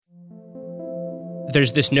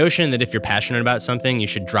There's this notion that if you're passionate about something, you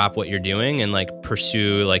should drop what you're doing and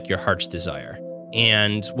pursue your heart's desire.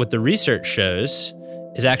 And what the research shows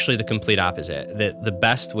is actually the complete opposite, that the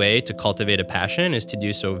best way to cultivate a passion is to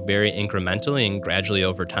do so very incrementally and gradually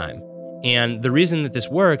over time. And the reason that this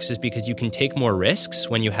works is because you can take more risks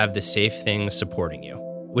when you have the safe thing supporting you,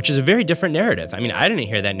 which is a very different narrative. I mean, I didn't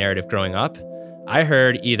hear that narrative growing up. I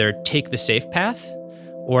heard either take the safe path,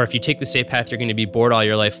 or if you take the safe path, you're going to be bored all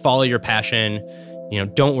your life, follow your passion,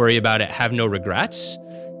 don't worry about it, have no regrets.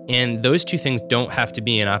 And those two things don't have to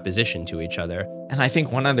be in opposition to each other. And I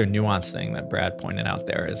think one other nuanced thing that Brad pointed out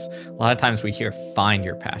there is a lot of times we hear find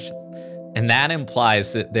your passion. And that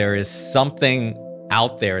implies that there is something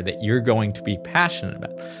out there that you're going to be passionate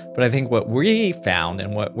about. But I think what we found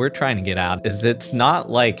and what we're trying to get out is it's not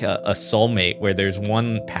like a soulmate where there's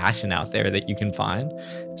one passion out there that you can find.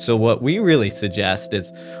 So what we really suggest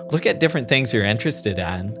is look at different things you're interested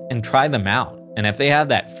in and try them out. And if they have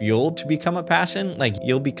that fuel to become a passion,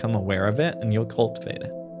 you'll become aware of it and you'll cultivate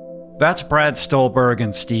it. That's Brad Stulberg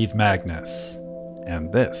and Steve Magness. And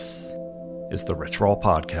this is the Rich Roll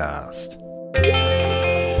Podcast.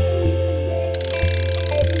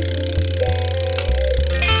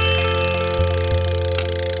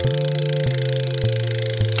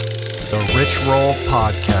 The Rich Roll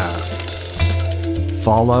Podcast.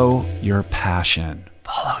 Follow your passion.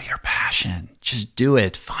 Follow your passion. Just do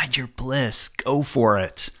it. Find your bliss. Go for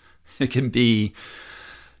it. It can be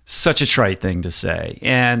such a trite thing to say.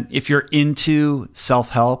 And if you're into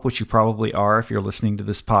self-help, which you probably are if you're listening to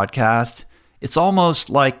this podcast, it's almost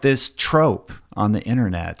like this trope on the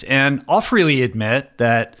internet. And I'll freely admit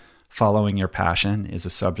that following your passion is a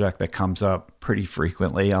subject that comes up pretty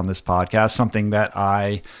frequently on this podcast, something that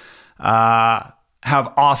I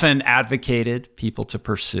have often advocated people to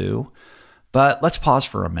pursue. But let's pause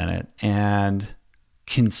for a minute and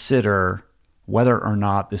consider whether or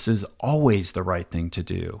not this is always the right thing to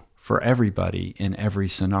do for everybody in every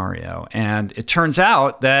scenario. And it turns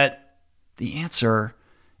out that the answer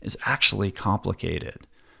is actually complicated.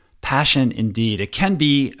 Passion, indeed, it can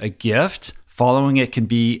be a gift. Following it can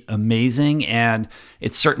be amazing, and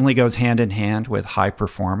it certainly goes hand in hand with high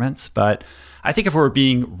performance. But I think if we're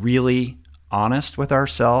being really honest with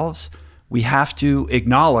ourselves, we have to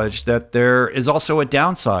acknowledge that there is also a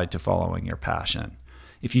downside to following your passion.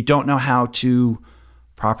 If you don't know how to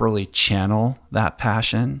properly channel that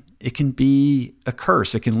passion, it can be a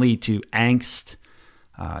curse. It can lead to angst,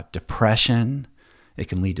 depression. It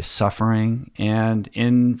can lead to suffering, and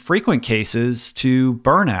in frequent cases, to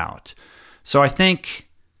burnout. So I think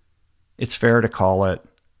it's fair to call it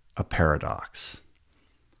a paradox.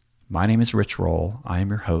 My name is Rich Roll. I am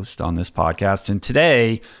your host on this podcast, and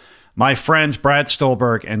today, my friends Brad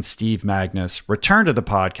Stulberg and Steve Magness returned to the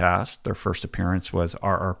podcast. Their first appearance was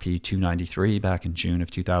RRP 293 back in June of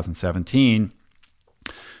 2017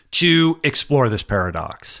 to explore this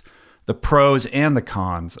paradox, the pros and the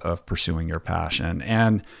cons of pursuing your passion,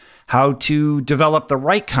 and how to develop the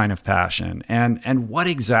right kind of passion, and what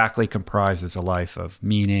exactly comprises a life of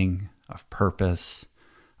meaning, of purpose,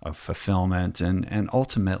 of fulfillment, and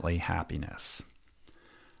ultimately happiness.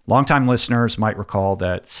 Longtime listeners might recall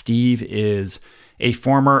that Steve is a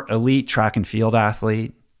former elite track and field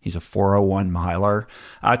athlete. He's a 401 miler,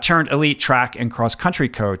 turned elite track and cross country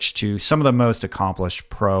coach to some of the most accomplished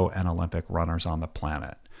pro and Olympic runners on the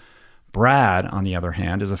planet. Brad, on the other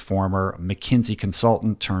hand, is a former McKinsey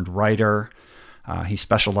consultant turned writer. He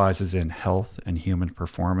specializes in health and human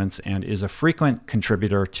performance and is a frequent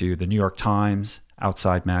contributor to the New York Times,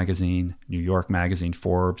 Outside Magazine, New York Magazine,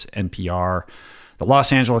 Forbes, NPR, the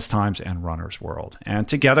Los Angeles Times, and Runner's World. And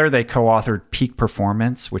together they co-authored Peak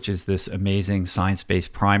Performance, which is this amazing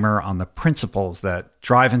science-based primer on the principles that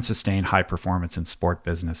drive and sustain high performance in sport,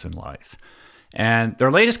 business, and life. And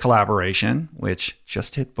their latest collaboration, which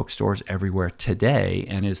just hit bookstores everywhere today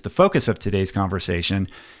and is the focus of today's conversation,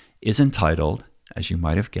 is entitled, as you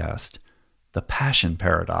might have guessed, The Passion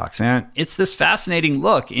Paradox. And it's this fascinating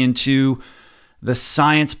look into the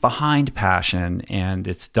science behind passion and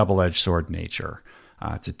its double-edged sword nature.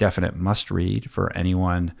 It's a definite must-read for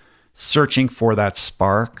anyone searching for that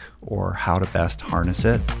spark or how to best harness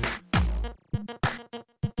it.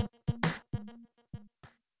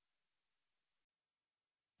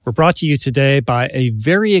 We're brought to you today by a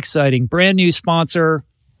very exciting brand new sponsor,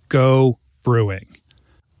 Go Brewing.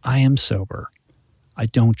 I am sober. I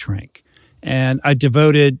don't drink. And I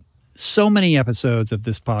devoted so many episodes of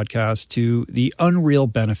this podcast to the unreal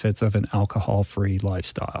benefits of an alcohol-free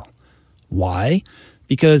lifestyle. Why?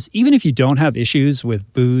 Because even if you don't have issues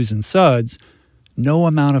with booze and suds, no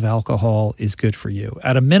amount of alcohol is good for you.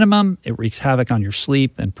 At a minimum, it wreaks havoc on your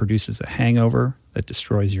sleep and produces a hangover that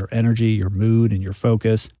destroys your energy, your mood, and your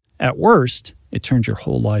focus. At worst, it turns your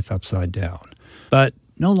whole life upside down. But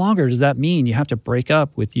no longer does that mean you have to break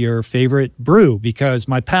up with your favorite brew, because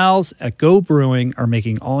my pals at Go Brewing are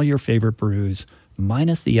making all your favorite brews,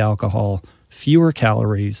 minus the alcohol, fewer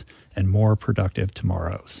calories, and more productive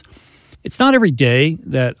tomorrows. It's not every day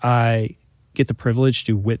that I get the privilege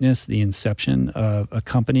to witness the inception of a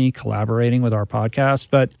company collaborating with our podcast,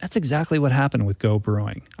 but that's exactly what happened with Go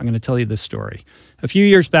Brewing. I'm going to tell you this story. A few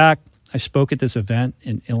years back, I spoke at this event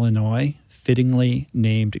in Illinois, fittingly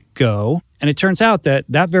named Go, and it turns out that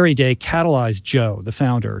very day catalyzed Joe, the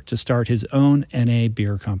founder, to start his own NA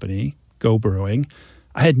beer company, Go Brewing.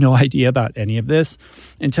 I had no idea about any of this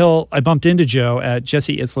until I bumped into Joe at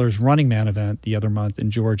Jesse Itzler's Running Man event the other month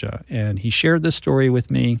in Georgia, and he shared this story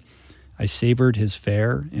with me. I savored his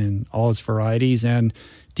fare in all its varieties and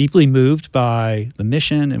deeply moved by the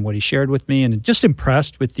mission and what he shared with me, and just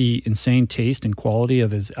impressed with the insane taste and quality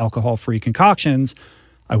of his alcohol-free concoctions,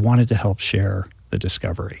 I wanted to help share the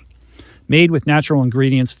discovery. Made with natural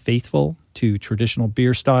ingredients faithful to traditional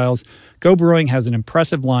beer styles, Go Brewing has an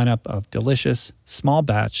impressive lineup of delicious,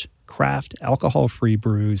 small-batch, craft, alcohol-free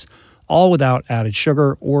brews, all without added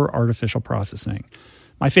sugar or artificial processing.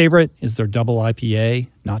 My favorite is their double IPA,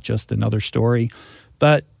 Not Just Another Story.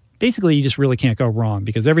 But basically, you just really can't go wrong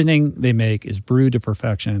because everything they make is brewed to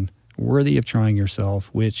perfection, worthy of trying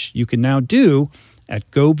yourself, which you can now do at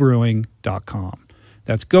gobrewing.com.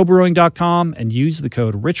 That's gobrewing.com and use the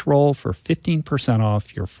code RICHROLL for 15%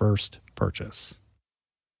 off your first purchase.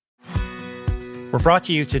 We're brought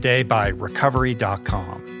to you today by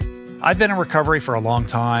recovery.com. I've been in recovery for a long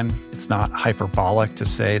time. It's not hyperbolic to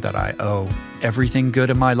say that I owe everything good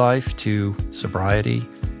in my life to sobriety.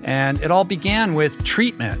 And it all began with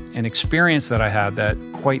treatment, an experience that I had that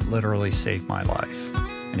quite literally saved my life.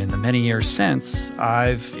 And in the many years since,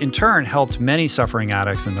 I've in turn helped many suffering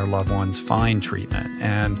addicts and their loved ones find treatment.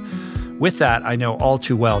 And with that, I know all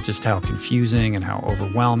too well just how confusing and how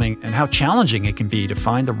overwhelming and how challenging it can be to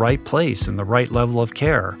find the right place and the right level of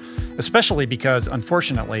care, especially because,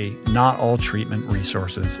 unfortunately, not all treatment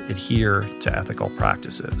resources adhere to ethical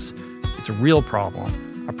practices. It's a real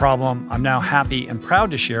problem, a problem I'm now happy and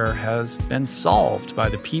proud to share has been solved by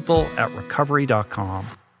the people at recovery.com,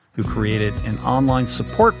 who created an online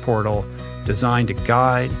support portal designed to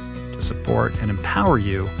guide, to support, and empower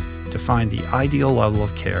you to find the ideal level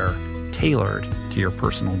of care tailored to your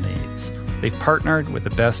personal needs. They've partnered with the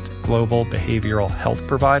best global behavioral health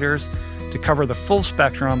providers to cover the full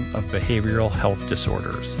spectrum of behavioral health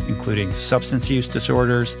disorders, including substance use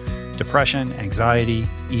disorders, depression, anxiety,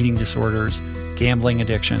 eating disorders, gambling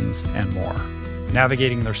addictions, and more.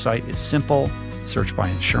 Navigating their site is simple. Search by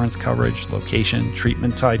insurance coverage, location,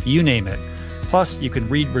 treatment type, you name it. Plus, you can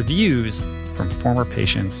read reviews from former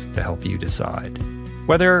patients to help you decide.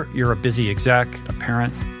 Whether you're a busy exec, a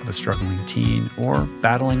parent of a struggling teen, or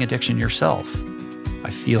battling addiction yourself, I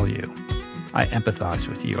feel you. I empathize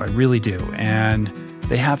with you. I really do. And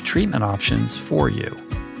they have treatment options for you.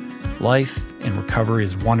 Life in recovery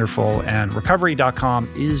is wonderful, and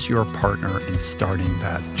recovery.com is your partner in starting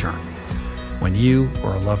that journey. When you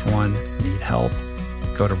or a loved one need help,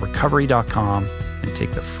 go to recovery.com and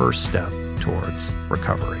take the first step towards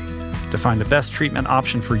recovery. To find the best treatment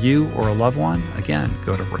option for you or a loved one, again,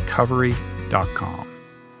 go to recovery.com.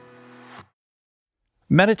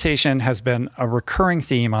 Meditation has been a recurring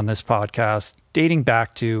theme on this podcast dating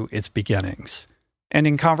back to its beginnings. And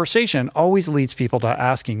in conversation, always leads people to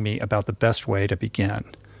asking me about the best way to begin.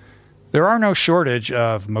 There are no shortage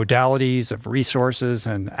of modalities, of resources,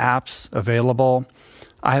 and apps available.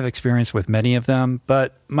 I have experience with many of them,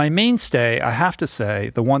 but my mainstay, I have to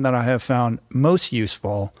say, the one that I have found most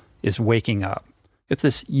useful is Waking Up. It's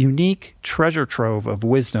this unique treasure trove of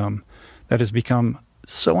wisdom that has become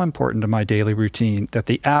so important to my daily routine that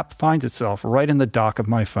the app finds itself right in the dock of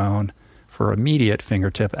my phone for immediate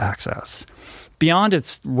fingertip access. Beyond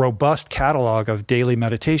its robust catalog of daily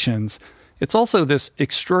meditations, it's also this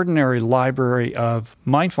extraordinary library of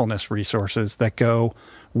mindfulness resources that go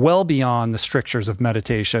well beyond the strictures of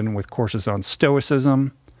meditation, with courses on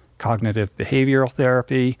stoicism, cognitive behavioral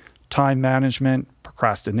therapy, time management,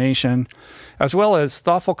 procrastination, as well as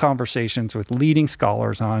thoughtful conversations with leading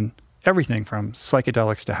scholars on everything from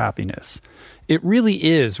psychedelics to happiness. It really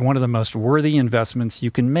is one of the most worthy investments you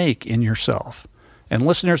can make in yourself. And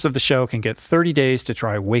listeners of the show can get 30 days to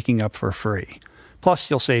try Waking Up for free. Plus,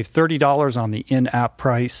 you'll save $30 on the in-app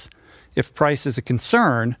price. If price is a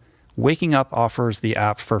concern, Waking Up offers the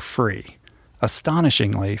app for free,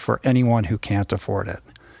 astonishingly for anyone who can't afford it.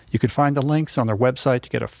 You can find the links on their website to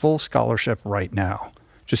get a full scholarship right now.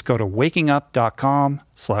 Just go to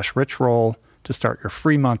wakingup.com/richroll to start your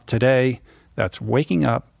free month today. That's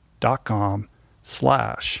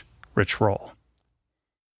wakingup.com/richroll.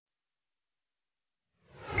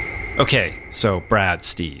 Okay, so Brad,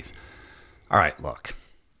 Steve. All right, look.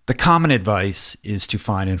 The common advice is to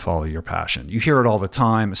find and follow your passion. You hear it all the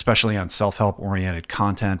time, especially on self-help oriented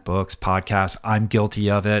content, books, podcasts. I'm guilty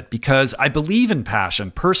of it because I believe in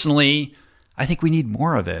passion. Personally, I think we need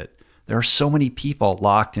more of it. There are so many people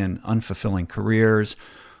locked in unfulfilling careers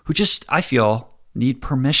who just, I feel, need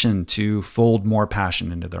permission to fold more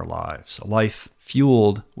passion into their lives. A life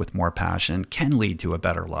fueled with more passion can lead to a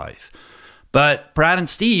better life. But Brad and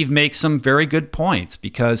Steve make some very good points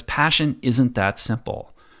because passion isn't that simple.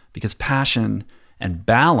 Because passion and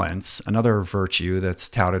balance, another virtue that's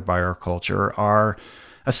touted by our culture, are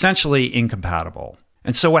essentially incompatible.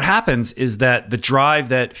 And so what happens is that the drive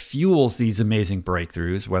that fuels these amazing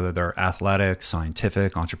breakthroughs, whether they're athletic,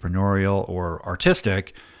 scientific, entrepreneurial, or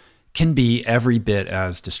artistic, can be every bit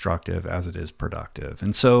as destructive as it is productive.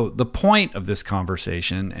 And so the point of this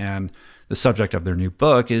conversation and the subject of their new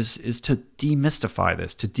book is to demystify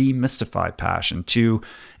this, to demystify passion, to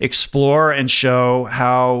explore and show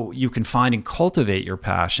how you can find and cultivate your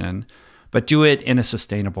passion, but do it in a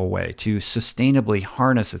sustainable way, to sustainably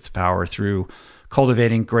harness its power through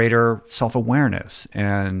cultivating greater self-awareness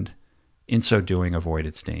and, in so doing, avoid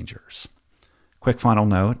its dangers. Quick final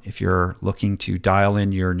note, if you're looking to dial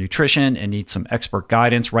in your nutrition and need some expert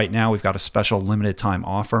guidance, right now we've got a special limited time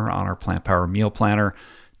offer on our Plant Power Meal Planner.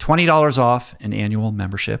 $20 off an annual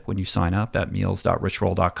membership when you sign up at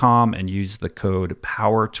meals.richroll.com and use the code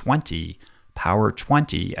POWER20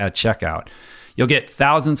 at checkout. You'll get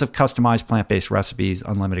thousands of customized plant-based recipes,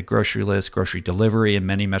 unlimited grocery lists, grocery delivery in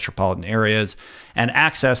many metropolitan areas, and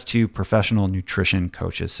access to professional nutrition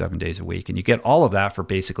coaches 7 days a week. And you get all of that for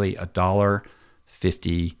basically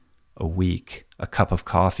 $1.50 a week, a cup of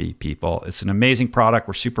coffee, people. It's an amazing product.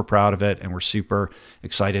 We're super proud of it, and we're super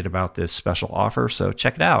excited about this special offer. So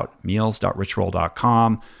check it out,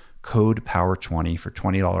 meals.richroll.com, code POWER20 for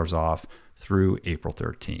 $20 off through April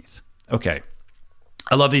 13th. Okay,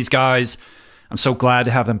 I love these guys. I'm so glad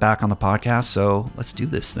to have them back on the podcast, so let's do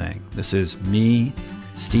this thing. This is me,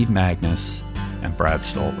 Steve Magness, and Brad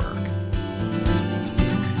Stulberg.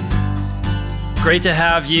 Great to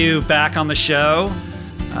have you back on the show.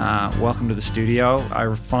 Welcome to the studio.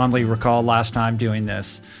 I fondly recall last time doing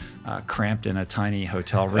this cramped in a tiny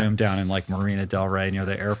hotel room down in like Marina Del Rey near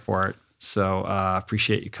the airport. So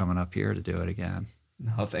appreciate you coming up here to do it again.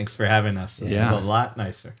 No, thanks for having us. This is a lot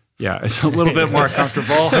nicer. Yeah, it's a little bit more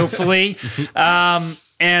comfortable, hopefully.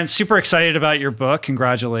 And super excited about your book.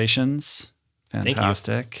 Congratulations.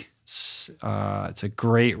 Fantastic. It's a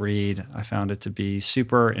great read. I found it to be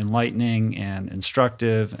super enlightening and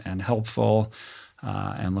instructive and helpful.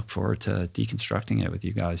 And look forward to deconstructing it with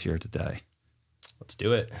you guys here today. Let's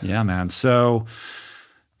do it. Yeah, man. So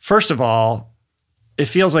first of all, it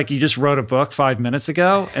feels like you just wrote a book 5 minutes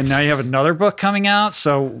ago and now you have another book coming out.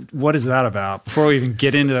 So what is that about? Before we even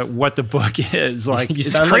get into what the book is, like, you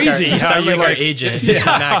it's sound crazy. Like you sound like our agent. This is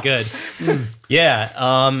not good. Yeah.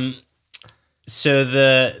 So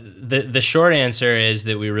the short answer is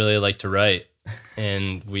that we really like to write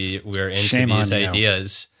and we're into these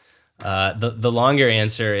ideas. The longer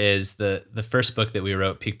answer is the first book that we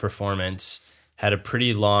wrote, Peak Performance, had a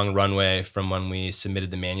pretty long runway from when we submitted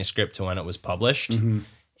the manuscript to when it was published. Mm-hmm.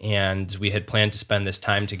 And we had planned to spend this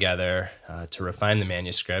time together to refine the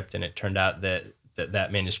manuscript. And it turned out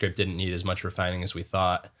that manuscript didn't need as much refining as we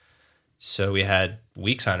thought. So we had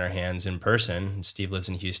weeks on our hands in person. Steve lives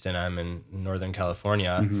in Houston. I'm in Northern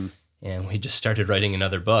California. Mm-hmm. And we just started writing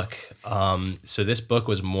another book. So this book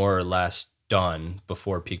was more or less done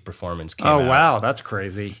before Peak Performance came out. Oh, wow. That's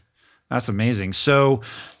crazy. That's amazing. So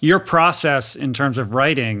your process in terms of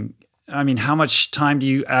writing, I mean, how much time do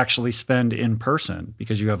you actually spend in person?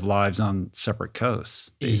 Because you have lives on separate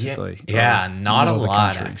coasts, basically. Yeah, not a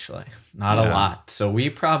lot, actually. Not a lot. So we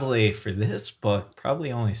probably, for this book,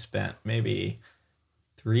 probably only spent maybe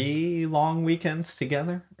 3 long weekends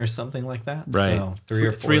together or something like that. Right. So 3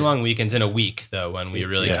 or 4. 3 long weekends in a week, though, when we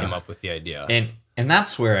really came up with the idea. And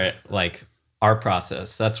that's where it, like, our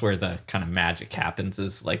process, that's where the kind of magic happens,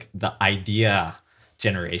 is like the idea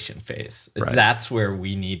generation phase. Right. That's where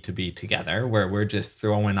we need to be together, where we're just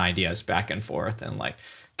throwing ideas back and forth and like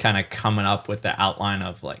kind of coming up with the outline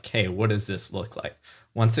of like, hey, what does this look like?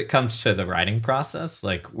 Once it comes to the writing process,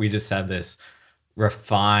 like we just have this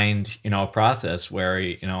refined, process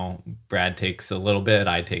where, Brad takes a little bit,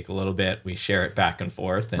 I take a little bit, we share it back and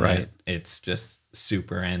forth, and it's just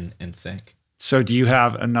super in sync. So do you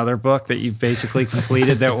have another book that you've basically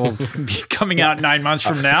completed that will be coming out 9 months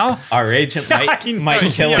from now? Our agent might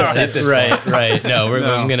kill us at this point. Right. No,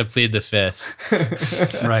 I'm going to plead the fifth.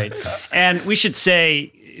 Right. And we should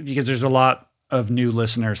say, because there's a lot of new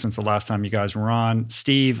listeners since the last time you guys were on,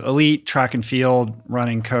 Steve, elite track and field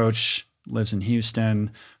running coach, lives in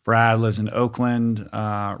Houston. Brad lives in Oakland,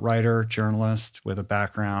 writer, journalist with a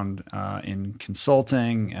background in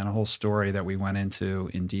consulting and a whole story that we went into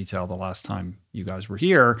in detail the last time you guys were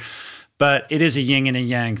here. But it is a yin and a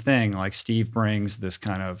yang thing. Like Steve brings this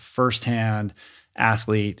kind of firsthand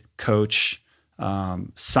athlete, coach,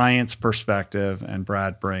 science perspective, and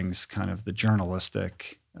Brad brings kind of the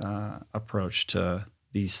journalistic approach to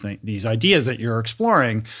these ideas that you're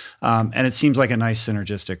exploring. And it seems like a nice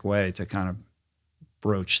synergistic way to kind of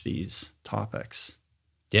broach these topics.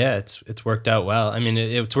 Yeah, it's worked out well. I mean,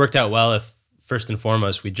 it's worked out well if first and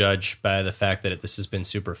foremost we judge by the fact that this has been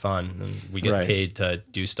super fun and we get paid to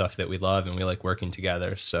do stuff that we love and we like working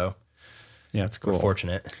together. So yeah, it's cool. We're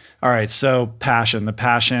fortunate. All right, so the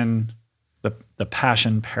passion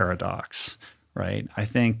paradox, right? I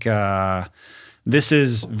think this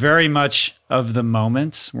is very much of the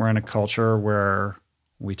moment. We're in a culture where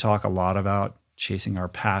we talk a lot about chasing our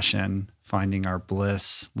passion, finding our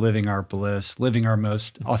bliss, living our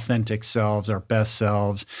most authentic selves, our best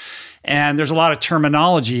selves. And there's a lot of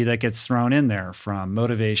terminology that gets thrown in there, from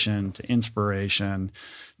motivation to inspiration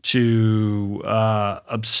to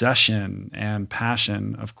obsession, and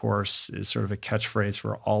passion, of course, is sort of a catchphrase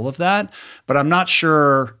for all of that. But I'm not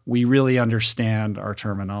sure we really understand our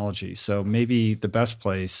terminology. So maybe the best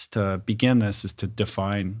place to begin this is to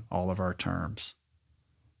define all of our terms.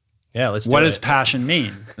 Yeah, let's do it. What does passion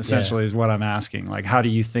mean, essentially, is what I'm asking. Like, how do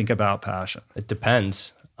you think about passion? It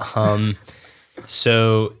depends.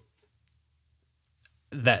 So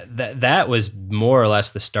that was more or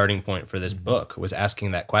less the starting point for this book, was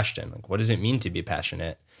asking that question. Like, what does it mean to be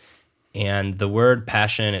passionate? And the word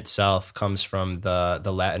passion itself comes from the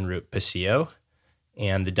Latin root passio,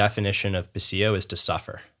 and the definition of passio is to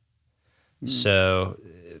suffer. So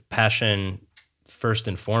passion, first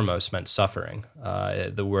and foremost, meant suffering.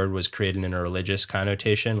 The word was created in a religious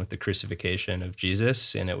connotation with the crucifixion of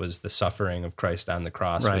Jesus, and it was the suffering of Christ on the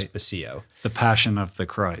cross was passio. The passion of the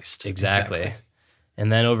Christ. Exactly. And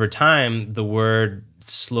then over time, the word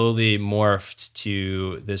slowly morphed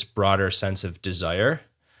to this broader sense of desire,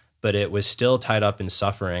 but it was still tied up in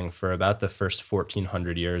suffering for about the first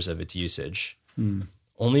 1,400 years of its usage.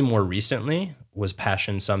 Only more recently was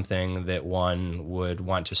passion something that one would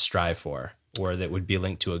want to strive for, or that would be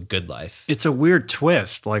linked to a good life. It's a weird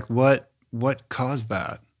twist. Like, what caused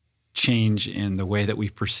that change in the way that we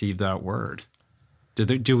perceive that word?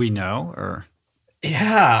 Do we know? Or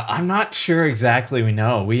yeah, I'm not sure exactly we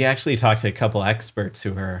know. We actually talked to a couple experts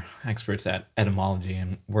who are experts at etymology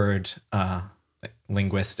and word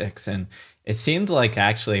linguistics, and it seemed like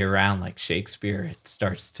actually around like Shakespeare it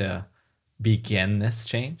starts to begin this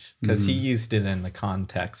change, because he used it in the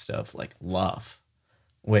context of like love,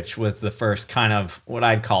 which was the first kind of what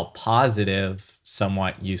I'd call positive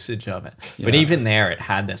somewhat usage of it. Yeah. But even there, it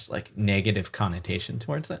had this like negative connotation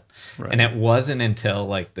towards it. Right. And it wasn't until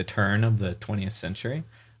like the turn of the 20th century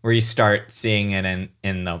where you start seeing it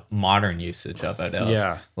in the modern usage of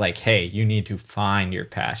it. Like, hey, you need to find your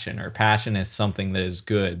passion, or passion is something that is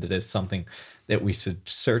good, that is something that we should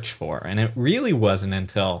search for. And it really wasn't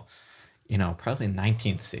until probably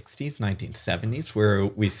 1960s, 1970s, where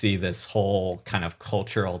we see this whole kind of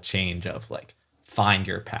cultural change of like, find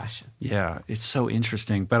your passion. Yeah, it's so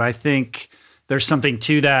interesting. But I think there's something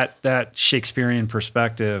to that Shakespearean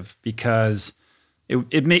perspective, because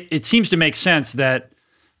it seems to make sense that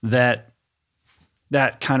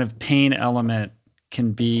kind of pain element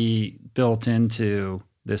can be built into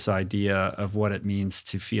this idea of what it means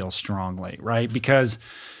to feel strongly, right? Because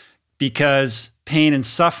pain and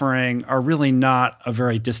suffering are really not a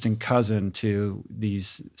very distant cousin to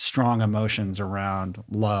these strong emotions around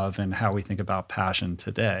love and how we think about passion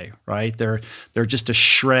today, right? They're just a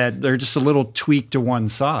shred, they're just a little tweak to one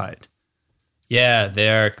side. Yeah,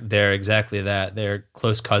 they're exactly that. They're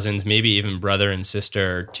close cousins, maybe even brother and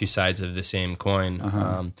sister, two sides of the same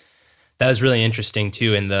coin. That was really interesting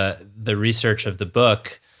too in the research of the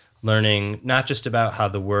book, learning not just about how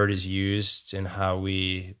the word is used and how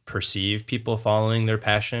we perceive people following their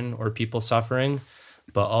passion or people suffering,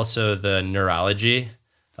 but also the neurology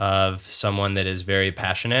of someone that is very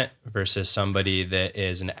passionate versus somebody that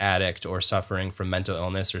is an addict or suffering from mental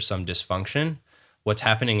illness or some dysfunction. What's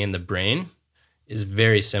happening in the brain is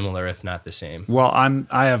very similar, if not the same. Well,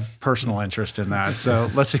 I have personal interest in that,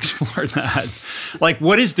 so let's explore that. Like,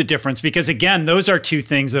 what is the difference? Because again, those are two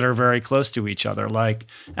things that are very close to each other. Like,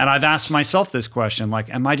 and I've asked myself this question: like,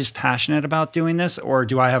 am I just passionate about doing this, or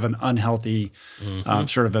do I have an unhealthy,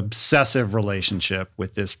 sort of obsessive relationship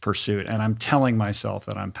with this pursuit? And I'm telling myself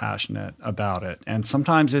that I'm passionate about it, and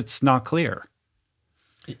sometimes it's not clear.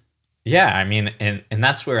 Yeah, I mean, and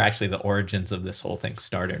that's where actually the origins of this whole thing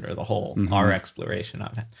started, or the whole our exploration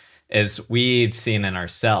of it, is we'd seen in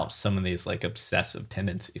ourselves some of these like obsessive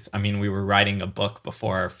tendencies. I mean, we were writing a book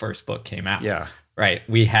before our first book came out. Yeah. Right.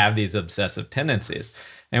 We have these obsessive tendencies.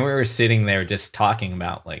 And we were sitting there just talking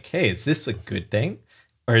about like, hey, is this a good thing?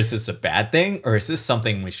 Or is this a bad thing? Or is this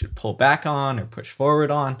something we should pull back on or push forward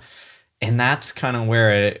on? And that's kind of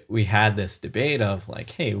where we had this debate of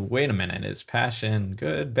like, hey, wait a minute, is passion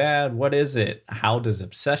good, bad? What is it? How does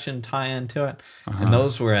obsession tie into it? And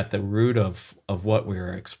those were at the root of what we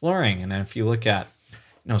were exploring. And if you look at,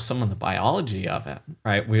 some of the biology of it,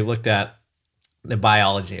 right? We looked at the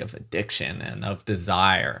biology of addiction and of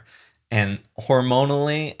desire, and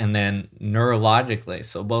hormonally and then neurologically.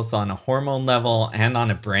 So both on a hormone level and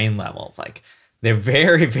on a brain level, like, they're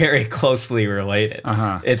very, very closely related.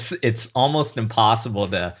 It's almost impossible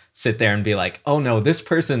to sit there and be like, oh no, this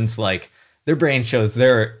person's like, their brain shows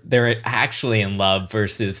they're actually in love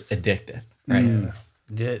versus addicted, right?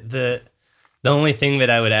 The only thing that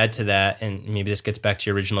I would add to that, and maybe this gets back to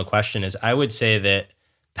your original question, is I would say that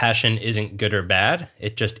passion isn't good or bad.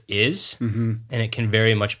 It just is, and it can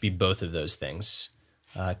very much be both of those things.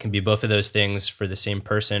 It can be both of those things for the same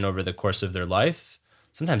person over the course of their life.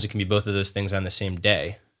 Sometimes it can be both of those things on the same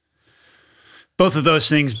day. Both of those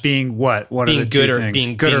things being what? What being are the good two or things?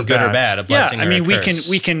 being good or bad, a blessing or a curse.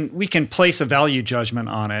 we can place a value judgment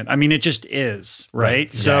on it. I mean, it just is, right?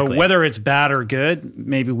 Exactly. So whether it's bad or good,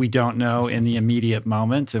 maybe we don't know in the immediate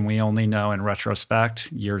moment, and we only know in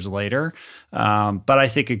retrospect years later. But I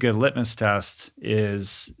think a good litmus test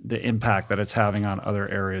is the impact that it's having on other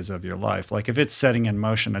areas of your life. Like if it's setting in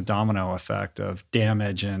motion a domino effect of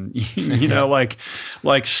damage and like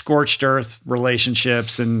scorched earth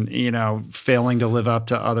relationships and failing to live up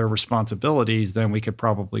to other responsibilities, then we could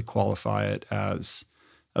probably qualify it as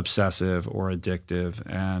obsessive or addictive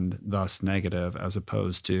and thus negative, as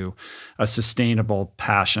opposed to a sustainable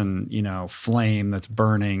passion, flame that's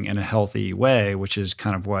burning in a healthy way, which is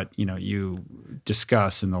kind of what, you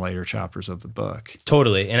discuss in the later chapters of the book.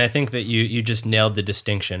 Totally. And I think that you just nailed the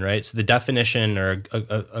distinction, right? So the definition, or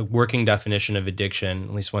a working definition of addiction,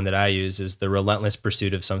 at least one that I use, is the relentless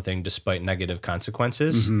pursuit of something despite negative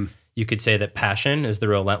consequences. You could say that passion is the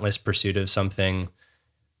relentless pursuit of something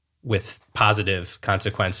with positive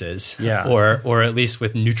consequences, or at least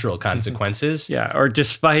with neutral consequences. Or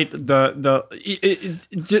despite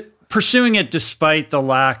pursuing it despite the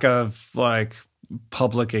lack of like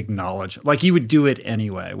public acknowledgement. Like you would do it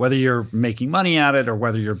anyway, whether you're making money at it or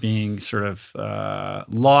whether you're being sort of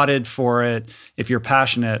lauded for it. If you're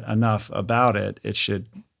passionate enough about it, it should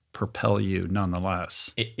propel you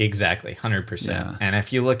nonetheless. Exactly, 100%. Yeah. And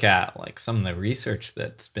if you look at like some of the research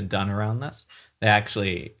that's been done around this, they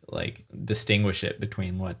actually like distinguish it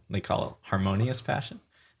between what they call harmonious passion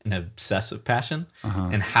and obsessive passion.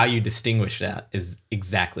 And how you distinguish that is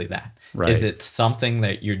exactly that. Right. Is it something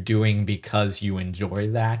that you're doing because you enjoy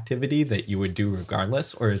the activity that you would do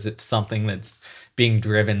regardless? Or is it something that's being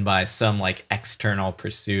driven by some like external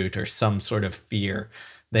pursuit or some sort of fear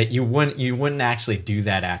that you wouldn't actually do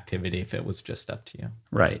that activity if it was just up to you?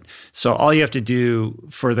 Right. So all you have to do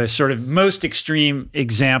for the sort of most extreme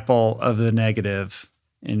example of the negative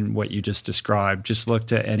in what you just described, just look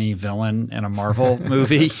to any villain in a Marvel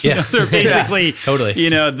movie. They're basically totally.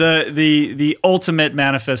 The ultimate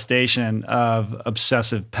manifestation of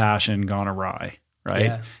obsessive passion gone awry. Right.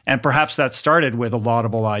 Yeah. And perhaps that started with a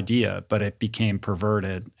laudable idea, but it became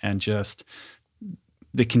perverted and just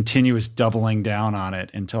the continuous doubling down on it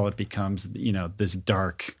until it becomes, this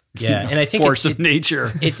dark and I think force of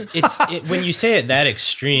nature. It's when you say it that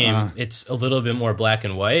extreme, it's a little bit more black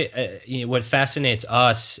and white. What fascinates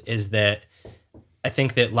us is that I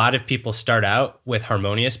think that a lot of people start out with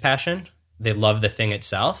harmonious passion. They love the thing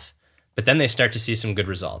itself, but then they start to see some good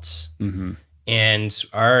results. And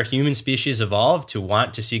our human species evolved to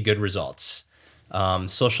want to see good results.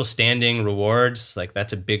 Social standing, rewards, like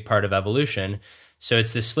that's a big part of evolution. So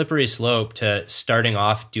it's this slippery slope to starting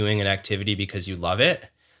off doing an activity because you love it,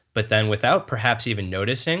 but then without perhaps even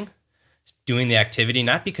noticing, doing the activity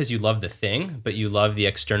not because you love the thing, but you love the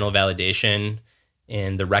external validation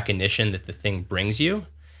and the recognition that the thing brings you.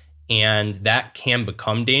 And that can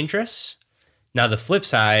become dangerous Now, the flip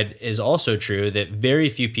side is also true that very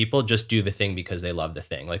few people just do the thing because they love the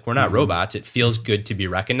thing. Like, we're not robots. It feels good to be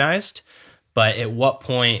recognized. But at what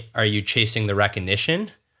point are you chasing the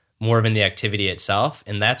recognition more than the activity itself?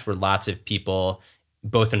 And that's where lots of people,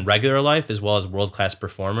 both in regular life as well as world-class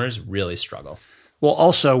performers, really struggle. Well,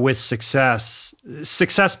 also with success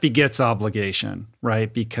begets obligation,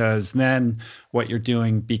 right? Because then what you're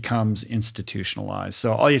doing becomes institutionalized.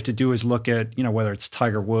 So all you have to do is look at, whether it's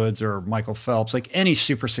Tiger Woods or Michael Phelps, like any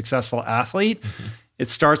super successful athlete, it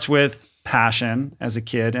starts with passion as a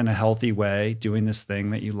kid in a healthy way, doing this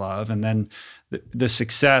thing that you love. And then the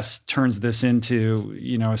success turns this into,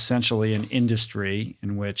 essentially an industry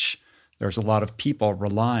in which there's a lot of people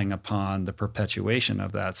relying upon the perpetuation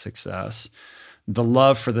of that success. The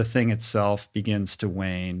love for the thing itself begins to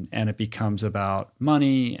wane, and it becomes about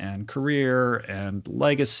money and career and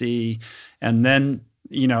legacy. And then,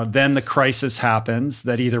 then the crisis happens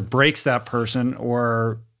that either breaks that person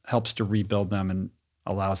or helps to rebuild them and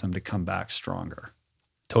allows them to come back stronger.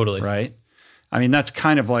 Totally. Right? I mean, that's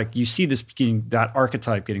kind of like you see that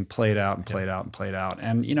archetype getting played out and played out and played out.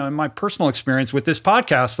 And, in my personal experience with this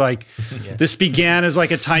podcast, like this began as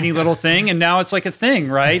like a tiny little thing and now it's like a thing,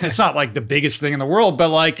 right? It's not like the biggest thing in the world, but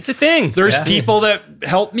like it's a thing. There's people that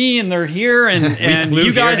help me and they're here and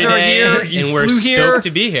you guys are here. And we're stoked to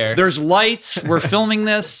be here. There's lights. We're filming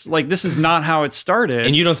this. Like this is not how it started.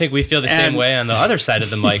 And you don't think we feel the same way on the other side of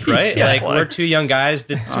the mic, right? We're two young guys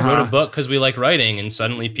that wrote a book because we like writing and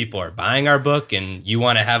suddenly people are buying our book and you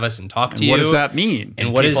want to have us and talk to you. What does that mean?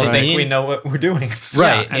 And what does it mean? We know what we're doing.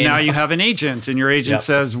 Right. Yeah, and now you have an agent and your agent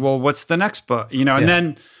says, well, what's the next book? And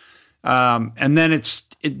then it's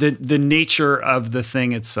the nature of the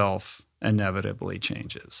thing itself inevitably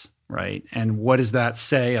changes, right? And what does that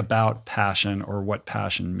say about passion or what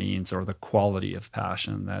passion means or the quality of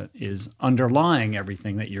passion that is underlying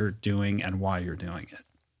everything that you're doing and why you're doing it?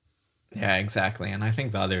 Yeah, exactly. And I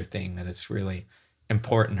think the other thing that is really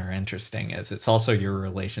important or interesting is it's also your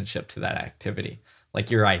relationship to that activity, like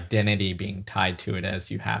your identity being tied to it as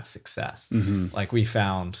you have success. Like we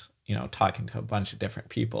found, talking to a bunch of different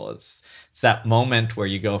people, it's that moment where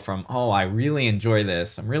you go from, oh, I really enjoy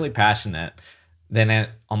this, I'm really passionate, then it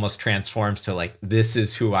almost transforms to like, this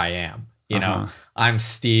is who I am. I'm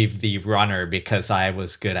Steve the runner because I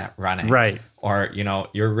was good at running. Right. Or,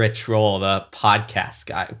 you're Rich Roll, the podcast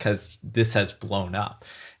guy, because this has blown up.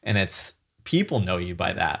 And it's people know you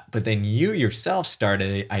by that, but then you yourself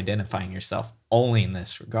started identifying yourself only in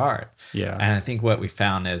this regard. Yeah. And I think what we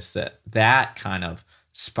found is that kind of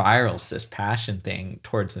spirals this passion thing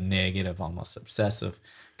towards a negative, almost obsessive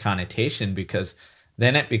connotation, because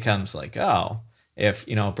then it becomes like, oh, if,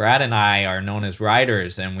 Brad and I are known as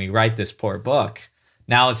writers and we write this poor book,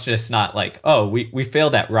 now it's just not like, oh, we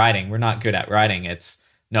failed at writing, we're not good at writing. It's,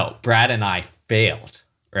 no, Brad and I failed.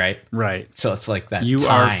 Right. So it's like that. You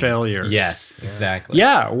are failures. Yes, exactly.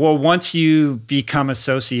 Yeah. Well, once you become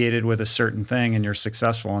associated with a certain thing and you're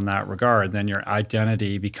successful in that regard, then your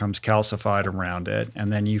identity becomes calcified around it.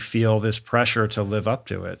 And then you feel this pressure to live up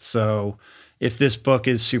to it. So if this book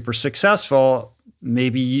is super successful,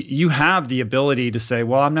 maybe you have the ability to say,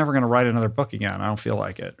 well, I'm never going to write another book again. I don't feel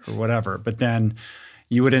like it or whatever. But then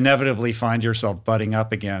you would inevitably find yourself butting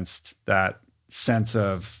up against that sense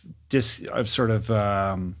of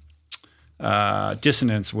dissonance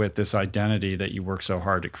with this identity that you work so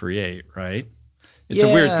hard to create, right? It's a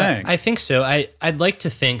weird thing. I think so. I'd like to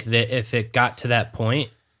think that if it got to that point,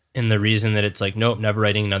 and the reason that it's like, nope, never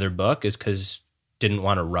writing another book is because didn't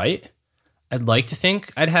want to write. I'd like to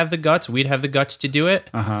think we'd have the guts to do it.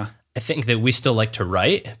 I think that we still like to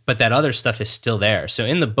write, but that other stuff is still there. So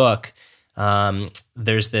in the book,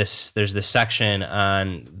 there's this section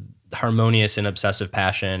on harmonious and obsessive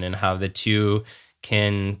passion and how the two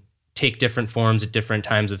can take different forms at different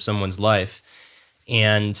times of someone's life.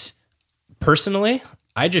 And personally,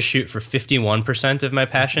 I just shoot for 51% of my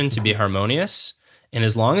passion to be harmonious. And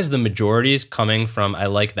as long as the majority is coming from I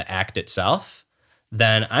like the act itself,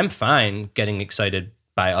 then I'm fine getting excited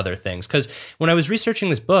by other things. Because when I was researching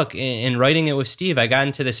this book and writing it with Steve, I got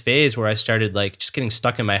into this phase where I started like just getting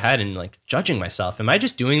stuck in my head and like judging myself. Am I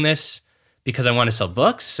just doing this because I want to sell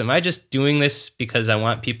books? Am I just doing this because I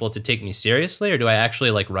want people to take me seriously, or do I actually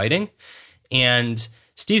like writing? And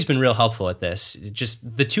Steve's been real helpful at this.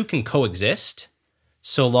 Just the two can coexist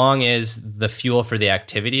so long as the fuel for the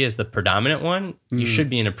activity is the predominant one. You should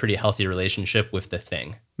be in a pretty healthy relationship with the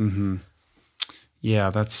thing. Yeah,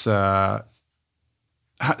 that's so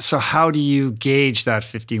how do you gauge that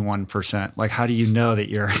 51%? Like, how do you know that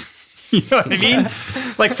you're, you know what I mean?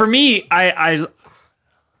 Like for me,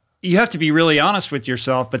 you have to be really honest with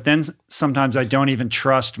yourself, but then sometimes I don't even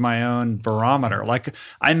trust my own barometer. Like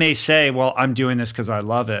I may say, well, I'm doing this because I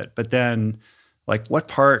love it, but then like what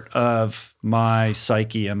part of my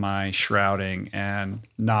psyche am I shrouding and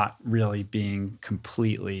not really being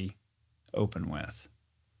completely open with?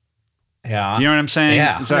 Yeah. Do you know what I'm saying?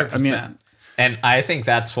 Yeah, Is that, 100%. And I think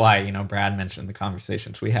that's why, Brad mentioned the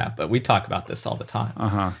conversations we have, but we talk about this all the time.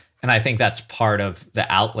 Uh-huh. And I think that's part of the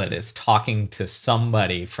outlet is talking to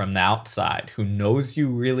somebody from the outside who knows you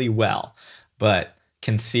really well, but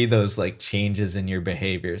can see those like changes in your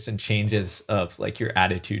behaviors and changes of like your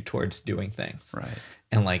attitude towards doing things. Right.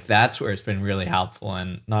 And like, that's where it's been really helpful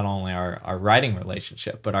in not only our writing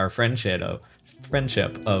relationship, but our friendship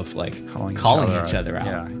of like calling each other out.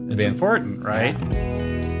 Yeah. It's important, right? Yeah.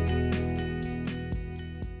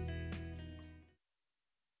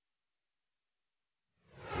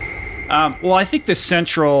 Well, I think the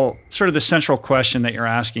central question that you're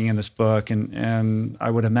asking in this book, and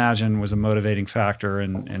I would imagine was a motivating factor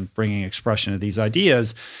in bringing expression to these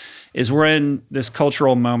ideas, is we're in this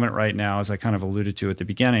cultural moment right now, as I kind of alluded to at the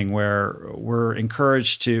beginning, where we're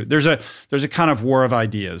encouraged to. There's a kind of war of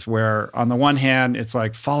ideas where, on the one hand, it's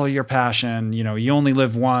like follow your passion. You only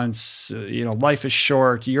live once. Life is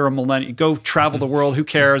short. You're a millennial. Go travel the world. Who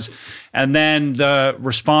cares? And then the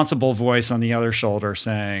responsible voice on the other shoulder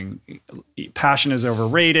saying passion is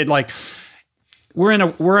overrated. Like we're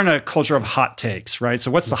in a culture of hot takes, right?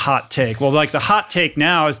 So what's the hot take? Well, like the hot take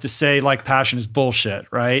now is to say like passion is bullshit,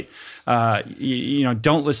 right?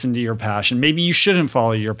 Don't listen to your passion. Maybe you shouldn't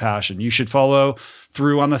follow your passion. You should follow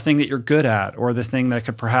through on the thing that you're good at, or the thing that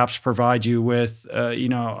could perhaps provide you with,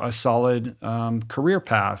 a solid career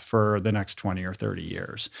path for the next 20 or 30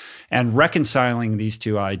 years. And reconciling these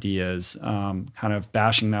two ideas, kind of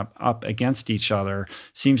bashing them up against each other,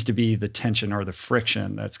 seems to be the tension or the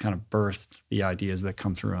friction that's kind of birthed the ideas that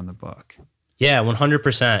come through in the book. Yeah,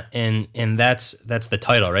 100%. And that's the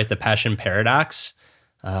title, right? The passion paradox.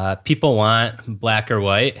 People want black or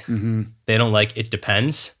white. Mm-hmm. They don't like it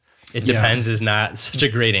depends. It depends is not such a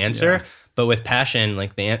great answer. Yeah. But with passion,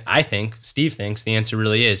 like Steve thinks the answer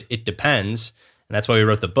really is it depends. And that's why we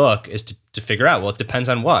wrote the book, is to figure out, well, it depends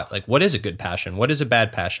on what? Like, what is a good passion? What is a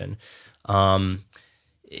bad passion?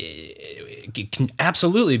 It can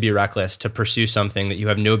absolutely be reckless to pursue something that you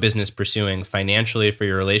have no business pursuing financially for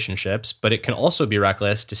your relationships, but it can also be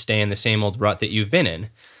reckless to stay in the same old rut that you've been in.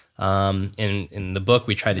 In the book,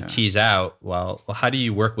 we try to tease out, well, how do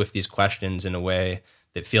you work with these questions in a way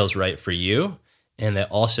that feels right for you and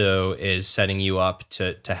that also is setting you up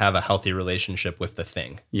to have a healthy relationship with the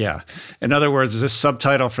thing? Yeah. In other words, this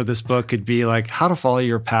subtitle for this book could be like how to follow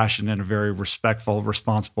your passion in a very respectful,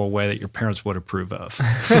 responsible way that your parents would approve of.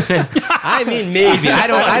 I mean, maybe. I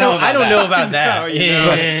don't know about that.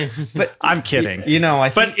 No, but I'm kidding.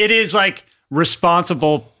 But it is like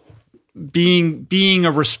responsible, being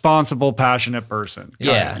a responsible, passionate person.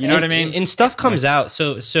 Yeah. You know what I mean? And stuff comes out.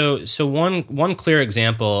 So one clear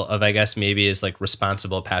example of, I guess, maybe is like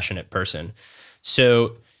responsible, passionate person.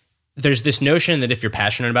 So there's this notion that if you're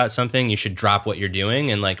passionate about something, you should drop what you're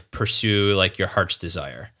doing and like pursue like your heart's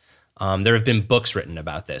desire. There have been books written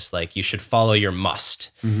about this, like you should follow your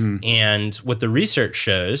must. Mm-hmm. And what the research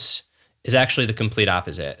shows is actually the complete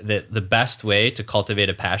opposite. That the best way to cultivate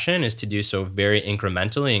a passion is to do so very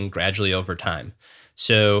incrementally and gradually over time.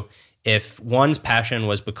 So if one's passion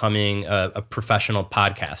was becoming a professional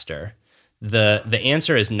podcaster, the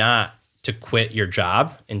answer is not to quit your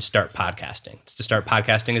job and start podcasting. It's to start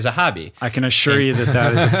podcasting as a hobby. I can assure you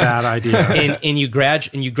that is a bad idea. And you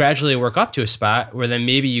gradually work up to a spot where then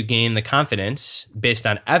maybe you gain the confidence based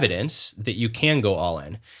on evidence that you can go all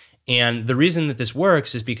in. And the reason that this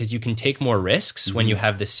works is because you can take more risks when you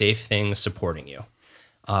have the safe thing supporting you,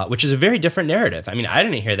 which is a very different narrative. I mean, I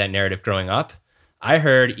didn't hear that narrative growing up. I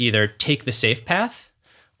heard either take the safe path,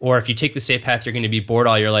 or if you take the safe path, you're going to be bored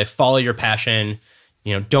all your life. Follow your passion,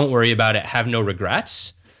 don't worry about it, have no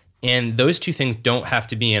regrets. And those two things don't have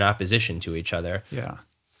to be in opposition to each other. Yeah.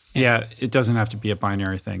 Yeah, it doesn't have to be a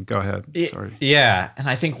binary thing. Go ahead. Sorry. Yeah. And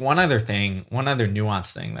I think one other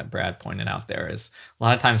nuanced thing that Brad pointed out there is a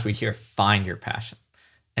lot of times we hear find your passion.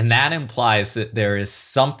 And that implies that there is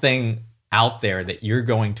something out there that you're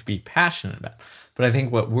going to be passionate about. But I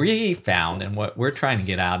think what we found and what we're trying to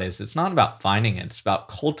get out is it's not about finding it, it's about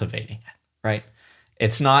cultivating it, right?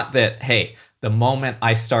 It's not that, hey, the moment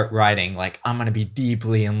I start writing, like I'm going to be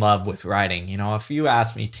deeply in love with writing. If you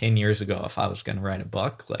asked me 10 years ago if I was going to write a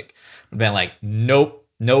book, like I'd been like, nope,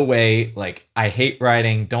 no way. Like I hate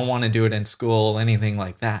writing, don't want to do it in school, anything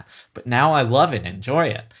like that. But now I love it, enjoy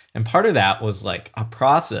it. And part of that was like a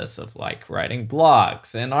process of like writing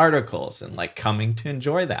blogs and articles and like coming to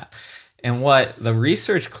enjoy that. And what the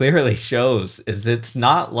research clearly shows is it's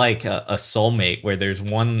not like a soulmate where there's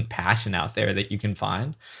one passion out there that you can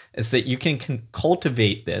find. It's that you can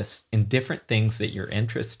cultivate this in different things that you're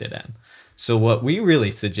interested in. So what we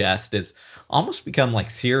really suggest is almost become like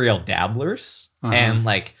serial dabblers and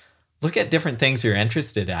like look at different things you're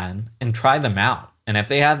interested in and try them out. And if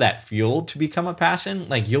they have that fuel to become a passion,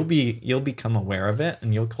 like you'll become aware of it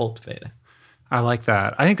and you'll cultivate it. I like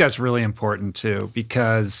that. I think that's really important too,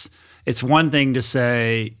 because it's one thing to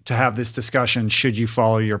say, to have this discussion, should you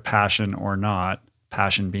follow your passion or not?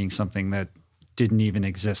 Passion being something that didn't even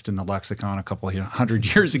exist in the lexicon a couple of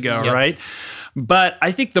 100 years ago, right? But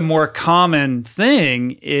I think the more common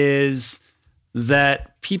thing is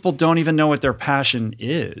that people don't even know what their passion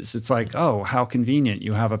is. It's like, oh, how convenient.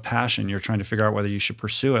 You have a passion. You're trying to figure out whether you should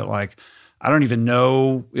pursue it. Like, I don't even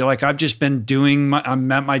know, like I've just been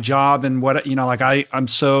I'm at my job and what, like I'm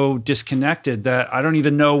so disconnected that I don't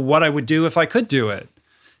even know what I would do if I could do it.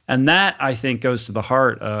 And that I think goes to the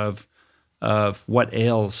heart of what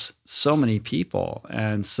ails so many people.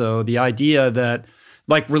 And so the idea that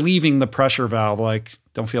like relieving the pressure valve, like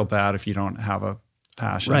don't feel bad if you don't have a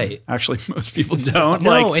passion. Right. Actually, most people don't.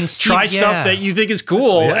 No, like, and Steve, try stuff that you think is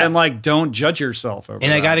cool and like don't judge yourself over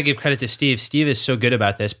And that. I got to give credit to Steve. Steve is so good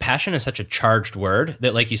about this. Passion is such a charged word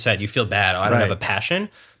that, like you said, you feel bad. Oh, I don't have a passion.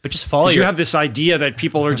 But just follow you have this idea that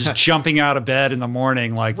people are just jumping out of bed in the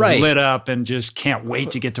morning, like lit up and just can't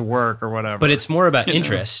wait to get to work or whatever. But it's more about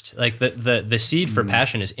interest. Like the seed for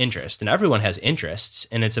passion is interest. And everyone has interests.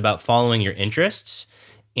 And it's about following your interests.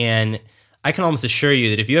 And I can almost assure you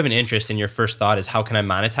that if you have an interest and your first thought is, how can I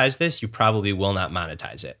monetize this? You probably will not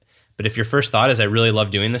monetize it. But if your first thought is, I really love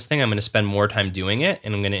doing this thing, I'm going to spend more time doing it,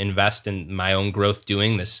 and I'm going to invest in my own growth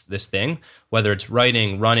doing this thing, whether it's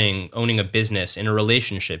writing, running, owning a business, in a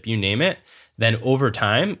relationship, you name it, then over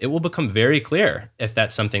time, it will become very clear if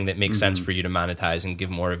that's something that makes sense for you to monetize and give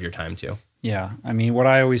more of your time to. Yeah. I mean, what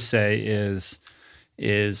I always say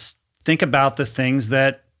is think about the things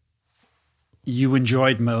that you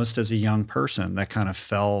enjoyed most as a young person that kind of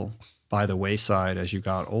fell by the wayside as you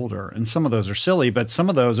got older. And some of those are silly, but some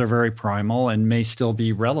of those are very primal and may still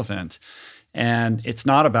be relevant. And it's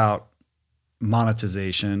not about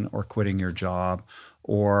monetization or quitting your job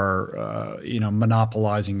or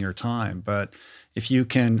monopolizing your time. But if you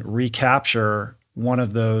can recapture one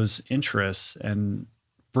of those interests and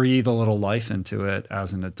breathe a little life into it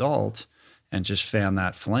as an adult and just fan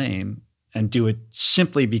that flame and do it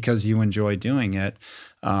simply because you enjoy doing it,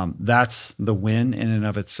 that's the win in and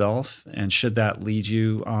of itself. And should that lead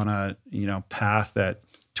you on a path that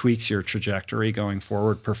tweaks your trajectory going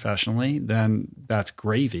forward professionally, then that's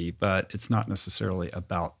gravy. But it's not necessarily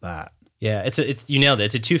about that. Yeah, it's you nailed it.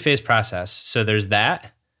 It's a two-phase process. So there's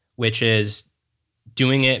that, which is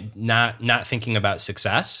doing it, not thinking about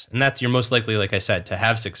success, and that's you're most likely, like I said, to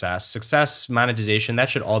have success. Success, monetization, that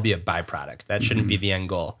should all be a byproduct. That shouldn't be the end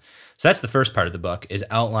goal. So that's the first part of the book, is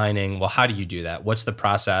outlining, well, how do you do that? What's the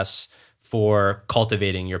process for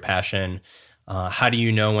cultivating your passion? How do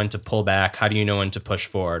you know when to pull back? How do you know when to push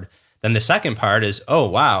forward? Then the second part is, oh,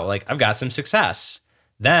 wow, like I've got some success.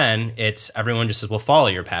 Then it's everyone just says, well, follow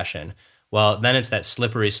your passion. Well, then it's that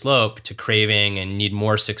slippery slope to craving and need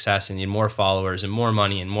more success and need more followers and more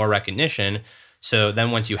money and more recognition. So then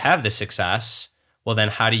once you have the success, well, then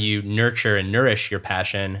how do you nurture and nourish your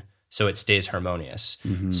passion so it stays harmonious?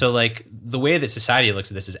 So like the way that society looks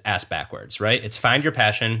at this is ass backwards, right? It's find your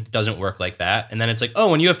passion, doesn't work like that. And then it's like, oh,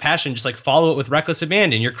 when you have passion, just like follow it with reckless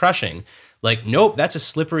abandon, you're crushing. Like, nope, that's a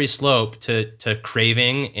slippery slope to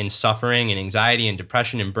craving and suffering and anxiety and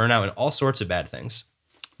depression and burnout and all sorts of bad things.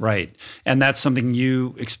 Right. And that's something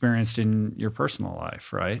you experienced in your personal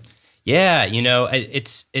life, right? Yeah.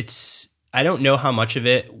 It's I don't know how much of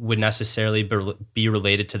it would necessarily be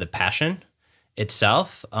related to the passion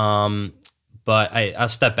itself. But I'll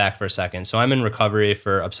step back for a second. So I'm in recovery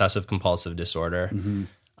for obsessive compulsive disorder,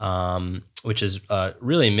 which is a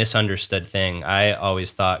really misunderstood thing. I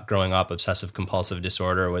always thought growing up, obsessive compulsive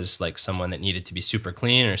disorder was like someone that needed to be super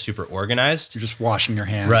clean or super organized. You're just washing your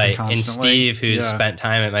hands right. constantly. And Steve, who's spent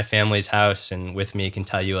time at my family's house and with me, can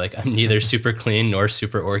tell you like I'm neither super clean nor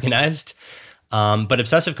super organized. But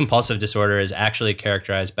obsessive compulsive disorder is actually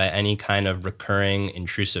characterized by any kind of recurring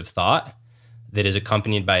intrusive thought that is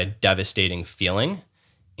accompanied by a devastating feeling.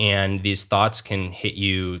 And these thoughts can hit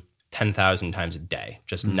you 10,000 times a day,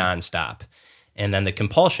 just nonstop. And then the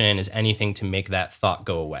compulsion is anything to make that thought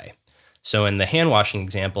go away. So in the hand washing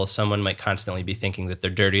example, someone might constantly be thinking that they're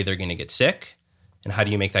dirty, they're going to get sick. And how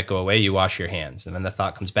do you make that go away? You wash your hands. And then the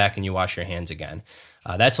thought comes back and you wash your hands again.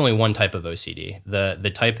 That's only one type of OCD.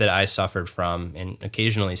 The type that I suffered from and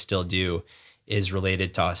occasionally still do is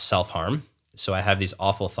related to self-harm. So I have these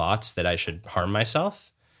awful thoughts that I should harm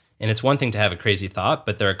myself. And it's one thing to have a crazy thought,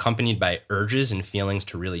 but they're accompanied by urges and feelings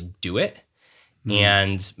to really do it.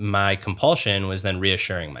 And my compulsion was then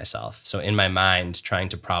reassuring myself. So in my mind, trying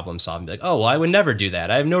to problem solve and be like, oh, well, I would never do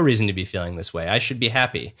that. I have no reason to be feeling this way. I should be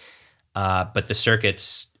happy. But the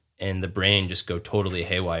circuits in the brain just go totally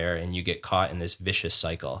haywire and you get caught in this vicious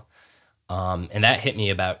cycle. And that hit me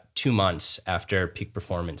about 2 months after Peak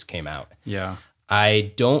Performance came out. Yeah.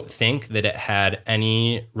 I don't think that it had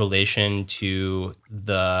any relation to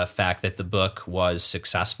the fact that the book was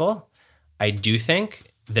successful. I do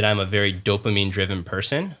think that I'm a very dopamine-driven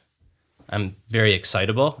person. I'm very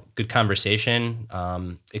excitable. Good conversation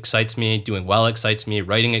excites me. Doing well excites me.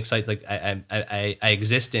 Writing excites. Like I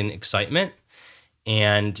exist in excitement,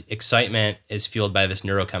 and excitement is fueled by this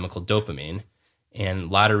neurochemical dopamine. And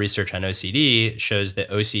a lot of research on OCD shows that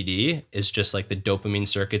OCD is just like the dopamine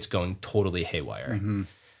circuits going totally haywire.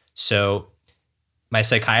 So my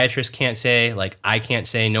psychiatrist can't say, like I can't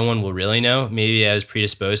say, no one will really know. Maybe I was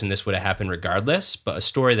predisposed and this would have happened regardless. But a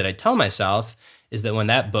story that I tell myself is that when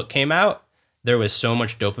that book came out, there was so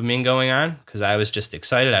much dopamine going on because I was just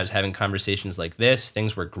excited. I was having conversations like this.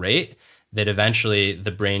 Things were great. That eventually the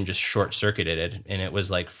brain just short-circuited it. And it was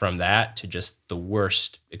like from that to just the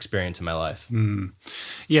worst experience in my life.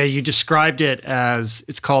 Yeah, you described it as,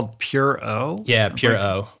 it's called Pure O? Yeah, Pure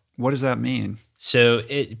O. What does that mean? So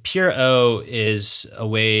Pure O is a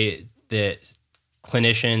way that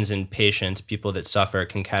clinicians and patients, people that suffer,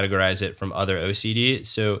 can categorize it from other OCD.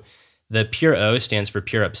 So the Pure O stands for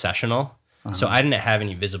pure obsessional. So I didn't have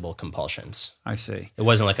any visible compulsions. I see. It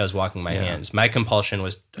wasn't like I was washing my hands. My compulsion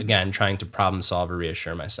was, again, trying to problem solve or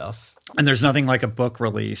reassure myself. And there's nothing like a book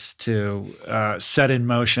release to set in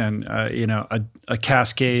motion, a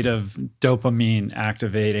cascade of dopamine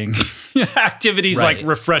activating activities like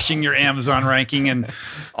refreshing your Amazon ranking and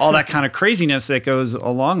all that kind of craziness that goes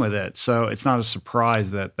along with it. So it's not a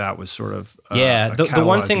surprise that that was sort of The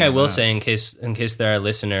one thing I will say, in case there are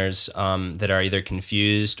listeners that are either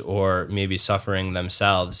confused or maybe suffering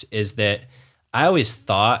themselves, is that I always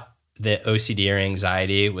thought that OCD or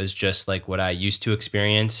anxiety was just like what I used to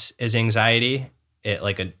experience as anxiety at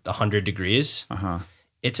like 100 degrees.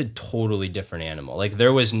 It's a totally different animal. Like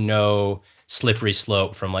there was no slippery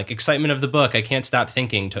slope from like excitement of the book, I can't stop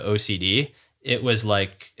thinking, to OCD. It was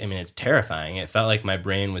like, I mean, it's terrifying. It felt like my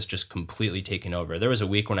brain was just completely taken over. There was a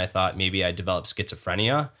week when I thought maybe I developed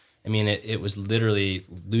schizophrenia. I mean, it was literally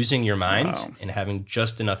losing your mind and having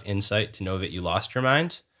just enough insight to know that you lost your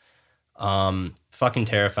mind. Fucking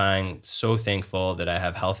terrifying. So thankful that I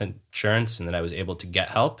have health insurance and that I was able to get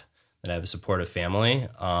help, that I have a supportive family.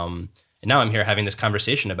 And now I'm here having this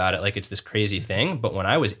conversation about it like it's this crazy thing. But when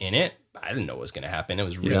I was in it, I didn't know what was going to happen. It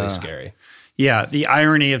was really scary. Yeah, the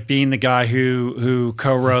irony of being the guy who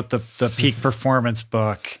co-wrote the Peak Performance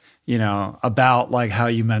book, about like how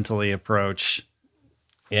you mentally approach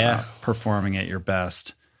performing at your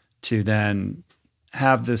best, to then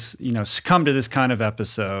have this, succumb to this kind of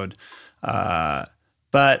episode.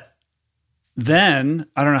 But then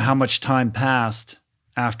I don't know how much time passed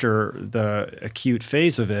after the acute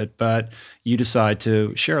phase of it, but you decide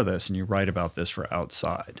to share this and you write about this for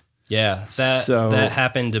Outside. Yeah, that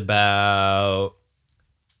happened about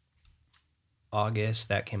August.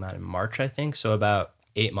 That came out in March, I think. So about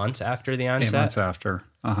 8 months after the onset. 8 months after.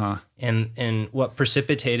 And what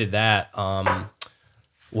precipitated that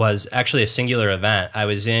was actually a singular event. I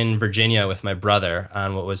was in Virginia with my brother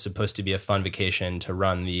on what was supposed to be a fun vacation to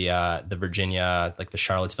run the Virginia, like the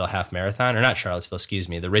Charlottesville half marathon, or not Charlottesville, excuse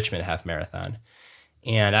me, the Richmond half marathon.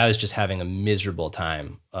 And I was just having a miserable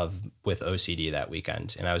time with OCD that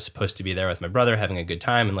weekend. And I was supposed to be there with my brother having a good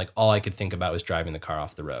time. And like all I could think about was driving the car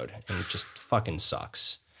off the road. And it just fucking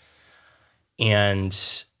sucks. And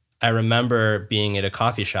I remember being at a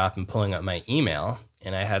coffee shop and pulling up my email.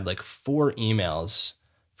 And I had like 4 emails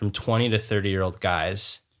from 20 to 30-year-old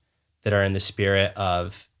guys that are in the spirit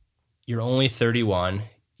of, you're only 31.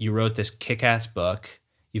 You wrote this kick-ass book.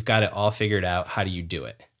 You've got it all figured out. How do you do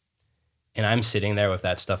it? And I'm sitting there with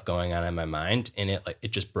that stuff going on in my mind, and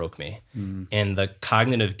it just broke me. And the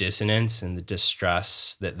cognitive dissonance and the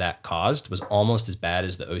distress that caused was almost as bad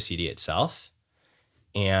as the OCD itself.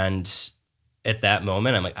 And at that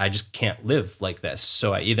moment, I'm like, I just can't live like this.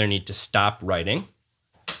 So I either need to stop writing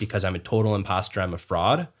because I'm a total imposter, I'm a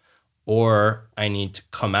fraud, or I need to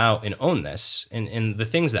come out and own this. And the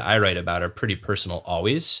things that I write about are pretty personal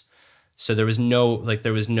always. So there was no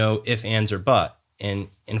if, ands, or but. And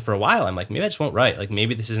for a while, I'm like, maybe I just won't write. Like,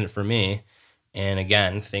 maybe this isn't for me. And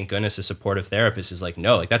again, thank goodness a supportive therapist is like,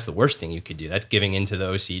 no, like that's the worst thing you could do. That's giving into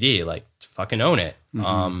the OCD. Like, fucking own it.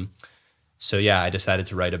 So yeah, I decided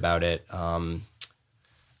to write about it.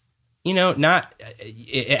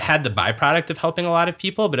 It had the byproduct of helping a lot of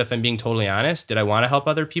people, but if I'm being totally honest, did I want to help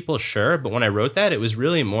other people? Sure. But when I wrote that, it was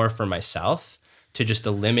really more for myself to just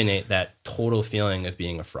eliminate that total feeling of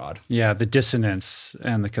being a fraud. Yeah, the dissonance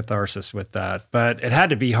and the catharsis with that. But it had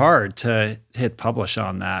to be hard to hit publish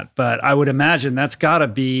on that. But I would imagine that's got to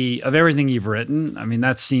be, of everything you've written, I mean,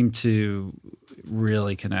 that seemed to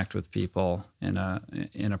really connect with people in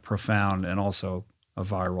a profound and also a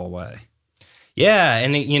viral way. Yeah,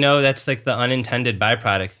 and that's like the unintended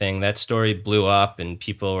byproduct thing. That story blew up and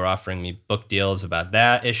people were offering me book deals about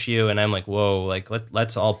that issue. And I'm like, whoa, like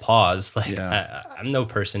let's all pause. Like I'm no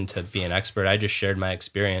person to be an expert. I just shared my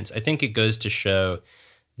experience. I think it goes to show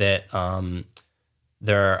that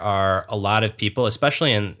there are a lot of people,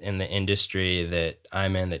 especially in the industry that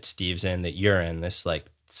I'm in, that Steve's in, that you're in, this like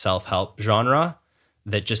self-help genre,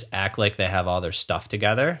 that just act like they have all their stuff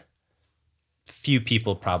together. Few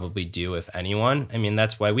people probably do, if anyone. I mean,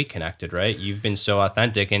 that's why we connected, right? You've been so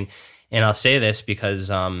authentic. And I'll say this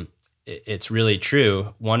because it's really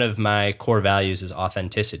true. One of my core values is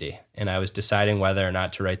authenticity. And I was deciding whether or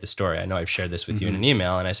not to write the story. I know I've shared this with you in an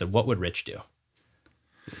email. And I said, what would Rich do?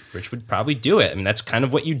 Rich would probably do it. I mean, that's kind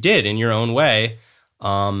of what you did in your own way.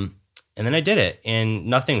 And then I did it. And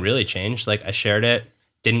nothing really changed. Like, I shared it,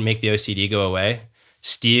 didn't make the OCD go away.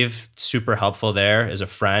 Steve, super helpful there as a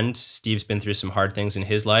friend. Steve's been through some hard things in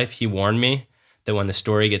his life. He warned me that when the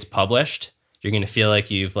story gets published, you're going to feel like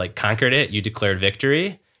you've like conquered it. You declared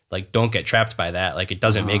victory. Like, don't get trapped by that. Like, it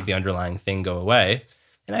doesn't make the underlying thing go away.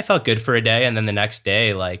 And I felt good for a day. And then the next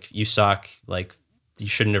day, like, you suck. Like, you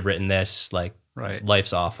shouldn't have written this. Like,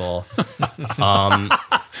 life's awful.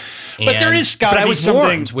 But there is got to be something,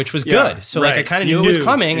 warned, which was good. So like I kind of knew it was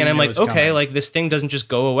coming, and I'm like, okay, like this thing doesn't just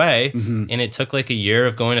go away. And it took like a year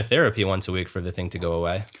of going to therapy once a week for the thing to go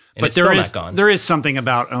away. And but there is something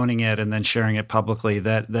about owning it and then sharing it publicly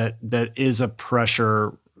that is a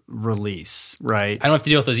pressure release, right? I don't have to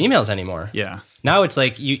deal with those emails anymore. Yeah. Now it's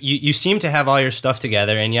like you seem to have all your stuff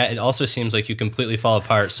together, and yet it also seems like you completely fall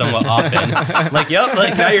apart somewhat often. Like, yep,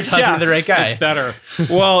 like now you're talking to the right guy. It's better.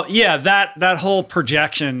 Well, yeah, that whole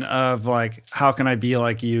projection of like, how can I be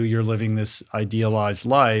like you? You're living this idealized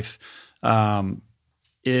life,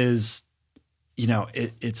 is,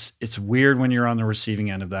 it's weird when you're on the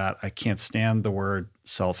receiving end of that. I can't stand the word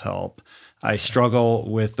self-help. I struggle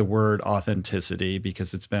with the word authenticity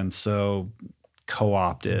because it's been so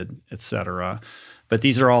co-opted, et cetera. But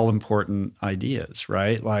these are all important ideas,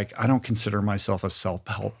 right? Like, I don't consider myself a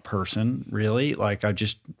self-help person, really. Like, I'm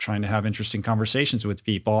just trying to have interesting conversations with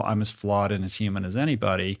people. I'm as flawed and as human as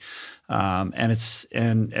anybody. And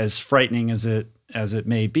as frightening as it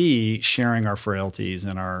may be, sharing our frailties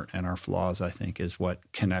and our flaws, I think, is what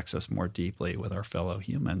connects us more deeply with our fellow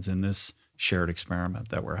humans in this shared experiment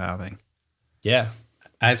that we're having. Yeah.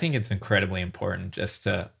 I think it's incredibly important just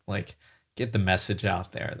to like get the message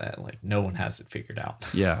out there that like no one has it figured out.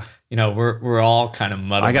 Yeah. We're all kind of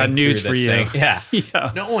muddling. I got news for you. Thing. Yeah.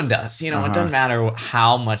 Yeah. No one does. It doesn't matter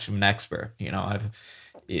how much of an expert. I've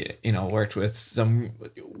worked with some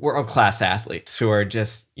world-class athletes who are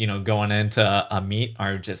just, going into a meet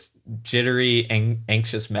are just jittery,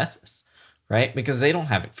 anxious messes, right? Because they don't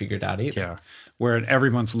have it figured out either. Yeah. Where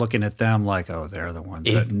everyone's looking at them like, oh, they're the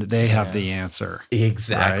ones that they have the answer.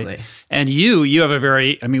 Exactly. Right? And you have a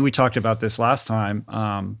very, we talked about this last time,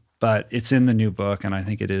 but it's in the new book, and I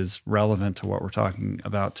think it is relevant to what we're talking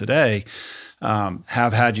about today.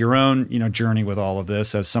 Have had your own, journey with all of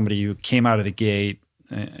this as somebody who came out of the gate,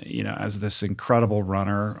 as this incredible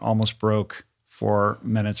runner, almost broke 4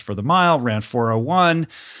 minutes for the mile, ran 4:01.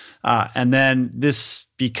 And then this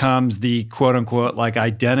becomes the quote unquote like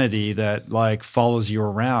identity that like follows you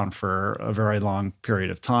around for a very long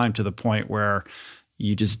period of time, to the point where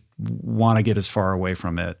you just want to get as far away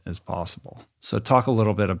from it as possible. So talk a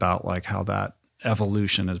little bit about like how that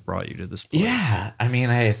evolution has brought you to this place. Yeah.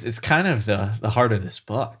 It's kind of the heart of this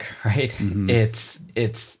book, right? Mm-hmm.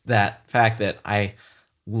 It's that fact that I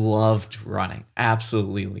loved running,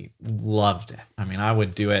 absolutely loved it. I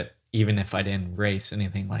would do it even if I didn't race,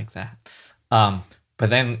 anything like that. But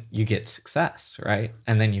then you get success, right?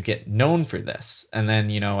 And then you get known for this. And then,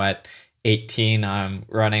 at 18, I'm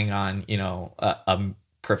running on, a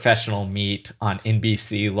professional meet on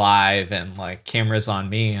NBC Live and like cameras on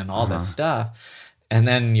me and all this stuff. And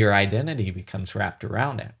then your identity becomes wrapped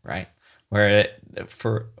around it, right? Where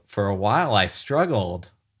for a while I struggled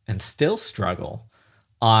and still struggle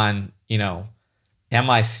on, am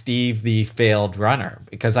I Steve the failed runner?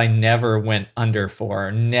 Because I never went under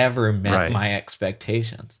 4, never met my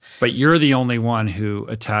expectations. But you're the only one who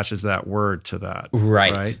attaches that word to that.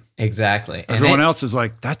 Right? Exactly. Everyone else is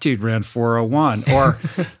like, that dude ran 401, or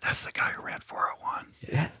that's the guy who ran 401.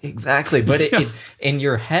 Yeah, exactly. But it, in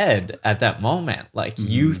your head at that moment, like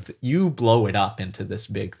you blow it up into this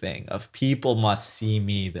big thing of people must see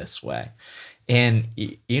me this way. And,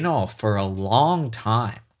 you know, for a long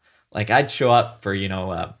time, like I'd show up for, you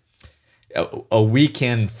know, a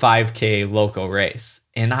weekend 5K local race,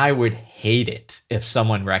 and I would hate it if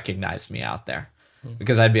someone recognized me out there,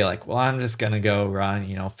 because I'd be like, well, I'm just going to go run,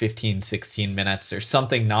 you know, 15, 16 minutes or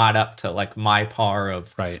something not up to like my par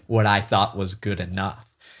of what I thought was good enough.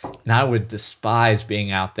 And I would despise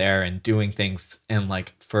being out there and doing things. And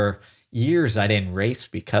like for years, I didn't race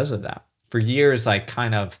because of that. For years, I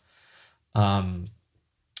kind of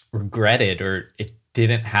regretted, or it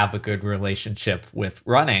didn't have a good relationship with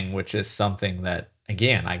running, which is something that,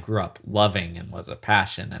 again, I grew up loving and was a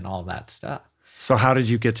passion and all that stuff. So how did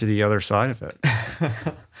you get to the other side of it?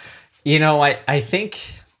 You know, I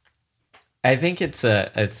think it's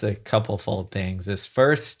a couple fold things. Is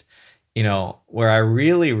first, you know, where I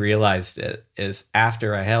really realized it is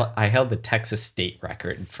after I held the Texas state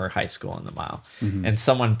record for high school in the mile, and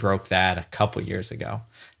someone broke that a couple years ago.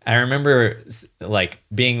 I remember like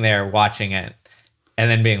being there watching it, and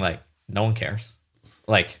then being like, no one cares.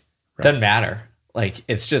 Like, doesn't matter. Like,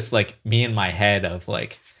 it's just like me in my head of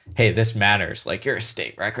like, hey, this matters. Like, you're a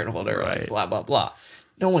state record holder, like, blah, blah, blah.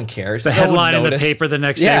 No one cares. The headline in the paper the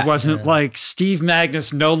next day wasn't like, Steve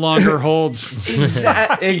Magness no longer holds.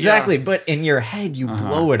 Exactly. But in your head, you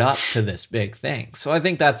blow it up to this big thing. So I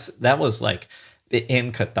think that was like the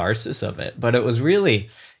in catharsis of it. But it was really,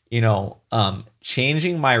 you know,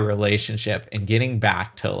 changing my relationship and getting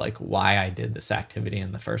back to like why I did this activity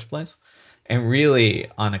in the first place. And really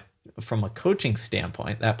from a coaching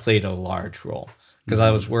standpoint, that played a large role, because I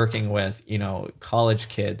was working with, you know, college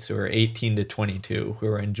kids who are 18 to 22 who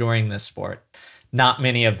are enjoying this sport. Not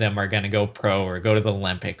many of them are going to go pro or go to the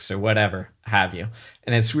Olympics or whatever have you.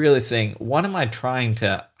 And it's really saying, what am I trying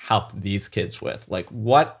to help these kids with? Like,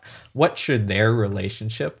 what should their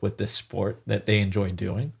relationship with this sport that they enjoy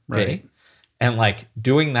doing be? And like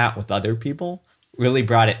doing that with other people really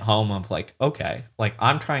brought it home of like, okay, like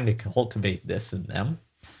I'm trying to cultivate this in them.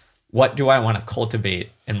 What do I want to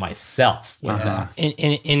cultivate in myself with that?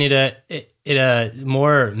 And at a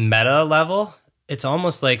more meta level, it's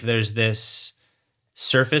almost like there's this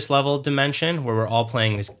surface level dimension where we're all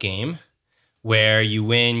playing this game where you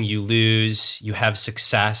win, you lose, you have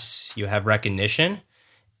success, you have recognition.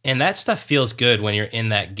 And that stuff feels good when you're in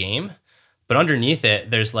that game. But underneath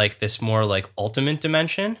it, there's like this more like ultimate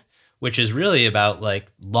dimension, which is really about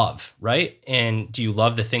like love, right? And do you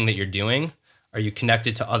love the thing that you're doing? Are you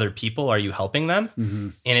connected to other people? Are you helping them?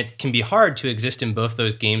 And it can be hard to exist in both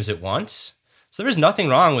those games at once. So there's nothing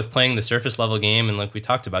wrong with playing the surface level game and, like we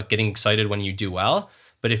talked about, getting excited when you do well.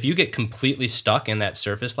 But if you get completely stuck in that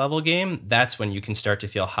surface level game, that's when you can start to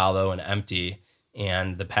feel hollow and empty,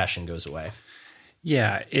 and the passion goes away.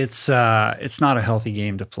 Yeah, it's not a healthy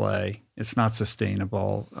game to play. It's not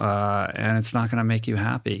sustainable, and it's not going to make you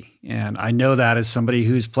happy. And I know that as somebody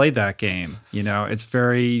who's played that game. You know, it's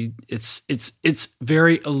very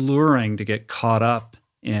alluring to get caught up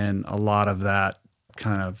in a lot of that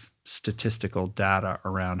kind of statistical data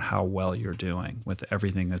around how well you're doing with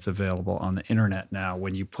everything that's available on the internet now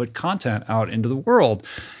when you put content out into the world.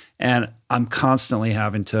 And I'm constantly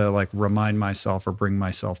having to like remind myself or bring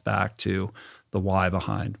myself back to the why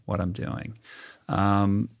behind what I'm doing.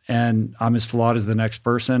 And I'm as flawed as the next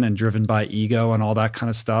person and driven by ego and all that kind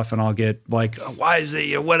of stuff. And I'll get like, why is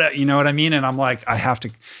it, what, you know what I mean? And I'm like, I have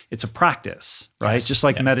to, it's a practice, right? Yes, Just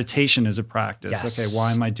like meditation is a practice. Yes. Okay,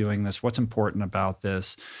 why am I doing this? What's important about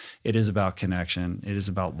this? It is about connection. It is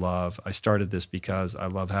about love. I started this because I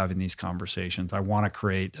love having these conversations. I want to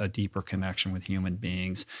create a deeper connection with human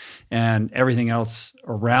beings. And everything else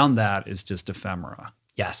around that is just ephemera.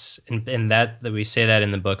 Yes. And that we say that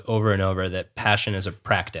in the book over and over, that passion is a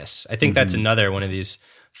practice. I think that's another one of these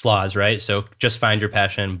flaws, right? So just find your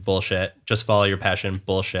passion, bullshit. Just follow your passion,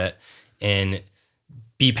 bullshit. And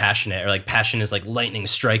be passionate, or like passion is like lightning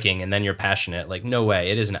striking and then you're passionate. Like, no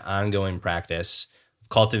way. It is an ongoing practice,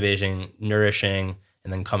 cultivating, nourishing,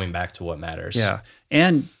 and then coming back to what matters. Yeah.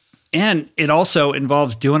 And it also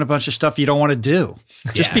involves doing a bunch of stuff you don't want to do.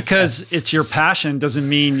 Just because it's your passion doesn't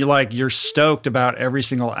mean you're stoked about every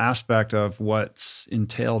single aspect of what's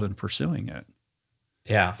entailed in pursuing it.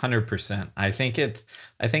 Yeah, 100%. I think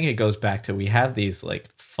it goes back to, we have these like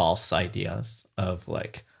false ideas of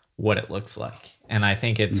like, what it looks like. And I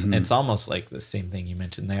think it's almost like the same thing you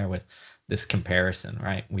mentioned there with this comparison,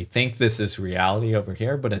 right? We think this is reality over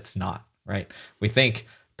here, but it's not, right? We think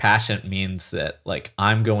passion means that like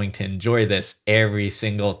I'm going to enjoy this every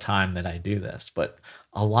single time that I do this, but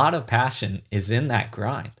a lot of passion is in that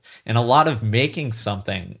grind, and a lot of making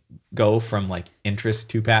something go from like interest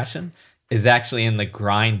to passion is actually in the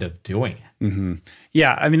grind of doing it. Mm-hmm.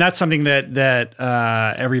 Yeah, I mean that's something that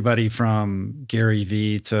everybody from Gary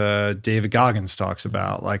Vee to David Goggins talks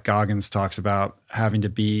about. Like Goggins talks about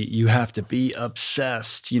you have to be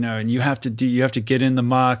obsessed, and you have to get in the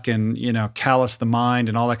muck and callous the mind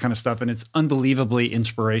and all that kind of stuff. And it's unbelievably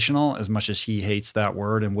inspirational. As much as he hates that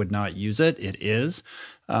word and would not use it, it is.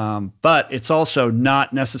 But it's also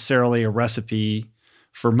not necessarily a recipe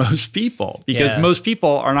for most people, because most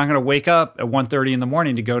people are not going to wake up at 1:30 in the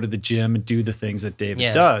morning to go to the gym and do the things that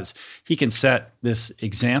David does. He can set this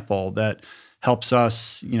example that helps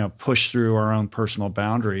us, push through our own personal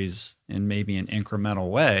boundaries in maybe an incremental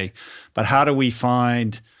way. But how do we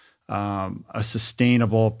find a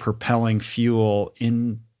sustainable, propelling fuel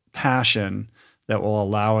in passion that will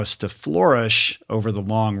allow us to flourish over the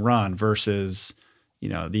long run versus,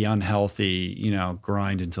 the unhealthy,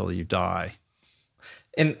 grind until you die?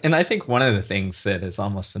 And I think one of the things that is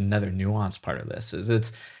almost another nuanced part of this is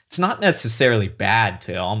it's not necessarily bad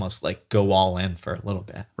to almost like go all in for a little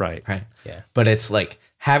bit. Right. Right. Yeah. But it's like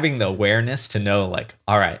having the awareness to know like,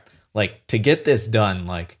 all right, like to get this done,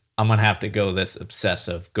 like I'm going to have to go this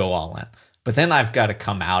obsessive, go all in. But then I've got to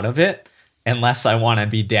come out of it unless I want to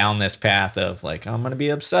be down this path of like, I'm going to be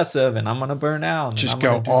obsessive and I'm going to burn out. Just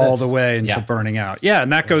go all the way into burning out. Yeah.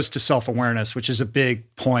 And that goes to self-awareness, which is a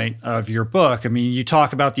big point of your book. I mean, you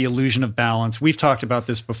talk about the illusion of balance. We've talked about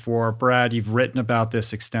this before. Brad, you've written about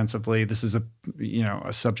this extensively. This is a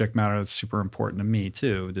subject matter that's super important to me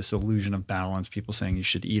too. This illusion of balance, people saying you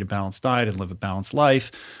should eat a balanced diet and live a balanced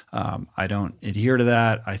life. I don't adhere to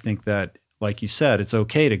that. I think that, like you said, it's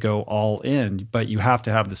okay to go all in, but you have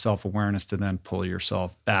to have the self-awareness to then pull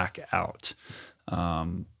yourself back out.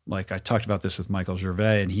 Like I talked about this with Michael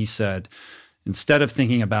Gervais, and he said, instead of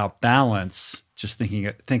thinking about balance, just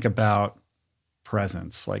think about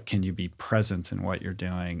presence. Like, can you be present in what you're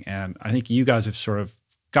doing? And I think you guys have sort of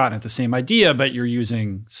gotten at the same idea, but you're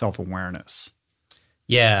using self-awareness.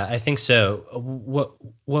 Yeah, I think so.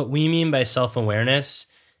 What we mean by self-awareness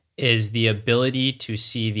is the ability to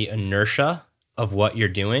see the inertia of what you're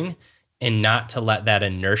doing and not to let that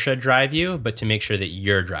inertia drive you, but to make sure that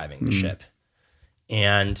you're driving the ship.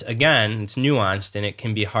 And again, it's nuanced and it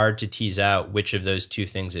can be hard to tease out which of those two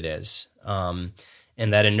things it is. And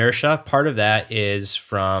that inertia, part of that is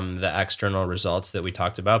from the external results that we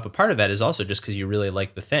talked about, but part of that is also just because you really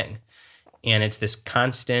like the thing. And it's this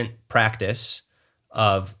constant practice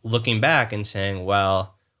of looking back and saying,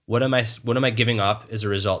 well, what am I giving up as a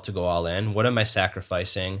result to go all in? What am I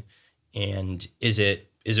sacrificing? And is it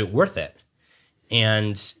worth it?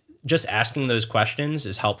 And just asking those questions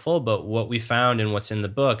is helpful. But what we found and what's in the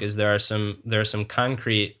book is there are some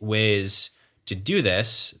concrete ways to do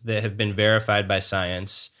this that have been verified by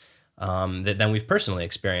science that then we've personally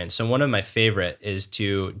experienced. So one of my favorite is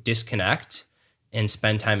to disconnect and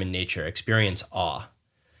spend time in nature, experience awe.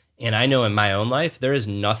 And I know in my own life, there is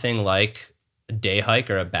nothing like a day hike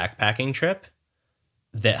or a backpacking trip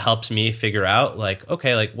that helps me figure out like,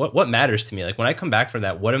 okay, like what matters to me? Like when I come back from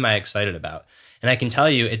that, what am I excited about? And I can tell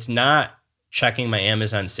you, it's not checking my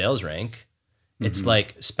Amazon sales rank. It's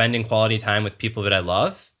like spending quality time with people that I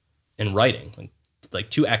love and writing, like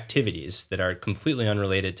two activities that are completely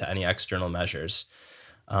unrelated to any external measures.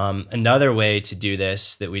 Another way to do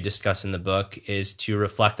this that we discuss in the book is to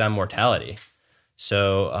reflect on mortality.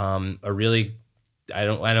 So a really, I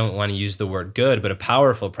don't want to use the word good, but a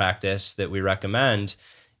powerful practice that we recommend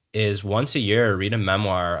is once a year, read a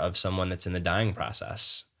memoir of someone that's in the dying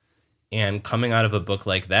process. And coming out of a book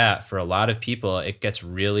like that, for a lot of people, it gets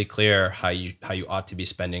really clear how you ought to be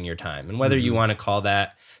spending your time. And whether you want to call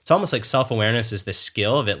that, it's almost like self-awareness is the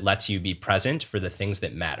skill that lets you be present for the things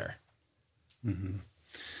that matter. Mm-hmm.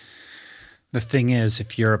 The thing is,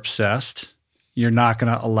 if you're obsessed, you're not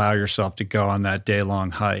going to allow yourself to go on that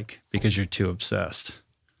day-long hike because you're too obsessed.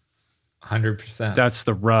 100%. That's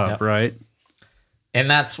the rub, right? And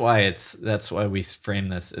that's why we frame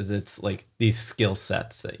this as it's like these skill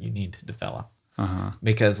sets that you need to develop.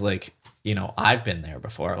 Because like, I've been there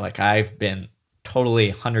before. Like I've been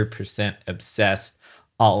totally 100% obsessed,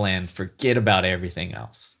 all in, forget about everything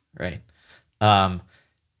else, right?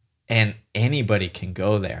 And anybody can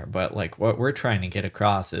go there, but like what we're trying to get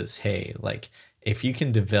across is, hey, like if you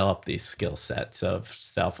can develop these skill sets of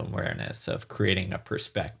self-awareness, of creating a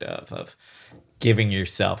perspective, of giving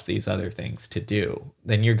yourself these other things to do,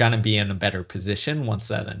 then you're going to be in a better position once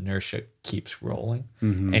that inertia keeps rolling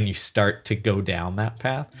and you start to go down that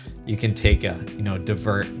path. You can take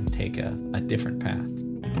divert and take a different path.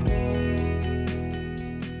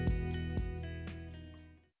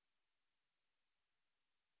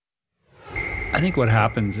 I think what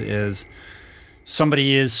happens is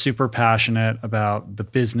somebody is super passionate about the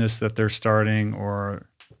business that they're starting or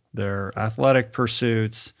their athletic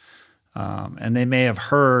pursuits. And they may have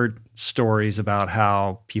heard stories about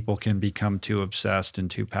how people can become too obsessed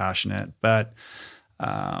and too passionate, but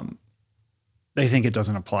they think it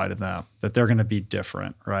doesn't apply to them, that they're going to be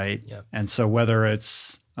different, right? Yep. And so whether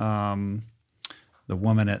it's the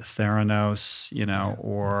woman at Theranos,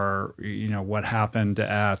 or what happened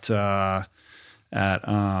at Enron.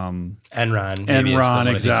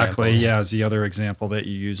 Enron, exactly. Yeah, is the other example that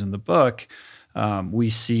you use in the book. We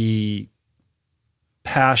see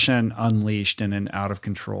passion unleashed in an out of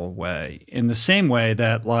control way, in the same way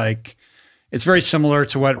that it's very similar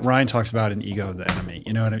to what Ryan talks about in Ego, the Enemy.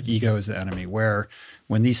 Ego is the enemy, where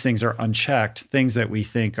when these things are unchecked, things that we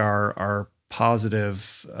think are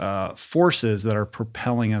positive forces that are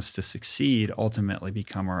propelling us to succeed ultimately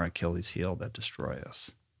become our Achilles heel that destroy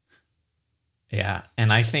us. Yeah.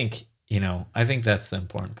 And I think that's the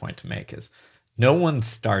important point to make is no one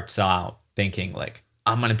starts out thinking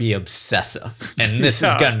I'm going to be obsessive and this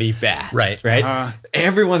is going to be bad. Right.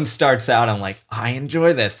 Everyone starts out, I'm like, I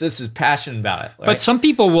enjoy this. This is passionate about it. But some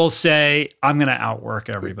people will say, I'm going to outwork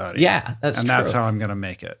everybody. Yeah, that's true. And that's how I'm going to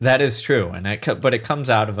make it. That is true. But it comes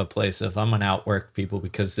out of a place of I'm going to outwork people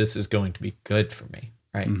because this is going to be good for me.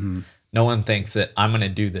 Right. Mm-hmm. No one thinks that I'm going to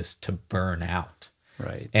do this to burn out.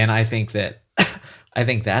 Right. And I think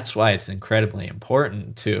that's why it's incredibly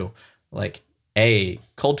important to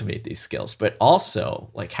cultivate these skills, but also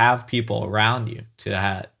have people around you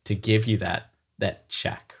to give you that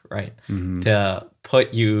check, right? Mm-hmm. To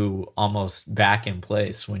put you almost back in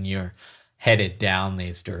place when you're headed down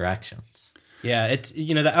these directions. Yeah, it's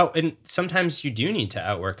and sometimes you do need to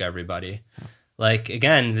outwork everybody.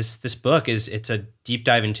 Again, this book it's a deep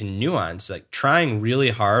dive into nuance. Trying really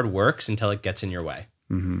hard works until it gets in your way.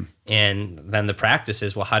 Mm-hmm. And then the practice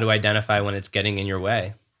is, well, how do I identify when it's getting in your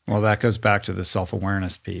way? Well, that goes back to the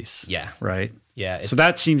self-awareness piece. Yeah. Right? Yeah. So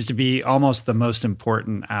that seems to be almost the most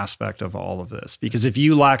important aspect of all of this. Because if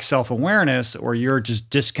you lack self-awareness or you're just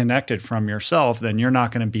disconnected from yourself, then you're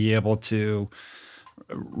not going to be able to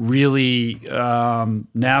really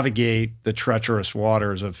navigate the treacherous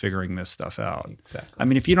waters of figuring this stuff out. Exactly. I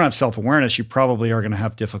mean, if you don't have self-awareness, you probably are going to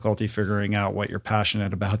have difficulty figuring out what you're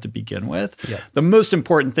passionate about to begin with. Yeah. The most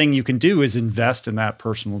important thing you can do is invest in that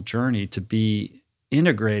personal journey to be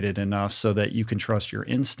integrated enough so that you can trust your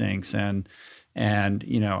instincts and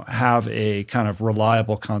have a kind of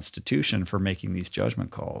reliable constitution for making these judgment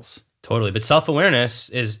calls. Totally. But self-awareness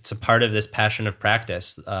it's a part of this passion of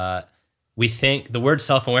practice. We think the word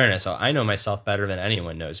self-awareness, I know myself better than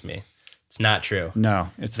anyone knows me. It's not true. No,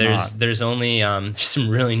 not. There's only there's some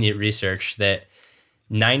really neat research that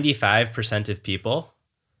 95% of people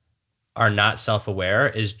are not self-aware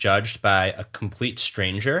is judged by a complete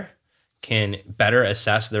stranger can better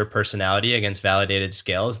assess their personality against validated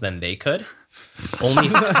scales than they could. Only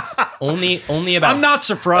about. I'm not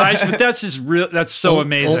surprised, but that's so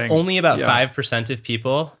amazing. Only about 5% of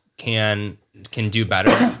people can do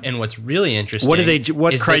better. And what's really interesting,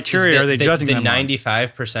 what criteria are they judging them on? The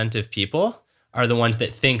 95% of people are the ones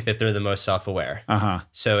that think that they're the most self-aware. Uh-huh.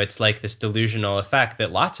 So it's like this delusional effect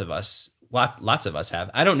that lots of us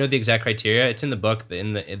have. I don't know the exact criteria. It's in the book.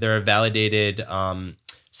 There are validated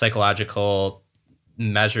psychological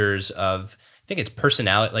measures of, I think it's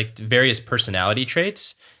personality, various personality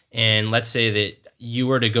traits. And let's say that you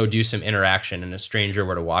were to go do some interaction and a stranger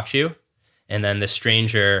were to watch you, and then the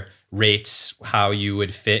stranger rates how you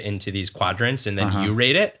would fit into these quadrants, and then you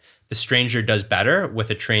rate it. The stranger does better with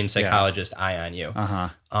a trained psychologist eye on you.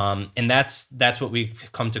 And that's what we've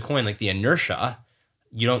come to coin, the inertia.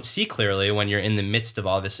 You don't see clearly when you're in the midst of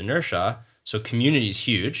all this inertia. So community is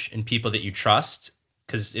huge, and people that you trust.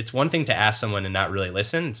 Because it's one thing to ask someone and not really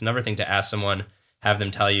listen. It's another thing to ask someone, have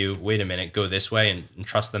them tell you, wait a minute, go this way, and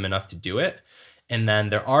trust them enough to do it. And then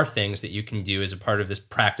there are things that you can do as a part of this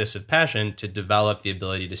practice of passion to develop the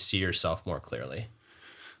ability to see yourself more clearly.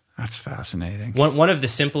 That's fascinating. One of the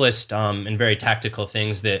simplest and very tactical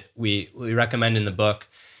things that we recommend in the book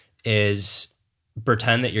is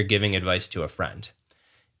pretend that you're giving advice to a friend.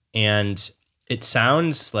 And it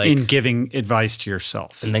sounds like... in giving advice to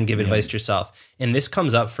yourself. And then give advice to yourself. And this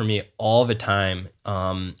comes up for me all the time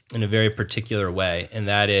in a very particular way, and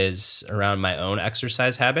that is around my own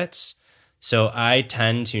exercise habits. So I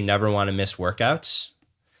tend to never want to miss workouts.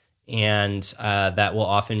 And that will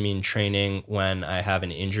often mean training when I have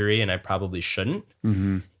an injury and I probably shouldn't.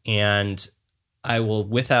 And I will,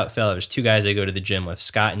 without fail, there's two guys I go to the gym with,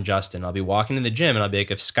 Scott and Justin. I'll be walking to the gym and I'll be like,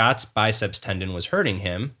 if Scott's biceps tendon was hurting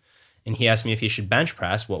him and he asked me if he should bench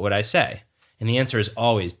press, what would I say? And the answer is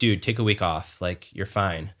always, dude, take a week off. Like, you're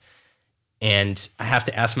fine. And I have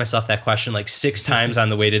to ask myself that question like 6 times on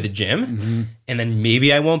the way to the gym. And then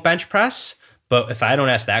maybe I won't bench press. But if I don't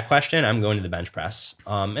ask that question, I'm going to the bench press.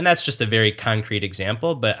 And that's just a very concrete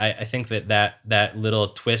example. But I think that little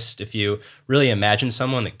twist, if you really imagine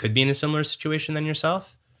someone that could be in a similar situation than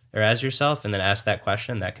yourself or as yourself, and then ask that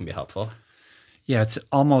question, that can be helpful. Yeah, it's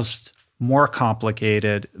almost more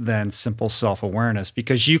complicated than simple self-awareness,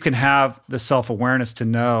 because you can have the self-awareness to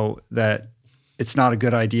know that it's not a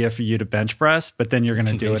good idea for you to bench press, but then you're going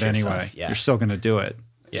to do it anyway. Yeah. You're still going to do it.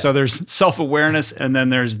 Yeah. So there's self-awareness, and then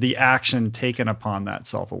there's the action taken upon that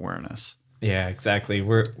self-awareness. Yeah, exactly.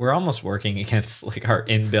 We're almost working against like our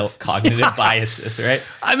inbuilt cognitive biases, right?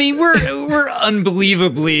 I mean, we're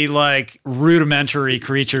unbelievably like rudimentary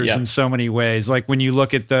creatures in so many ways. Like when you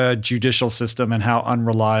look at the judicial system and how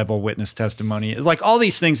unreliable witness testimony is, like all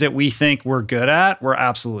these things that we think we're good at, we're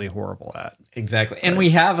absolutely horrible at. Exactly. And we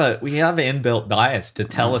have an inbuilt bias to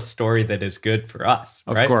tell a story that is good for us,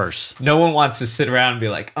 right? Of course. No one wants to sit around and be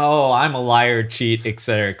like, oh, I'm a liar, cheat, et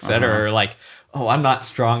cetera, or like, oh, I'm not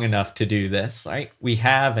strong enough to do this, right? We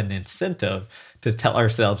have an incentive to tell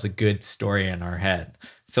ourselves a good story in our head.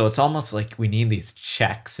 So it's almost like we need these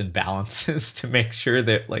checks and balances to make sure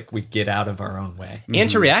that like we get out of our own way. And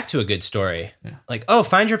to react to a good story. Yeah. Like, oh,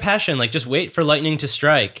 find your passion. Like, just wait for lightning to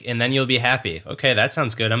strike and then you'll be happy. Okay, that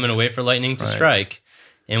sounds good. I'm going to wait for lightning to strike.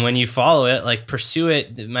 And when you follow it, like pursue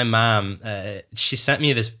it. My mom, she sent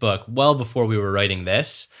me this book well before we were writing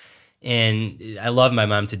this. And I love my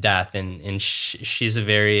mom to death. And she's a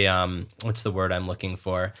very, what's the word I'm looking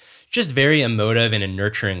for? Just very emotive in a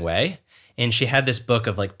nurturing way. And she had this book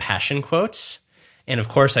of like passion quotes. And of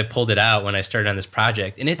course I pulled it out when I started on this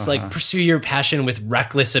project. And it's like, pursue your passion with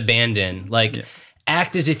reckless abandon. Like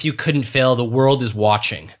act as if you couldn't fail. The world is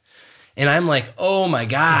watching. And I'm like, oh my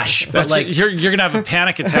gosh. But like you're going to have a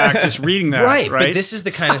panic attack just reading that. Right. But this is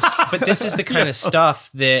the kind of stuff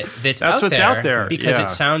that's what's out there because it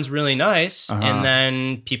sounds really nice. And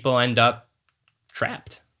then people end up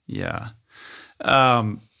trapped. Yeah.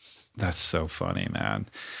 That's so funny, man.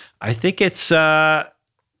 I think it's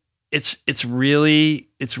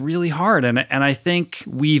really hard. And I think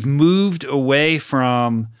we've moved away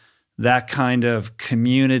from that kind of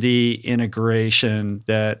community integration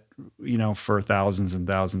that, you know, for thousands and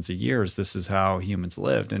thousands of years, this is how humans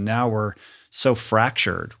lived. And now we're so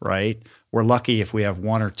fractured, right? We're lucky if we have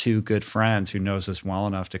one or two good friends who knows us well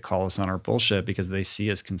enough to call us on our bullshit because they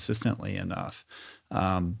see us consistently enough.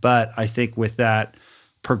 But I think with that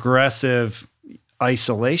progressive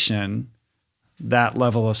isolation, that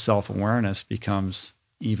level of self-awareness becomes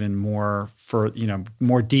even more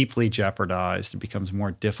more deeply jeopardized. It becomes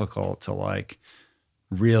more difficult to like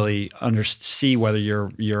really see whether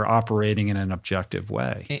you're operating in an objective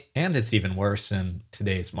way. And it's even worse in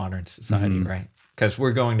today's modern society, right? Because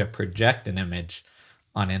we're going to project an image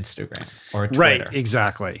on Instagram or Twitter. Right,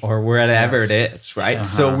 exactly. Or wherever it is, right?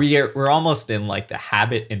 So we're almost in like the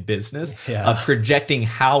habit and business of projecting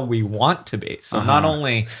how we want to be. So not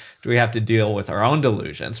only do we have to deal with our own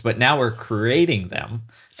delusions, but now we're creating them.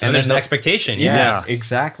 So and there's an expectation. Yeah,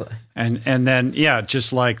 exactly. And then,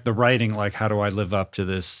 just like the writing, like how do I live up to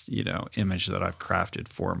this, image that I've crafted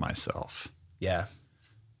for myself? Yeah.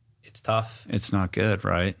 It's tough. It's not good,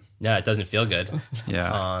 right? No, it doesn't feel good.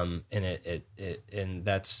 Yeah. And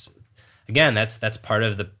that's part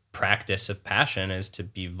of the practice of passion is to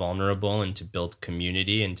be vulnerable and to build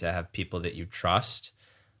community and to have people that you trust.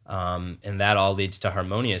 And that all leads to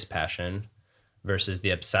harmonious passion versus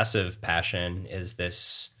the obsessive passion is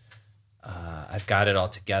this, I've got it all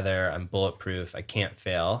together. I'm bulletproof. I can't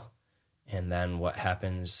fail. And then what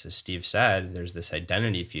happens, as Steve said, there's this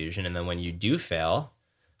identity fusion. And then when you do fail,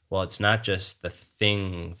 well, it's not just the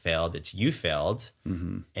thing failed, it's you failed.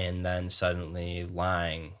 Mm-hmm. And then suddenly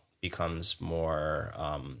lying becomes more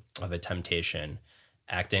of a temptation,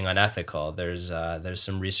 acting unethical. There's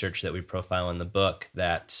some research that we profile in the book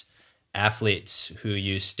that athletes who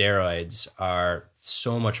use steroids are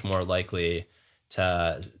so much more likely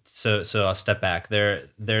to, so I'll step back.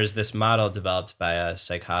 There's this model developed by a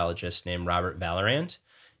psychologist named Robert Vallerand,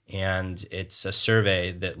 and it's a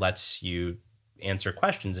survey that lets you answer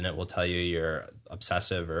questions and it will tell you you're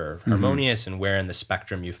obsessive or harmonious and where in the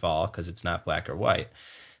spectrum you fall because it's not black or white.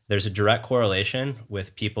 There's a direct correlation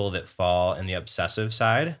with people that fall in the obsessive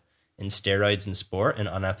side and steroids in sport and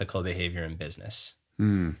unethical behavior in business.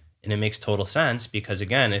 And it makes total sense because,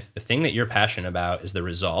 again, if the thing that you're passionate about is the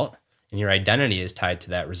result and your identity is tied to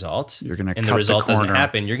that result, You're gonna and cut the result the corner. doesn't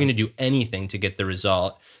happen, you're going to do anything to get the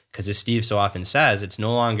result. Because as Steve so often says, it's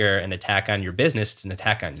no longer an attack on your business, it's an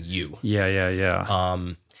attack on you. Yeah.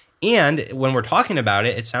 And when we're talking about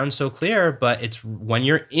it, it sounds so clear, but it's when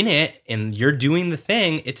you're in it and you're doing the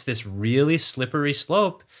thing, it's this really slippery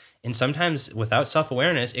slope. And sometimes without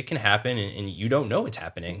self-awareness, it can happen and you don't know it's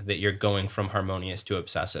happening, that you're going from harmonious to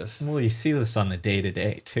obsessive. Well, you see this on the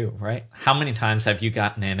day-to-day too, right? How many times have you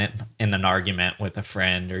gotten in an argument with a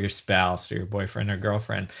friend or your spouse or your boyfriend or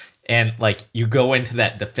girlfriend, and like you go into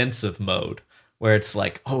that defensive mode where it's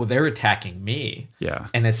like, oh, they're attacking me. Yeah.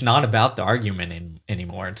 And it's not about the argument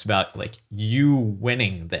anymore. It's about like you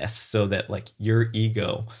winning this so that like your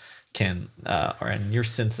ego can and your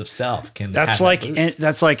sense of self can. That's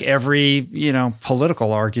like every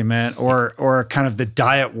political argument or kind of the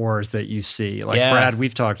diet wars that you see. Like Brad,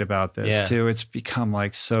 we've talked about this too. It's become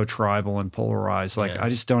like so tribal and polarized. Like I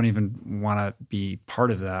just don't even want to be part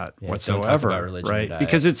of that whatsoever. Don't talk about religion, right?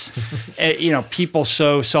 Because it's people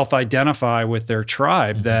so self-identify with their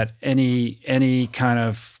tribe that any kind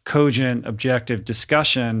of cogent, objective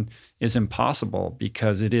discussion is impossible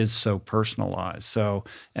because it is so personalized. So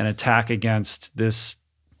an attack against this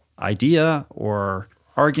idea or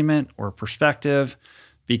argument or perspective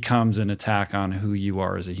becomes an attack on who you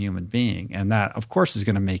are as a human being. And that, of course, is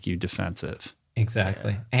going to make you defensive.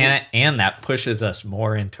 Exactly. And that pushes us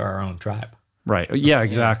more into our own tribe. Right. Yeah,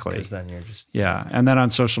 exactly. Because then you're just... Yeah. And then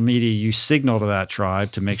on social media, you signal to that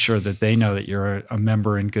tribe to make sure that they know that you're a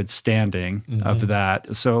member in good standing of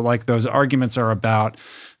that. So like those arguments are about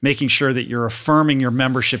making sure that you're affirming your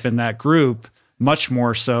membership in that group much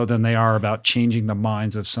more so than they are about changing the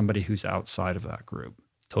minds of somebody who's outside of that group.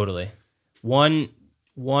 Totally. One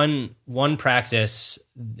practice,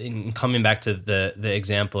 in coming back to the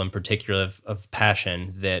example in particular of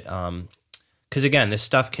passion, that because again, this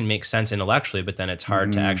stuff can make sense intellectually, but then it's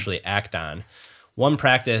hard to actually act on. One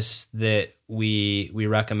practice that we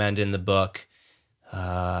recommend in the book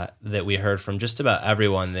that we heard from just about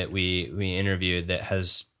everyone that we interviewed that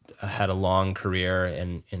has had a long career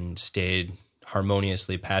and stayed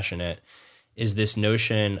harmoniously passionate is this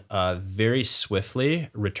notion of very swiftly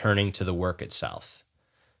returning to the work itself.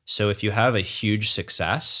 So if you have a huge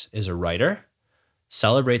success as a writer,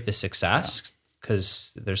 celebrate the success,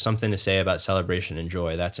 because there's something to say about celebration and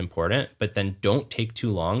joy. That's important. But then don't take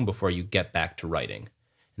too long before you get back to writing.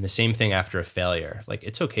 And the same thing after a failure. Like,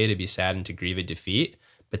 it's okay to be sad and to grieve a defeat,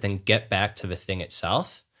 but then get back to the thing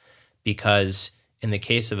itself. Because in the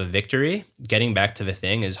case of a victory, getting back to the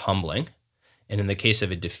thing is humbling. And in the case of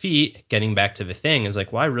a defeat, getting back to the thing is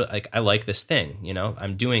like, well, I like this thing.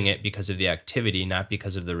 I'm doing it because of the activity, not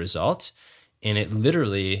because of the result. And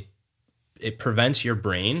it prevents your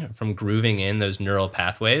brain from grooving in those neural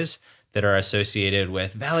pathways that are associated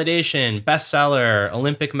with validation, bestseller,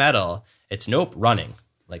 Olympic medal. It's nope, running,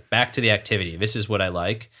 like back to the activity. This is what I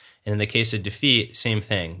like. And in the case of defeat, same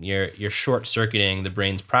thing. You're short-circuiting the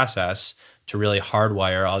brain's process to really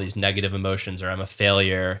hardwire all these negative emotions, or I'm a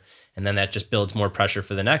failure. And then that just builds more pressure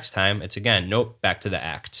for the next time. It's again, nope, back to the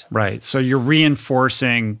act. Right. So you're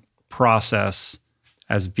reinforcing process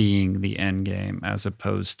as being the end game as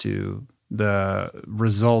opposed to the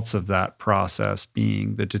results of that process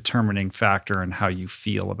being the determining factor in how you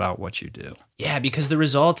feel about what you do. Yeah, because the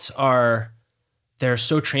results they're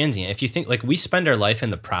so transient. If you think, like, we spend our life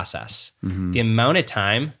in the process. The amount of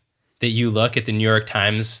time that you look at the New York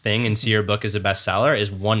Times thing and see your book as a bestseller is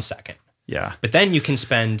 1 second. Yeah. But then you can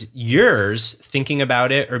spend years thinking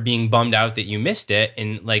about it or being bummed out that you missed it.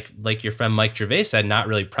 And like your friend Mike Gervais said, not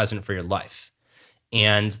really present for your life.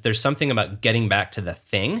 And there's something about getting back to the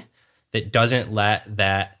thing that doesn't let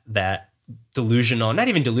that delusional, not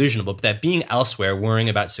even delusional, but that being elsewhere, worrying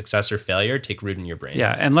about success or failure, take root in your brain.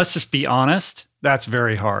 Yeah, and let's just be honest, that's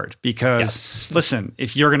very hard because, listen,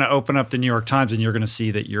 if you're going to open up the New York Times and you're going to see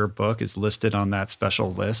that your book is listed on that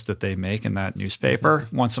special list that they make in that newspaper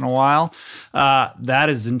once in a while, that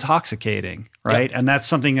is intoxicating, right? Yep. And that's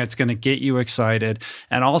something that's going to get you excited.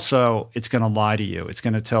 And also, it's going to lie to you. It's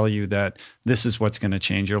going to tell you that this is what's going to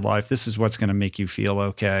change your life. This is what's going to make you feel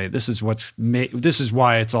okay. This is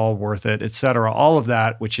why it's all worth it, et cetera. All of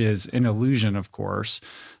that, which is an illusion, of course.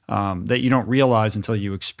 That you don't realize until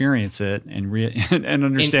you experience it and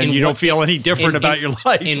understand you don't feel any different about your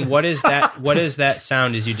life. And what is that? What is that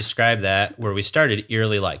sound as you describe that? Where we started,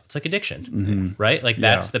 eerily like it's like addiction, right? Like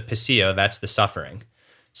that's the paseo, that's the suffering.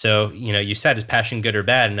 So you said, is passion good or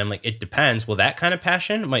bad? And I'm like, it depends. Well, that kind of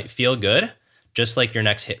passion might feel good just like your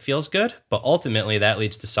next hit feels good, but ultimately that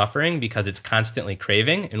leads to suffering because it's constantly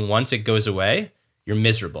craving. And once it goes away, you're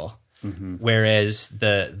miserable. Whereas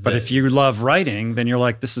but if you love writing, then you're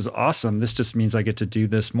like, this is awesome. This just means I get to do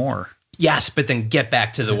this more. Yes, but then get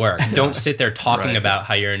back to the work. Don't sit there talking about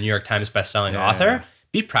how you're a New York Times bestselling author. Yeah.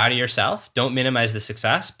 Be proud of yourself. Don't minimize the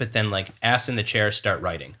success, but then like ass in the chair, start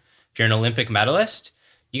writing. If you're an Olympic medalist,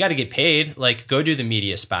 you got to get paid. Like go do the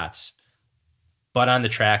media spots. Butt on the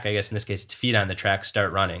track, I guess in this case, it's feet on the track,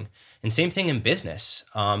 start running. And same thing in business.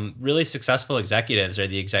 Really successful executives are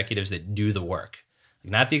the executives that do the work.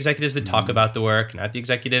 Not the executives that talk about the work, not the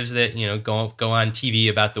executives that go on TV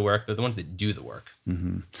about the work. They're the ones that do the work.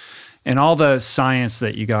 And all the science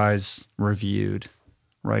that you guys reviewed,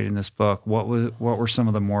 right, in this book, what were some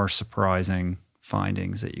of the more surprising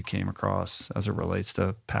findings that you came across as it relates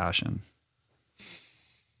to passion?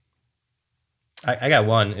 I got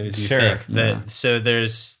one. It was you think that. So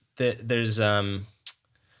there's a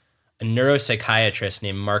neuropsychiatrist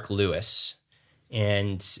named Mark Lewis,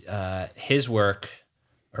 and his work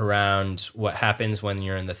around what happens when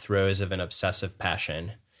you're in the throes of an obsessive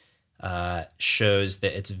passion shows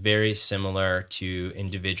that it's very similar to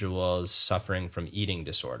individuals suffering from eating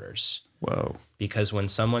disorders. Whoa. Because when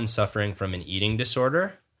someone's suffering from an eating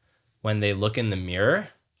disorder, when they look in the mirror,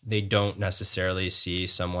 they don't necessarily see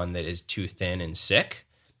someone that is too thin and sick.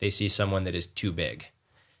 They see someone that is too big.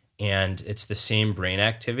 And it's the same brain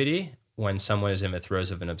activity when someone is in the throes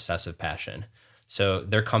of an obsessive passion. So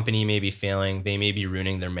their company may be failing, they may be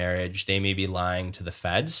ruining their marriage, they may be lying to the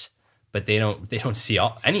feds, but they don't see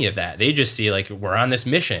any of that. They just see like, we're on this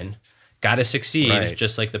mission, got to succeed, right.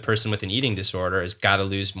 Just like the person with an eating disorder has got to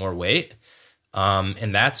lose more weight.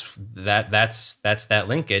 And that's that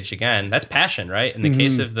linkage again. That's passion, right? In the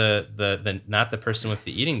case of the not the person with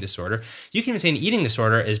the eating disorder, you can even say an eating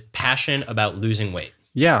disorder is passion about losing weight.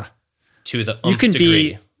 Yeah, to the you can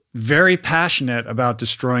degree. Be very passionate about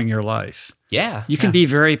destroying your life. Yeah, you can be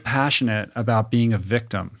very passionate about being a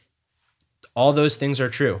victim. All those things are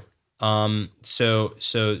true. So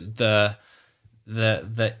the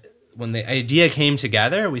when the idea came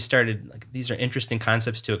together, we started like, these are interesting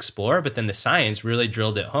concepts to explore, but then the science really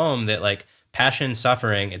drilled it home that like passion,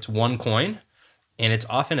 suffering, it's one coin, and it's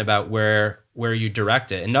often about where you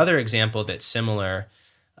direct it. Another example that's similar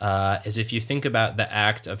is if you think about the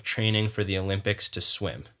act of training for the Olympics to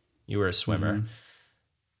swim. You were a swimmer.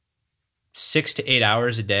 6 to 8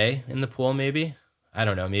 hours a day in the pool, maybe. I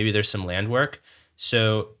don't know. Maybe there's some land work.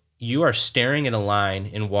 So you are staring at a line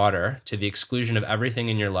in water to the exclusion of everything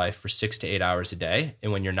in your life for 6 to 8 hours a day.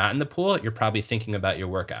 And when you're not in the pool, you're probably thinking about your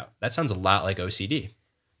workout. That sounds a lot like OCD.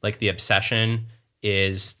 Like the obsession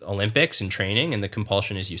is Olympics and training, and the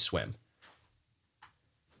compulsion is you swim.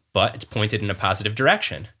 But it's pointed in a positive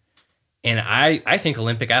direction. And I think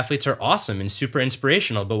Olympic athletes are awesome and super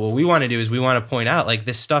inspirational. But what we want to do is we want to point out like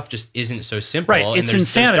this stuff just isn't so simple. Right. It's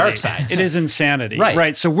insanity. There's dark sides. It is insanity.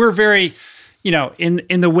 Right. So we're very,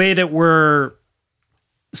 in the way that we're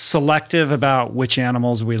selective about which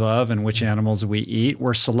animals we love and which animals we eat,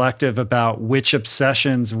 we're selective about which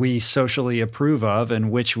obsessions we socially approve of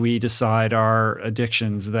and which we decide are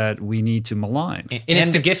addictions that we need to malign. And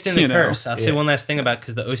it's the gift and the curse. I'll say one last thing about,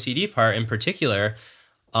 because the OCD part in particular,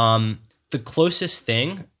 the closest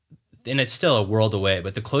thing, and it's still a world away,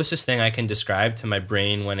 but the closest thing I can describe to my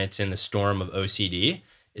brain when it's in the storm of OCD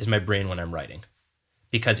is my brain when I'm writing.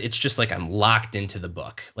 Because it's just like I'm locked into the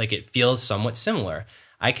book. Like it feels somewhat similar.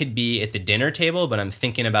 I could be at the dinner table, but I'm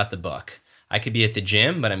thinking about the book. I could be at the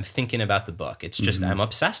gym, but I'm thinking about the book. It's just, I'm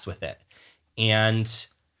obsessed with it. And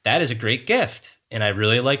that is a great gift. And I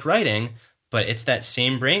really like writing, but it's that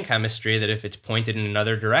same brain chemistry that if it's pointed in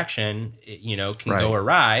another direction, it, can go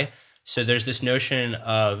awry. So there's this notion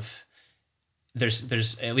of,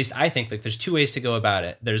 there's at least I think like there's two ways to go about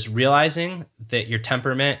it. There's realizing that your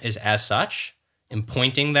temperament is as such and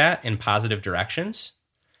pointing that in positive directions.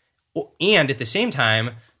 And at the same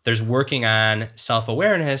time, there's working on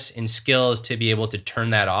self-awareness and skills to be able to turn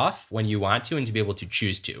that off when you want to and to be able to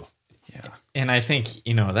choose to. Yeah. And I think,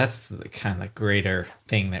 that's the kind of greater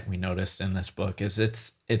thing that we noticed in this book is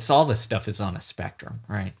it's all this stuff is on a spectrum,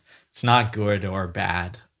 right? It's not good or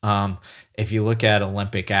bad. If you look at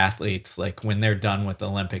Olympic athletes, like when they're done with the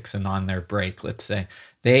Olympics and on their break, let's say,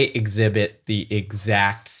 they exhibit the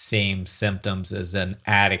exact same symptoms as an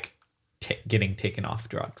addict getting taken off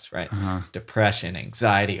drugs, right? Depression,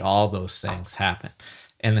 anxiety, all those things happen.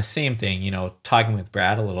 And the same thing, talking with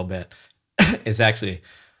Brad a little bit is actually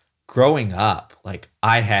growing up, like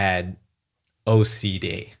I had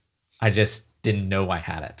OCD. I just didn't know I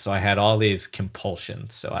had it. So I had all these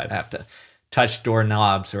compulsions. So I'd have to touch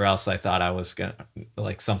doorknobs, or else I thought I was gonna,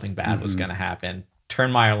 like, something bad was gonna happen.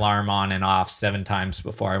 Turn my alarm on and off 7 times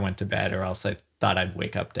before I went to bed, or else I thought I'd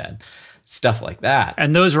wake up dead. Stuff like that.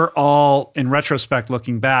 And those were all, in retrospect,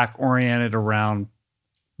 looking back, oriented around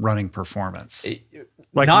running performance.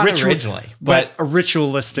 Like not originally, but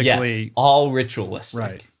ritualistically. Yes, all ritualistic.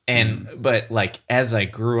 Right. And but like as I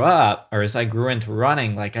grew up, or as I grew into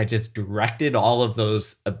running, like I just directed all of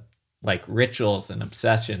those like rituals and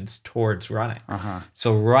obsessions towards running.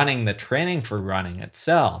 So running, the training for running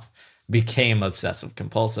itself became obsessive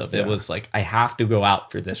compulsive. It was like, I have to go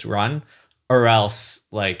out for this run, or else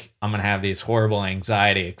like I'm going to have these horrible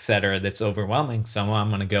anxiety, et cetera, that's overwhelming. So I'm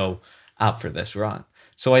going to go out for this run.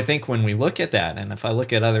 So I think when we look at that, and if I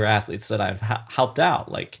look at other athletes that I've helped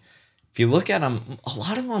out, like if you look at them, a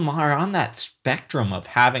lot of them are on that spectrum of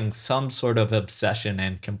having some sort of obsession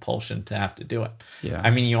and compulsion to have to do it. Yeah.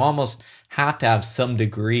 I mean, you almost have to have some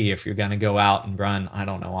degree if you're going to go out and run, I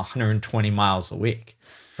don't know, 120 miles a week,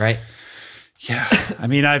 right? Yeah. I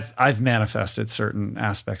mean, I've manifested certain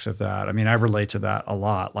aspects of that. I mean, I relate to that a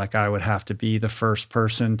lot. Like I would have to be the first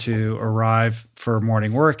person to arrive for a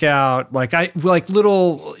morning workout. Like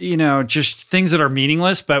little, just things that are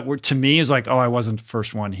meaningless, but to me is like, oh, I wasn't the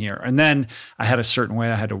first one here. And then I had a certain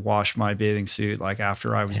way I had to wash my bathing suit. Like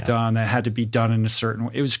after I was done, that had to be done in a certain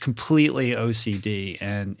way. It was completely OCD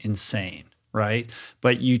and insane. Right.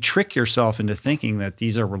 But you trick yourself into thinking that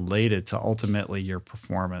these are related to ultimately your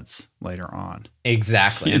performance later on.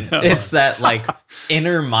 Exactly. It's that like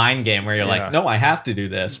inner mind game where you're like, no, I have to do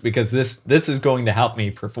this because this is going to help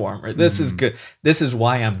me perform, or this is good. This is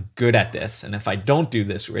why I'm good at this. And if I don't do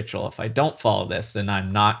this ritual, if I don't follow this, then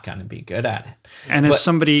I'm not going to be good at it. And as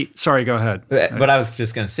somebody, sorry, go ahead. But I was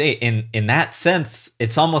just going to say, in that sense,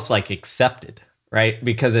 it's almost like accepted. Right?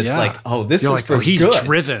 Because it's like, oh, this You're is like, for he's good.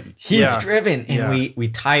 driven. He's driven. And we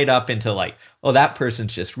tie it up into like, oh, that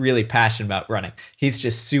person's just really passionate about running. He's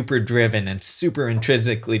just super driven and super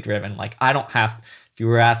intrinsically driven. Like I don't have, if you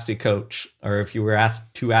were asked to coach, or if you were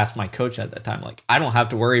asked to ask my coach at that time, like I don't have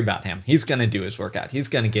to worry about him. He's going to do his workout. He's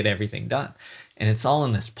going to get everything done. And it's all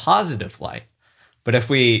in this positive light. But if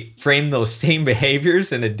we frame those same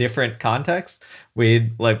behaviors in a different context,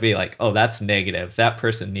 we'd like be like, oh, that's negative. That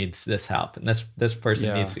person needs this help, and this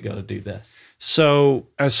person needs to go do this. So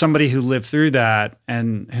as somebody who lived through that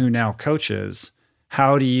and who now coaches,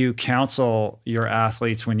 how do you counsel your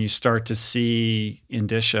athletes when you start to see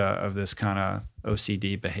indicia of this kind of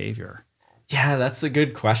OCD behavior? Yeah, that's a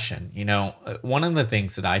good question. One of the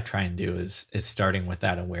things that I try and do is starting with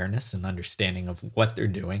that awareness and understanding of what they're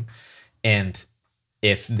doing, and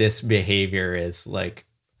if this behavior is like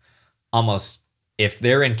almost if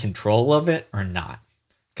they're in control of it or not.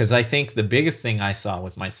 Because I think the biggest thing I saw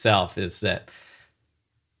with myself is that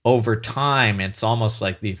over time, it's almost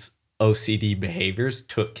like these OCD behaviors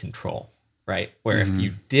took control, right? Where if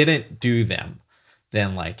you didn't do them,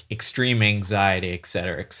 then like extreme anxiety, et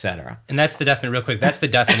cetera, et cetera. And that's the definite, real quick, that's the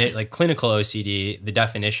definite, like clinical OCD, the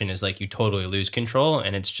definition is like you totally lose control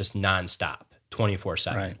and it's just nonstop,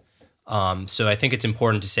 24/7. Right. So I think it's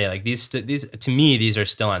important to say like these to me, these are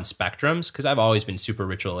still on spectrums because I've always been super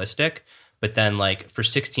ritualistic, but then like for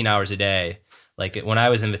 16 hours a day, like when I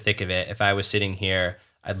was in the thick of it, if I was sitting here,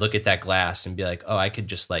 I'd look at that glass and be like, oh, I could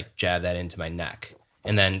just like jab that into my neck,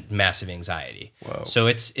 and then massive anxiety. Whoa. So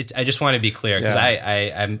it's I just want to be clear because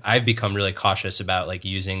I've become really cautious about like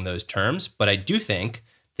using those terms, but I do think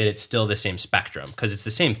that it's still the same spectrum because it's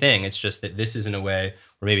the same thing. It's just that this is in a way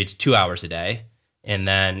where maybe it's 2 hours a day. And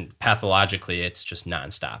then pathologically, it's just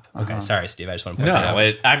nonstop. Okay, sorry, Steve. I just want to point that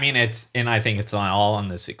out. I think it's all on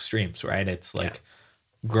this extremes, right? It's like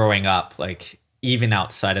growing up, like even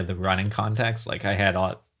outside of the running context, like I had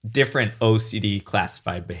all different OCD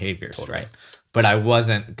classified behaviors, right? But I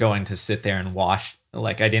wasn't going to sit there and wash.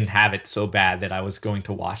 Like I didn't have it so bad that I was going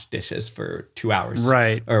to wash dishes for 2 hours,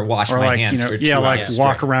 right? Or wash my hands for 2 hours. Like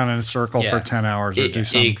walk around in a circle for 10 hours or do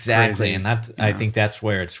something exactly. crazy. And I think that's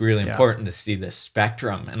where it's really important to see this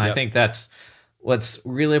spectrum. And I think that's what's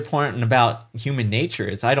really important about human nature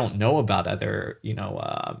is I don't know about other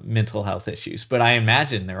mental health issues, but I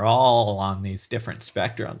imagine they're all on these different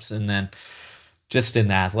spectrums. And then just in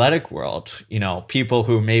the athletic world, people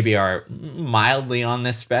who maybe are mildly on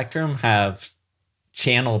this spectrum have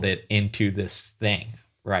channeled it into this thing,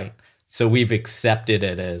 right? So we've accepted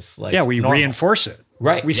it as like we normal. Reinforce it,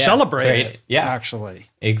 right? We celebrate it, yeah, actually,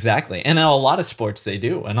 exactly. And in a lot of sports they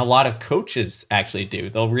do, and a lot of coaches actually do.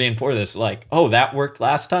 They'll reinforce this, like, oh, that worked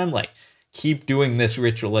last time, like keep doing this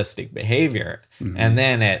ritualistic behavior, and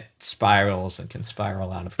then it spirals and can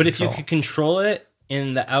spiral out of But control. if you could control it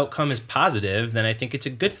and the outcome is positive, then I think it's a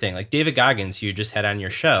good thing. Like David Goggins, who you just had on your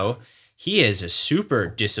show, he is a super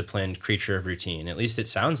disciplined creature of routine. At least it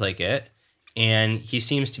sounds like it. And he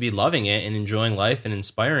seems to be loving it and enjoying life and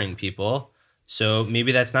inspiring people. So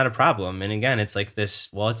maybe that's not a problem. And again, it's like this,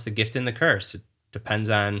 well, it's the gift and the curse. It depends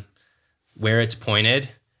on where it's pointed.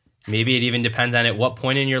 Maybe it even depends on at what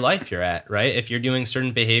point in your life you're at, right? If you're doing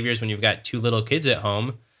certain behaviors when you've got 2 little kids at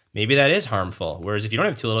home, maybe that is harmful. Whereas if you don't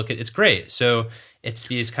have 2 little kids, it's great. So it's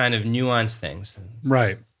these kind of nuanced things.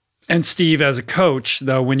 Right. And Steve, as a coach,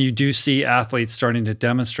 though, when you do see athletes starting to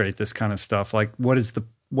demonstrate this kind of stuff, like what is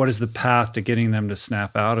the path to getting them to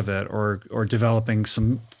snap out of it, or developing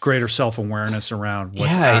some greater self-awareness around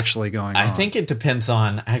what's actually going on? I think it depends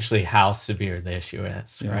on actually how severe the issue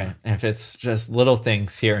is, right? If it's just little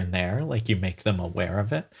things here and there, like you make them aware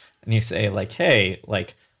of it and you say like, hey,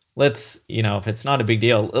 like, let's, if it's not a big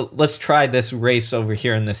deal, let's try this race over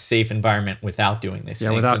here in this safe environment without doing this. Yeah,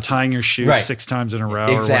 without tying your shoes 6 times in a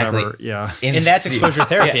row or whatever. Yeah. And that's exposure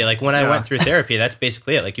therapy. Yeah. Like when I went through therapy, that's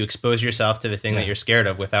basically it. Like you expose yourself to the thing that you're scared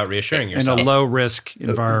of without reassuring yourself. In a low risk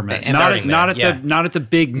environment. Not at the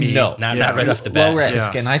big meet. No, not right off the bat. Low risk.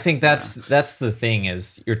 Yeah. And I think that's the thing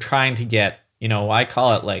is you're trying to get, I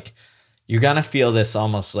call it like, you're going to feel this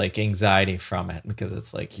almost like anxiety from it because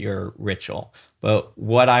it's like your ritual. But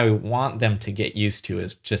what I want them to get used to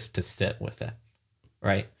is just to sit with it,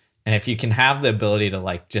 right? And if you can have the ability to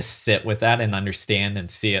like just sit with that and understand and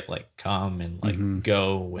see it like come and like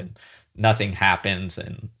go and nothing happens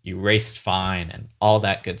and you raced fine and all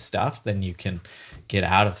that good stuff, then you can get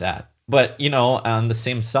out of that. But, on the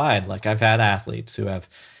same side, like I've had athletes who have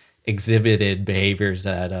exhibited behaviors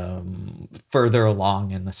that further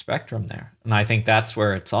along in the spectrum there, and I think that's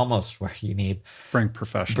where it's almost where you need bring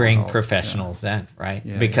professionals in,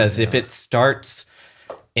 right? Because if it starts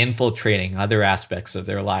infiltrating other aspects of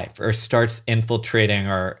their life or starts infiltrating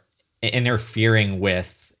or interfering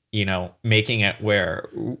with making it where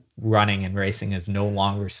running and racing is no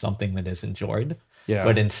longer something that is enjoyed,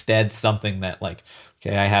 but instead something that like,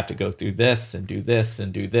 okay, I have to go through this and do this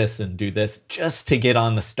and do this and do this just to get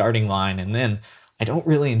on the starting line. And then I don't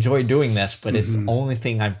really enjoy doing this, but it's the only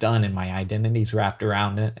thing I've done and my identity's wrapped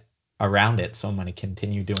around it. So I'm going to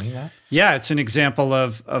continue doing that. Yeah, it's an example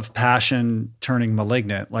of passion turning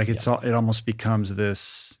malignant. Like it almost becomes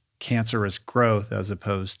this cancerous growth as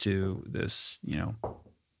opposed to this,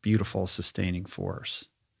 beautiful sustaining force.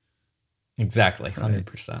 Exactly,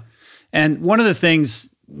 100%. And one of the things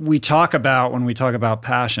we talk about when we talk about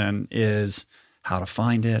passion is how to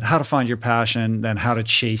find it, how to find your passion, then how to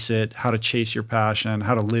chase it, how to chase your passion,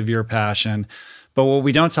 how to live your passion. But what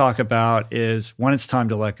we don't talk about is when it's time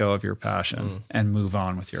to let go of your passion and move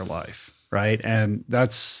on with your life, right? And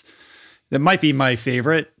that might be my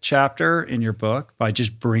favorite chapter in your book by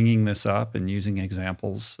just bringing this up and using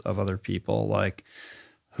examples of other people like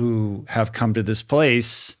who have come to this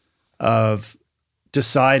place of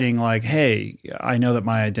deciding like, hey, I know that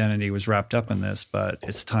my identity was wrapped up in this, but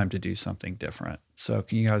it's time to do something different. So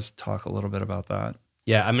can you guys talk a little bit about that?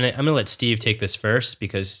 Yeah, I'm gonna let Steve take this first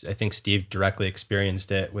because I think Steve directly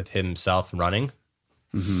experienced it with himself running.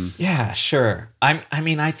 Mm-hmm. Yeah, sure.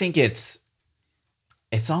 I think it's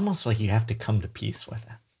almost like you have to come to peace with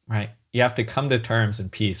it, right? You have to come to terms and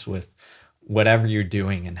peace with whatever you're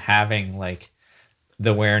doing and having like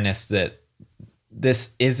the awareness that this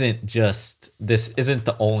isn't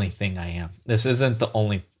the only thing I am. This isn't the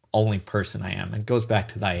only person I am. It goes back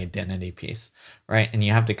to the identity piece, right? And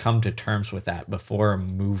you have to come to terms with that before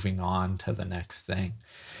moving on to the next thing.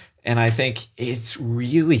 And I think it's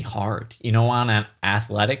really hard, on an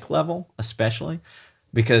athletic level, especially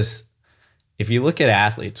because if you look at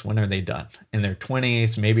athletes, when are they done? In their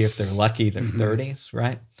 20s, maybe if they're lucky, their 30s,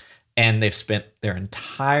 right? And they've spent their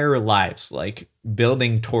entire lives like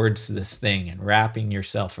building towards this thing and wrapping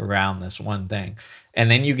yourself around this one thing. And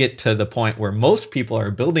then you get to the point where most people are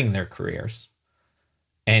building their careers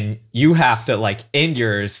and you have to like end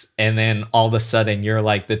yours. And then all of a sudden you're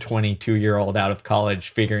like the 22-year-old out of college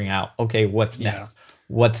figuring out, okay, what's next?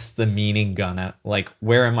 What's the meaning gonna, like,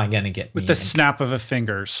 where am I going to get with meaning? The snap of a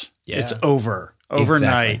fingers? It's overnight.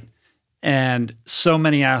 Exactly. And so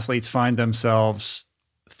many athletes find themselves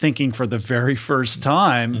thinking for the very first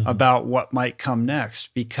time about what might come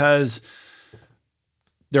next because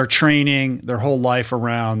their training, their whole life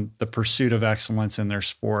around the pursuit of excellence in their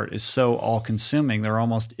sport is so all-consuming. There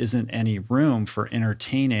almost isn't any room for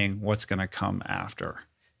entertaining what's going to come after.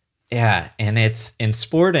 Yeah, and it's in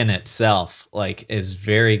sport in itself, like, is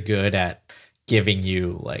very good at giving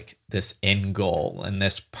you like this end goal and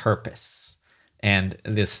this purpose and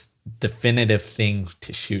this definitive thing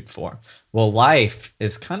to shoot for. Well, life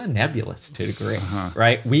is kind of nebulous to a degree,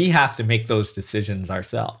 right? We have to make those decisions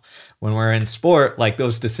ourselves. When we're in sport, like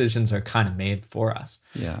those decisions are kind of made for us.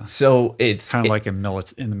 Yeah. So it's kind of like in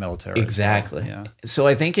the military. Exactly. Well. Yeah. So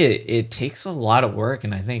I think it takes a lot of work,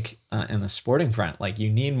 and I think in the sporting front, like you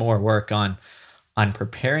need more work on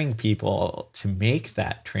preparing people to make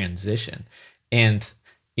that transition. And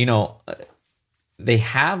they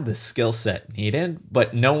have the skill set needed,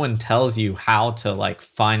 but no one tells you how to like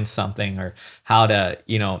find something or how to,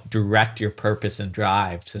 direct your purpose and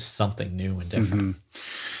drive to something new and different.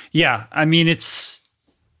 Yeah. I mean, it's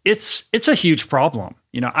a huge problem.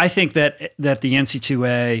 I think that the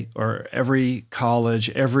NC2A or every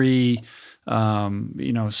college, every,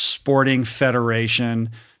 sporting federation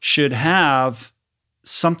should have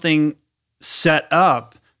something set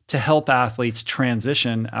up to help athletes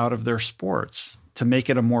transition out of their sports, to make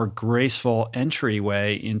it a more graceful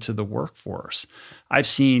entryway into the workforce. I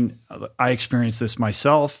experienced this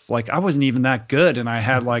myself. Like I wasn't even that good. And I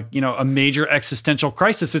had a major existential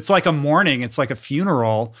crisis. It's like a mourning. It's like a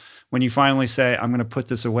funeral when you finally say, I'm going to put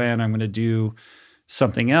this away and I'm going to do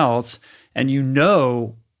something else. And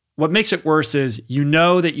what makes it worse is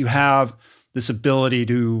that you have this ability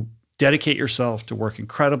to dedicate yourself to work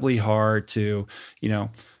incredibly hard, to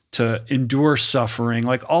endure suffering,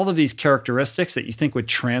 like all of these characteristics that you think would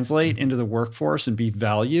translate into the workforce and be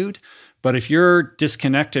valued. But if you're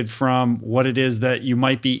disconnected from what it is that you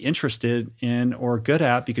might be interested in or good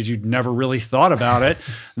at because you'd never really thought about it,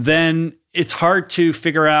 then it's hard to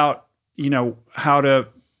figure out, how to,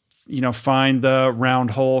 find the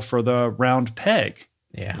round hole for the round peg.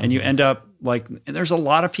 Yeah. And you end up and there's a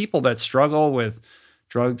lot of people that struggle with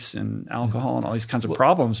drugs and alcohol and all these kinds of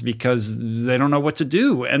problems because they don't know what to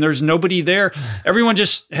do. And there's nobody there. Everyone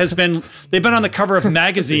just they've been on the cover of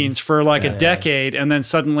magazines for a decade. And then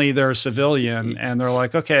suddenly they're a civilian and they're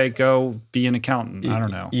like, okay, go be an accountant. I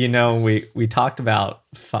don't know. We talked about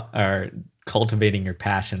cultivating your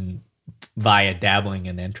passion via dabbling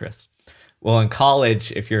in interest. Well, in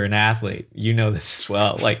college, if you're an athlete, this as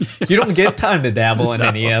well. Like you don't get time to dabble in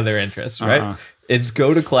any other interest, right? It's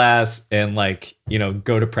go to class and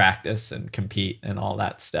go to practice and compete and all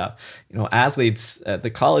that stuff. Athletes at the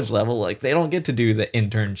college level, they don't get to do the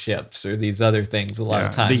internships or these other things a lot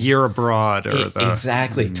of times. The year abroad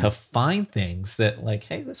exactly to find things that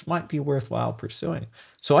hey, this might be worthwhile pursuing.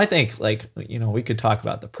 So I think we could talk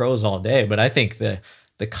about the pros all day, but I think the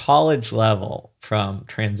college level from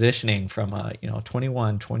transitioning from a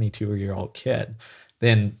 21, 22-year-old kid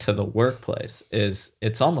then to the workplace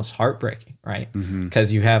it's almost heartbreaking, right?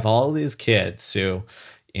 Because you have all these kids who,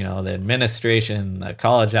 the administration, the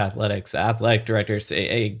college athletics, athletic directors say,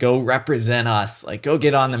 hey, go represent us, go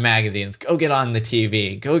get on the magazines, go get on the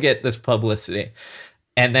TV, go get this publicity.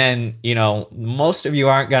 And then, most of you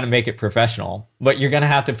aren't going to make it professional, but you're going to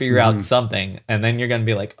have to figure out something. And then you're going to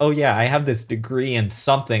be like, oh yeah, I have this degree in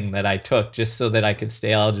something that I took just so that I could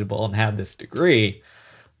stay eligible and have this degree.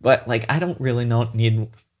 But I don't really know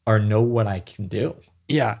what I can do.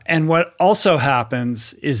 Yeah. And what also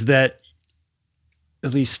happens is that,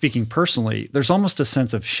 at least speaking personally, there's almost a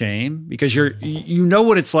sense of shame because you know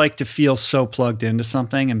what it's like to feel so plugged into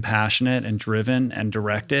something and passionate and driven and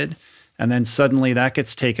directed. And then suddenly that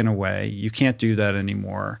gets taken away. You can't do that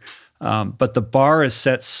anymore. But the bar is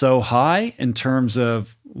set so high in terms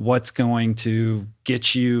of what's going to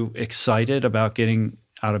get you excited about getting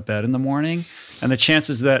out of bed in the morning. And the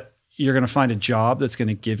chances that you're going to find a job that's going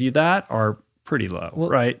to give you that are pretty low,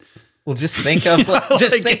 right? Well, just think of,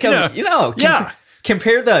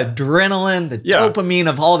 compare the adrenaline, the dopamine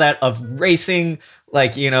of all that, of racing,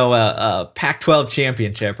 a Pac-12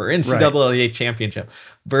 championship or NCAA championship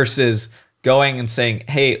versus going and saying,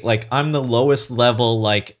 hey, I'm the lowest level,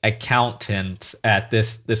 accountant at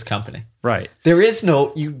this company. Right.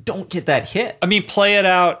 You don't get that hit. I mean, play it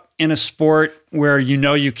out in a sport where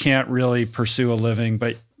you can't really pursue a living,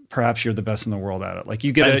 but perhaps you're the best in the world at it.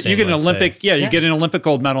 You get an Olympic, you get an Olympic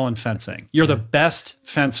gold medal in fencing. You're the best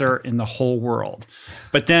fencer in the whole world.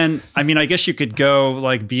 But then, I guess you could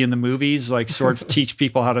go be in the movies, teach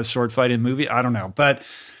people how to sword fight in movies. I don't know, but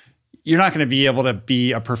you're not going to be able to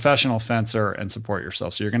be a professional fencer and support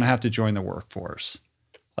yourself. So you're going to have to join the workforce.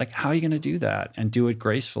 How are you going to do that and do it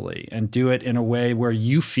gracefully and do it in a way where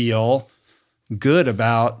you feel good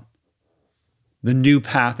about the new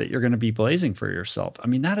path that you're going to be blazing for yourself?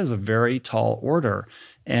 That is a very tall order.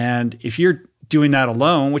 And if you're doing that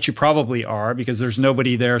alone, which you probably are, because there's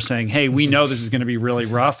nobody there saying, hey, we know this is going to be really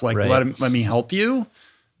rough. Let me help you.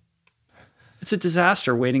 It's a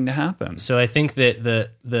disaster waiting to happen. So I think that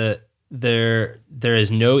there is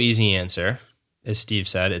no easy answer. as Steve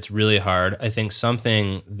said. It's really hard. I think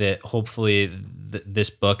something that hopefully this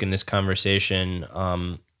book and this conversation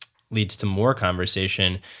leads to more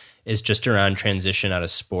conversation is just around transition out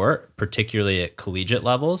of sport, particularly at collegiate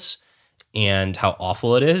levels, and how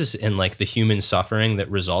awful it is and like the human suffering that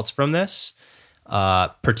results from this.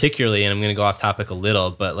 Particularly, and I'm going to go off topic a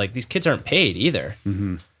little, but like these kids aren't paid either.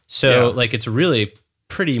 Mm-hmm. So like it's really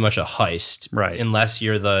pretty much a heist, right? Unless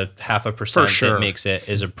you're the 0.5% sure. that makes it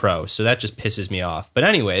as a pro. So that just pisses me off. But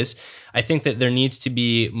anyways, I think that there needs to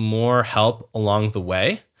be more help along the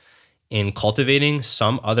way in cultivating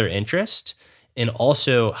some other interest, and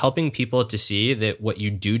also helping people to see that what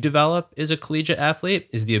you do develop as a collegiate athlete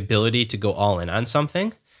is the ability to go all in on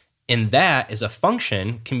something. And that as a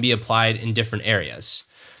function can be applied in different areas.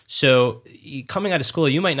 So coming out of school,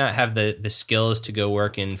 you might not have the skills to go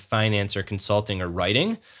work in finance or consulting or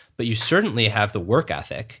writing, but you certainly have the work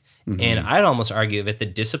ethic. Mm-hmm. And I'd almost argue that the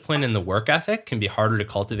discipline and the work ethic can be harder to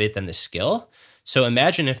cultivate than the skill. So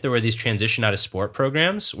imagine if there were these transition out of sport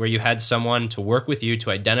programs where you had someone to work with you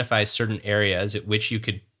to identify certain areas at which you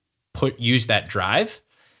could use that drive,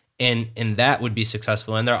 and that would be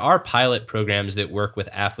successful. And there are pilot programs that work with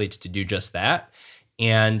athletes to do just that.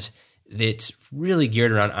 And it's really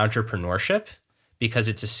geared around entrepreneurship because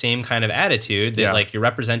it's the same kind of attitude that like you're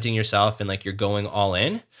representing yourself and like you're going all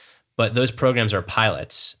in. But those programs are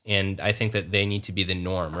pilots, and I think that they need to be the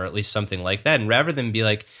norm, or at least something like that. And rather than be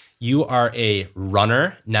like, you are a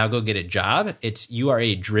runner, now go get a job, it's you are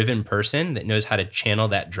a driven person that knows how to channel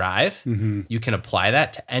that drive. Mm-hmm. You can apply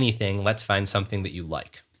that to anything. Let's find something that you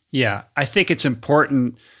like. Yeah, I think it's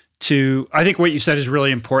important I think what you said is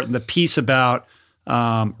really important. The piece about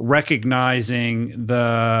recognizing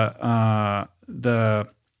the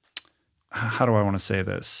how do I want to say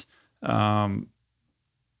this?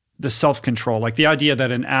 The self-control, like the idea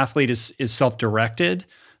that an athlete is self-directed,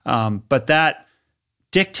 but that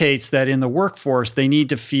dictates that in the workforce, they need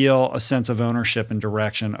to feel a sense of ownership and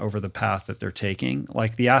direction over the path that they're taking.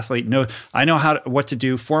 Like the athlete knows, I know what to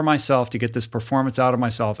do for myself to get this performance out of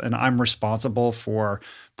myself, and I'm responsible for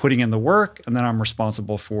putting in the work, and then I'm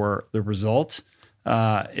responsible for the result.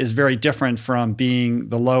 Is very different from being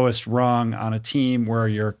the lowest rung on a team where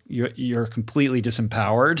you're completely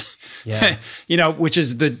disempowered. Yeah, which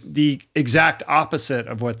is the exact opposite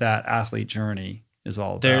of what that athlete journey is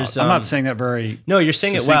all about. I'm not saying that very. No, you're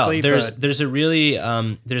saying it well. There's a really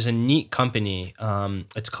there's a neat company.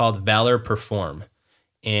 It's called Valor Perform,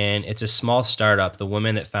 and it's a small startup. The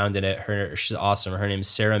woman that founded it, she's awesome. Her name's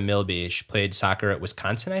Sarah Milby. She played soccer at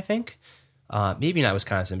Wisconsin, I think. Maybe not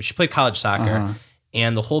Wisconsin, but she played college soccer. Uh-huh.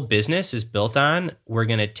 And the whole business is built on, we're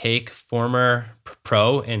going to take former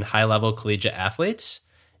pro and high-level collegiate athletes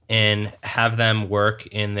and have them work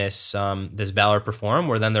in this Valor Perform,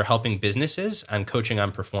 where then they're helping businesses on coaching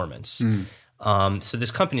on performance. So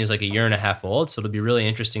this company is like 1.5 years old, so it'll be really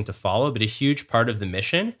interesting to follow. But a huge part of the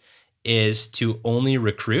mission is to only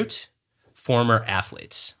recruit former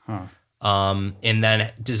athletes. Huh. And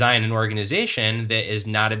then design an organization that is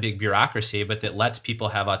not a big bureaucracy, but that lets people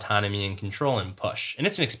have autonomy and control and push. And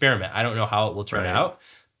it's an experiment. I don't know how it will turn out,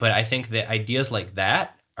 but I think that ideas like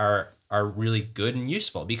that are really good and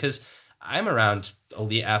useful, because I'm around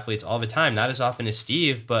elite athletes all the time, not as often as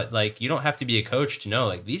Steve, but like you don't have to be a coach to know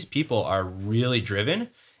like these people are really driven.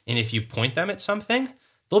 And if you point them at something,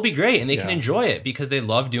 they'll be great and they can enjoy it because they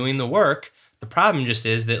love doing the work. The problem just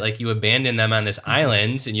is that like you abandon them on this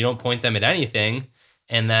island and you don't point them at anything.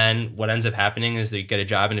 And then what ends up happening is they get a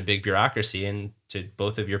job in a big bureaucracy. And to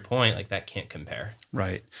both of your point, like that can't compare.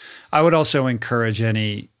 Right. I would also encourage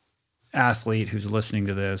any athlete who's listening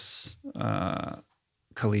to this,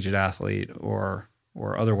 collegiate athlete or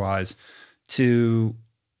otherwise, to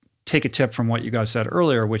take a tip from what you guys said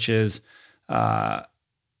earlier, which is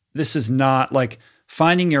this is not like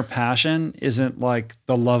finding your passion isn't like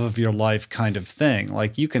the love of your life kind of thing.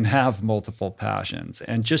 Like you can have multiple passions,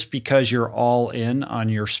 and just because you're all in on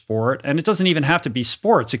your sport, and it doesn't even have to be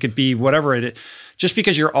sports, it could be whatever it is. Just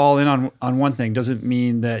because you're all in on one thing doesn't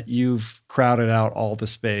mean that you've crowded out all the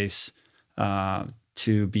space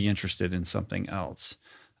to be interested in something else.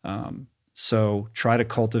 So try to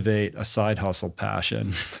cultivate a side hustle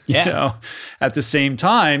passion, at the same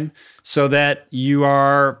time, so that you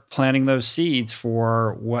are planting those seeds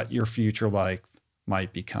for what your future life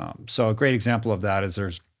might become. So a great example of that is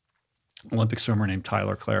there's an Olympic swimmer named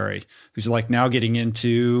Tyler Clary, who's like now getting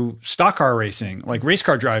into stock car racing, like race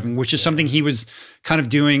car driving, which is something he was kind of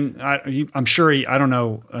doing. I'm sure I don't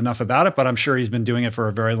know enough about it, but I'm sure he's been doing it for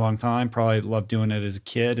a very long time. Probably loved doing it as a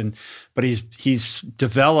kid. But he's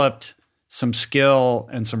developed some skill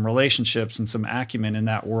and some relationships and some acumen in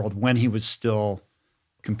that world when he was still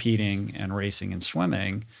competing and racing and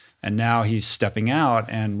swimming. And now he's stepping out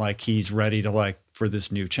and like he's ready to like for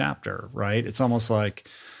this new chapter, right? It's almost like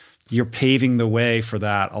you're paving the way for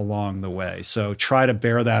that along the way. So try to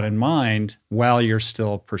bear that in mind while you're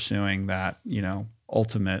still pursuing that, you know,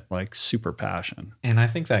 ultimate like super passion. And I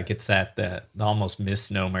think that gets at the almost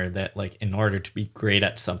misnomer that like in order to be great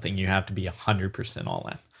at something, you have to be 100% all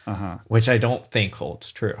in, which I don't think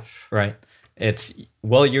holds true, right? It's,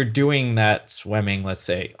 well, you're doing that swimming, let's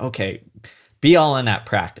say, okay, be all in at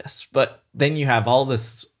practice, but then you have all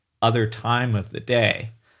this other time of the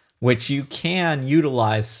day, which you can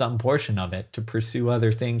utilize some portion of it to pursue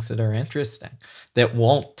other things that are interesting that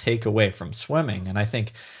won't take away from swimming. And I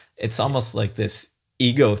think it's almost like this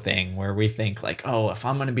ego thing where we think like, oh, if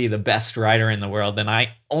I'm going to be the best writer in the world, then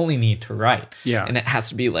I only need to write. Yeah. And it has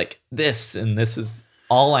to be like this, and this is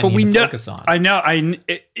all I need to focus on. I know.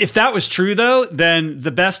 If that was true, though, then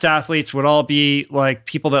the best athletes would all be like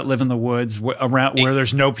people that live in the woods around where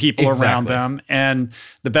there's no people around them. And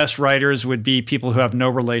the best writers would be people who have no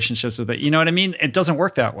relationships with it. You know what I mean? It doesn't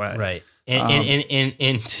work that way. Right.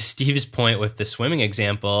 And to Steve's point with the swimming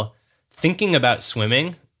example, thinking about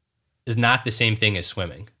swimming is not the same thing as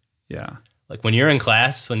swimming. Yeah. Like when you're in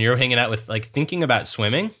class, when you're hanging out with like thinking about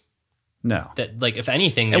swimming, no. That like if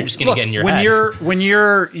anything, they're just going to get in your when head. When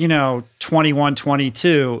you're, you know, 21,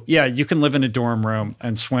 22, yeah, you can live in a dorm room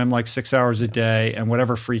and swim like 6 hours a day, and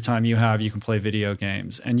whatever free time you have, you can play video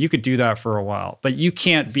games. And you could do that for a while. But you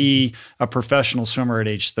can't be a professional swimmer at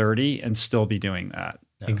age 30 and still be doing that.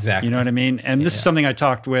 No. Exactly. You know what I mean? And this is something I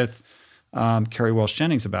talked with Carrie Welsh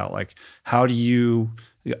Jennings about, like, how do you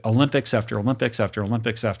Olympics after Olympics after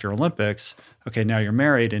Olympics after Olympics. Okay, now you're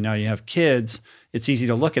married and now you have kids. It's easy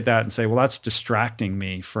to look at that and say, well, that's distracting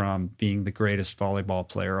me from being the greatest volleyball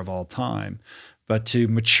player of all time. But to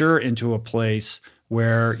mature into a place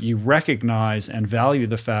where you recognize and value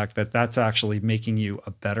the fact that that's actually making you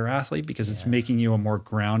a better athlete because it's making you a more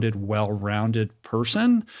grounded, well-rounded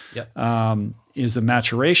person, is a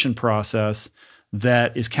maturation process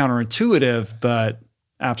that is counterintuitive, but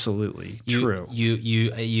absolutely true.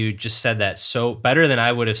 You just said that so better than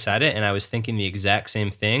I would have said it, and I was thinking the exact same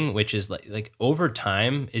thing, which is like over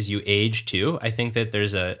time as you age too, I think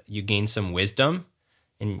that you gain some wisdom,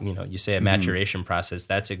 and you know, you say a maturation process.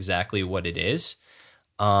 That's exactly what it is.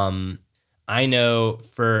 I know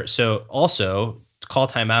also to call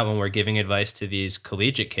time out when we're giving advice to these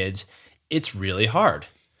collegiate kids, it's really hard.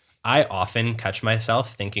 I often catch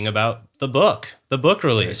myself thinking about the book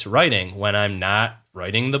release, writing when I'm not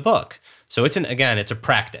writing the book. So it's a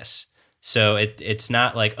practice. So it's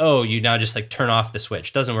not like, oh, you now just like turn off the switch.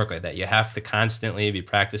 It doesn't work like that. You have to constantly be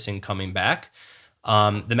practicing coming back.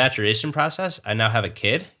 The maturation process, I now have a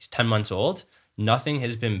kid. He's 10 months old. Nothing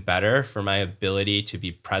has been better for my ability to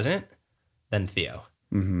be present than Theo.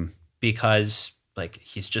 Because like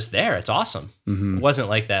he's just there. It's awesome. It wasn't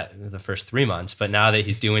like that the first 3 months, but now that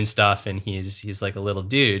he's doing stuff and he's like a little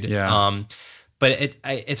dude. Yeah. But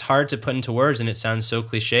it's hard to put into words, and it sounds so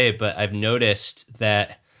cliche, but I've noticed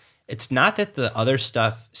that it's not that the other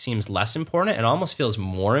stuff seems less important. It almost feels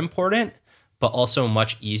more important, but also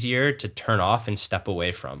much easier to turn off and step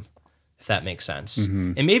away from, if that makes sense.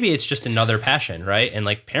 And maybe it's just another passion, right? And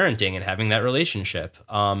like parenting and having that relationship.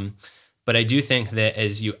 But I do think that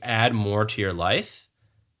as you add more to your life,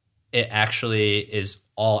 it actually is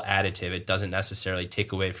all additive. It doesn't necessarily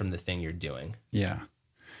take away from the thing you're doing. Yeah.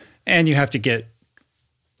 And you have to get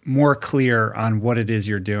more clear on what it is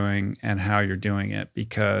you're doing and how you're doing it,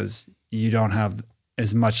 because you don't have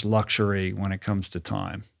as much luxury when it comes to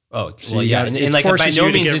time. Oh, so well, yeah. And like by no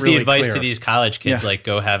means is the advice to these college kids, like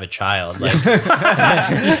go have a child. Like,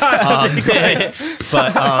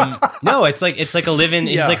 no, it's like a live-in,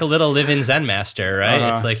 he's like a little live-in Zen master,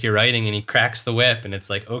 right? It's like you're writing and he cracks the whip and it's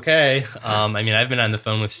like, okay. I mean, I've been on the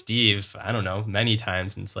phone with Steve, I don't know, many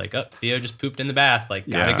times, and it's like, oh, Theo just pooped in the bath. Like,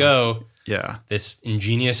 gotta go. Yeah. This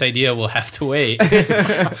ingenious idea will have to wait.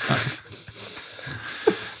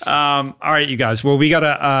 All right, you guys. Well, we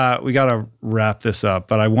gotta wrap this up,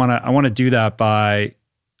 but I wanna do that by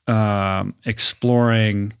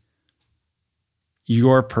exploring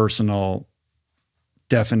your personal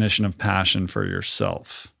definition of passion for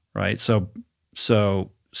yourself, right? So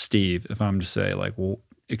Steve, if I'm to say like, well,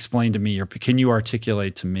 explain to me can you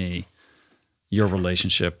articulate to me your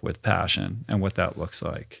relationship with passion and what that looks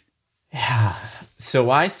like? Yeah. So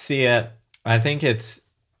I see it. I think it's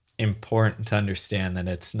important to understand that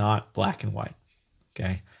it's not black and white.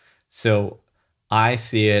 Okay. So I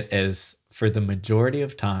see it as, for the majority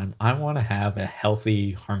of time, I want to have a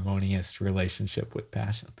healthy, harmonious relationship with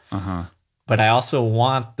passion. But but I also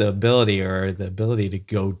want the ability to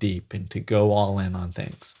go deep and to go all in on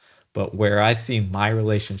things. But where I see my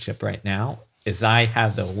relationship right now is I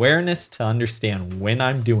have the awareness to understand when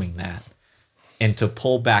I'm doing that and to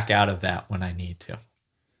pull back out of that when I need to.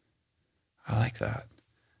 I like that.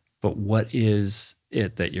 But what is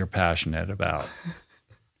it that you're passionate about?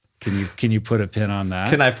 Can you put a pin on that?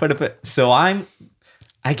 Can I put a pin? So I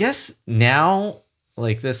guess now,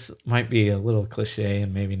 like, this might be a little cliche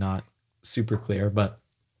and maybe not super clear, but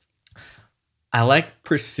I like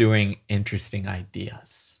pursuing interesting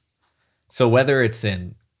ideas. So whether it's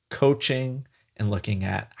in coaching and looking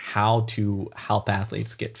at how to help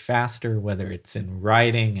athletes get faster, whether it's in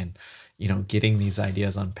writing and, getting these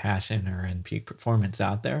ideas on passion or in peak performance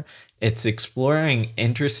out there, it's exploring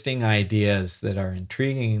interesting ideas that are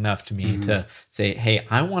intriguing enough to me to say, hey,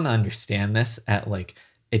 I want to understand this at like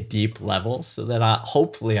a deep level so that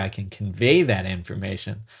hopefully I can convey that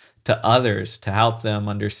information to others to help them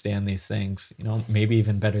understand these things, maybe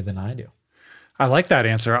even better than I do. I like that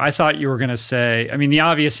answer. I thought you were going to say, the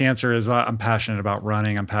obvious answer is I'm passionate about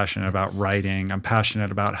running. I'm passionate about writing. I'm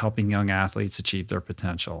passionate about helping young athletes achieve their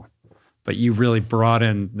potential. But you really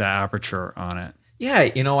broadened the aperture on it.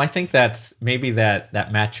 Yeah, I think that's maybe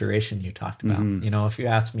that maturation you talked about. If you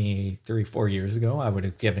asked me 3-4 years ago, I would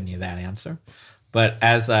have given you that answer. But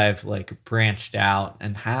as I've like branched out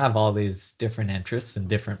and have all these different interests in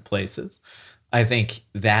different places, I think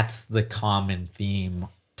that's the common theme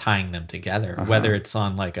tying them together, whether it's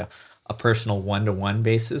on like a personal one-to-one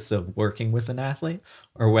basis of working with an athlete,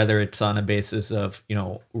 or whether it's on a basis of,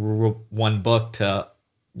 one book to,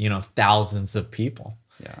 thousands of people.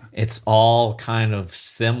 Yeah. It's all kind of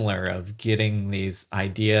similar of getting these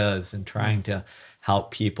ideas and trying to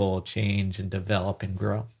help people change and develop and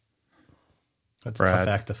grow. That's a tough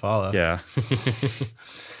act to follow. Yeah.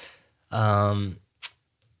 The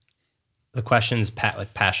question's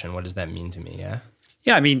passion. What does that mean to me? Yeah.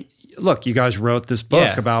 Yeah. Look, you guys wrote this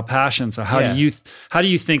book about passion. So how do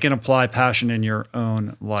you think and apply passion in your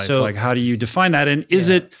own life? So, like, how do you define that? And is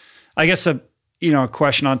it, I guess, a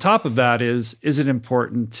question on top of that is it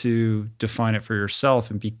important to define it for yourself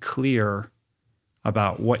and be clear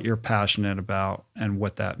about what you're passionate about and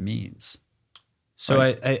what that means? So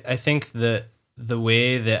right? I think the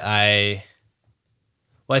way that I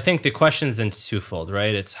think the question's then twofold,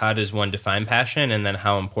 right? It's how does one define passion, and then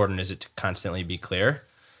how important is it to constantly be clear?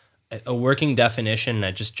 A working definition, and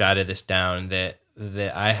I just jotted this down, that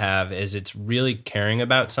I have is it's really caring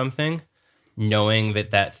about something, knowing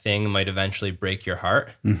that thing might eventually break your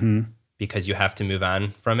heart because you have to move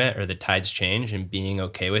on from it or the tides change, and being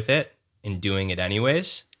okay with it and doing it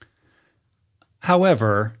anyways.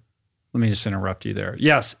 However, let me just interrupt you there.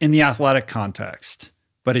 Yes, in the athletic context.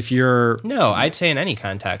 But if you're... No, I'd say in any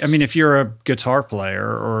context. If you're a guitar player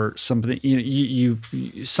or something, you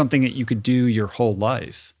something that you could do your whole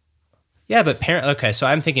life. Yeah, but so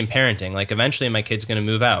I'm thinking parenting. Like, eventually my kid's going to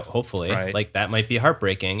move out, hopefully. Right. Like, that might be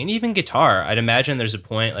heartbreaking. And even guitar, I'd imagine there's a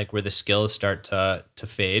point like where the skills start to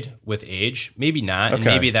fade with age. Maybe not, and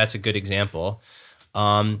maybe that's a good example.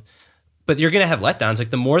 But you're going to have letdowns.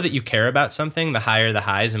 Like, the more that you care about something, the higher the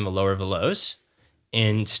highs and the lower the lows.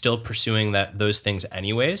 And still pursuing those things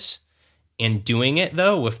anyways. And doing it,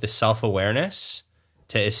 though, with the self-awareness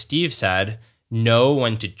to, as Steve said, know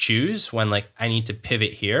when to choose, when like I need to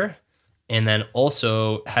pivot here. And then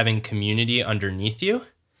also having community underneath you,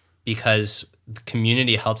 because the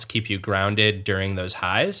community helps keep you grounded during those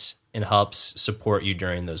highs and helps support you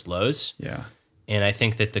during those lows. Yeah. And I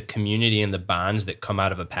think that the community and the bonds that come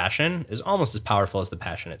out of a passion is almost as powerful as the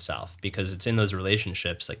passion itself, because it's in those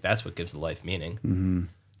relationships. Like, that's what gives the life meaning. Mm-hmm.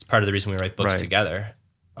 It's part of the reason we write books together.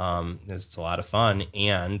 It's a lot of fun,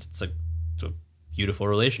 and it's beautiful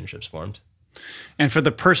relationships formed. And for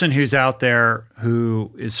the person who's out there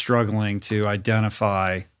who is struggling to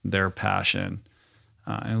identify their passion,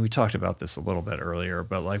 and we talked about this a little bit earlier,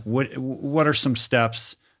 but like, what are some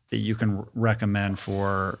steps that you can recommend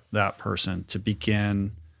for that person to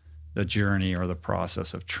begin the journey or the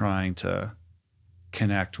process of trying to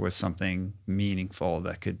connect with something meaningful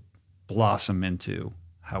that could blossom into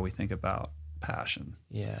how we think about passion?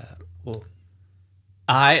 Yeah. Well,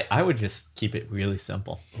 I would just keep it really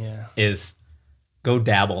simple. Yeah. Is go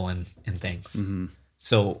dabble in things. Mm-hmm.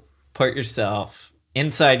 So put yourself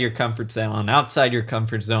inside your comfort zone, outside your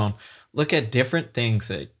comfort zone. Look at different things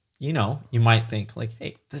that, you might think like,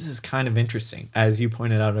 hey, this is kind of interesting. As you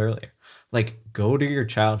pointed out earlier, like, go to your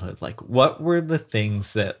childhood. Like, what were the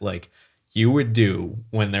things that like you would do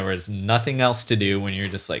when there was nothing else to do, when you're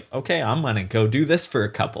just like, okay, I'm going to go do this for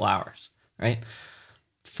a couple hours, right?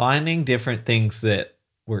 Finding different things that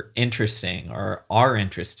were interesting or are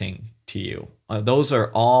interesting to you. Those are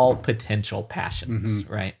all potential passions,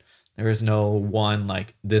 right? There is no one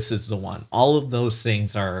like this is the one. All of those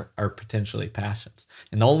things are potentially passions.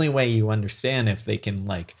 And the only way you understand if they can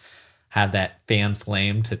like have that fan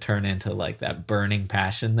flame to turn into like that burning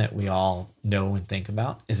passion that we all know and think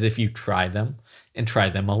about is if you try them and try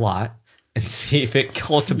them a lot and see if it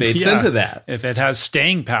cultivates into that. If it has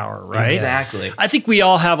staying power, right? Exactly. I think we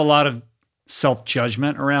all have a lot of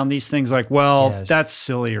self-judgment around these things like, well, that's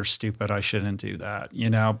silly or stupid. I shouldn't do that, you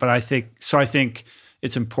know? But I think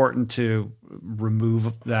it's important to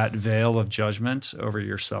remove that veil of judgment over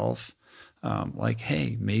yourself. Like,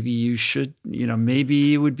 hey, maybe you should, you know,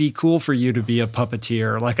 maybe it would be cool for you to be a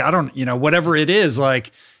puppeteer. Like, I don't, you know, whatever it is,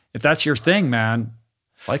 like, if that's your thing, man,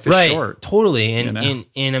 life is short. Totally. And, you know?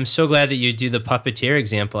 and I'm so glad that you do the puppeteer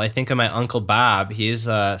example. I think of my Uncle Bob. He's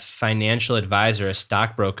a financial advisor, a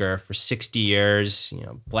stockbroker for 60 years, you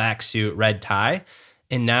know, black suit, red tie.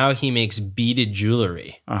 And now he makes beaded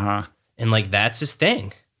jewelry. And like, that's his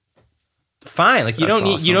thing. Fine. Like you don't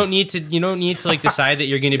need to like decide that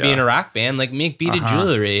you're going to be in a rock band, like make beaded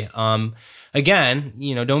jewelry. Again,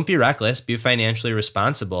 you know, don't be reckless, be financially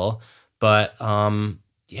responsible, but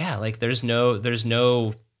like there's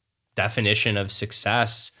no definition of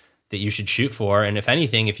success that you should shoot for. And if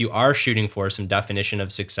anything, if you are shooting for some definition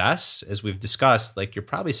of success, as we've discussed, like you're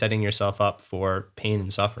probably setting yourself up for pain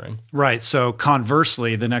and suffering. Right. So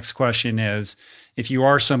conversely, the next question is, if you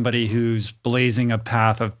are somebody who's blazing a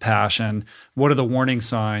path of passion, what are the warning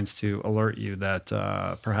signs to alert you that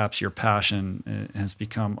perhaps your passion has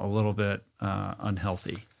become a little bit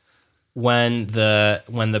unhealthy? When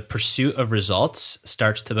the pursuit of results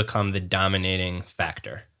starts to become the dominating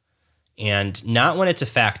factor. And not when it's a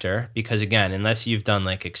factor, because again, unless you've done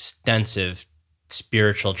like extensive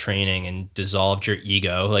spiritual training and dissolved your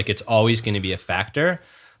ego, like it's always going to be a factor.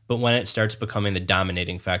 But when it starts becoming the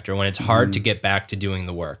dominating factor, when it's hard to get back to doing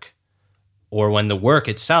the work, or when the work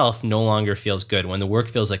itself no longer feels good, when the work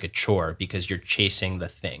feels like a chore because you're chasing the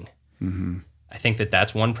thing. I think that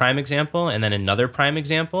that's one prime example. And then another prime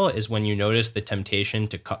example is when you notice the temptation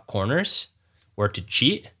to cut corners or to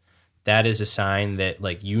cheat. That is a sign that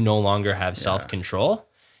like you no longer have self-control.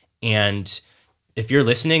 And if you're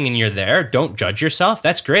listening and you're there, don't judge yourself.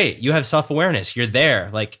 That's great. You have self-awareness. You're there.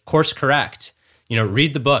 Like course correct. You know,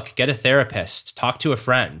 read the book, get a therapist, talk to a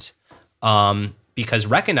friend, because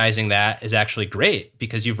recognizing that is actually great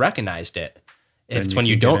because you've recognized it. It's when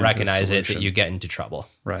you don't recognize it that you get into trouble.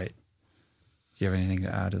 Right. Do you have anything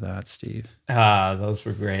to add to that, Steve? Those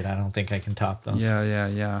were great. I don't think I can top those.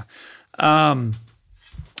 Yeah.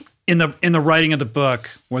 In the writing of the book,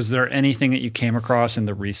 was there anything that you came across in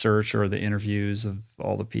the research or the interviews of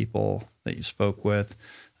all the people that you spoke with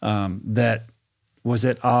that was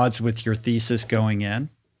at odds with your thesis going in?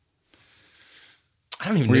 I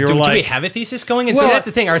don't even know. Do we have a thesis going in? Well, so that's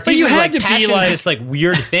the thing. Our thesis is like passion is this like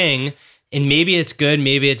weird thing, and maybe it's good,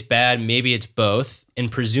 maybe it's bad, maybe it's both,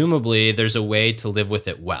 and presumably there's a way to live with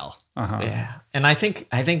it well. Yeah, and I think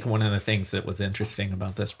one of the things that was interesting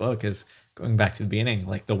about this book is going back to the beginning,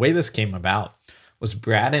 like the way this came about was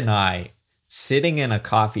Brad and I sitting in a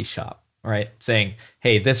coffee shop, right, saying,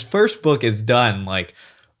 "Hey, this first book is done. Like,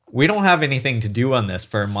 we don't have anything to do on this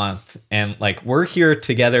for a month. And like, we're here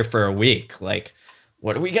together for a week. Like,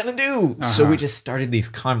 what are we going to do?" So we just started these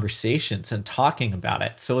conversations and talking about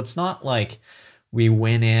it. So it's not like we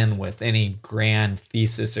went in with any grand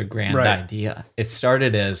thesis or grand idea. It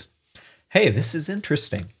started as, hey, this is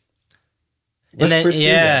interesting. And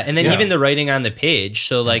then even the writing on the page.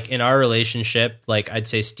 So like in our relationship, like I'd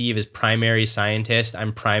say Steve is primary scientist,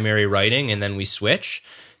 I'm primary writing, and then we switch.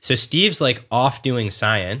 So Steve's like off doing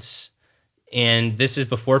science, and this is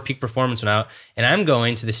before Peak Performance went out, and I'm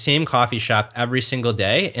going to the same coffee shop every single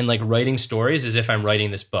day and like writing stories as if I'm writing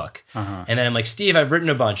this book. And then I'm like, "Steve, I've written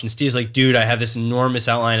a bunch." And Steve's like, "Dude, I have this enormous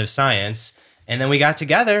outline of science." And then we got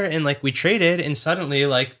together and like we traded, and suddenly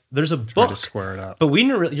like there's a book. To square it up. But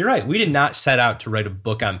you're right. We did not set out to write a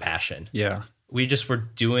book on passion. Yeah. We just were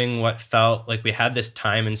doing what felt like we had this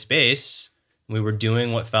time and space. We were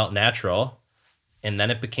doing what felt natural. And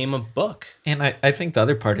then it became a book. And I think the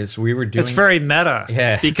other part is we were doing... It's very meta.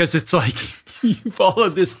 Yeah. Because it's like you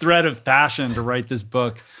followed this thread of passion to write this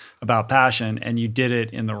book about passion, and you did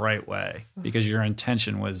it in the right way because your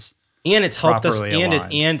intention was and it's helped us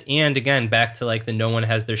aligned. and again, back to like the no one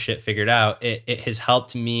has their shit figured out. It has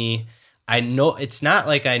helped me. I know it's not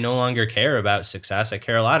like I no longer care about success. I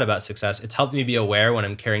care a lot about success. It's helped me be aware when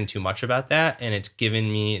I'm caring too much about that. And it's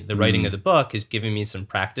given me, the writing of the book is giving me some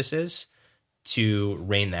practices to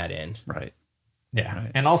rein that in. Right. Yeah.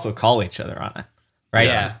 Right. And also call each other on it. right?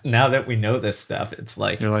 Yeah. Now that we know this stuff, it's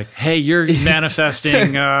like, You're like, hey, you're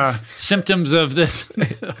manifesting symptoms of this.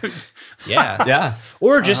 Yeah. yeah,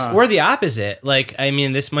 Or or the opposite. Like, I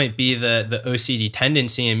mean, this might be the OCD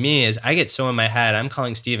tendency in me is I get so in my head, I'm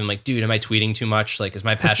calling Steve, I'm like, dude, am I tweeting too much? Like, is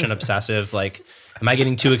my passion obsessive? Like, am I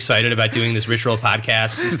getting too excited about doing this ritual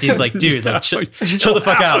podcast? And Steve's like, dude, like, chill the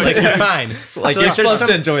fuck out. Like, you're fine. like So, you're like, there's supposed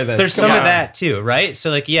to enjoy this. There's some of that too, right?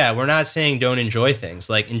 So like, yeah, we're not saying don't enjoy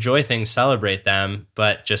things. Like, enjoy things, celebrate them,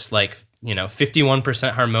 but just like,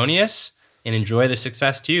 51% harmonious and enjoy the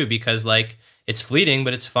success too, because like it's fleeting,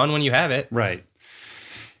 but it's fun when you have it. Right.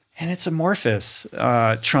 And it's amorphous,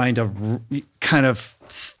 trying to kind of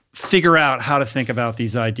figure out how to think about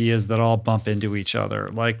these ideas that all bump into each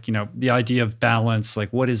other. Like, the idea of balance,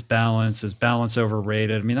 like what is balance? Is balance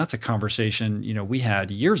overrated? I mean, that's a conversation, we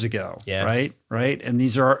had years ago, Yeah. right? Right. And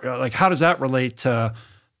these are like, how does that relate to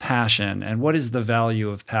passion? And what is the value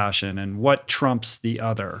of passion? And what trumps the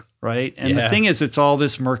other, right? And the thing is, it's all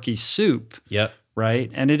this murky soup. Yep.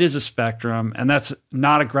 Right. And it is a spectrum. And that's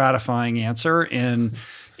not a gratifying answer in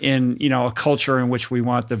a culture in which we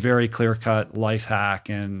want the very clear-cut life hack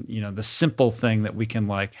and, the simple thing that we can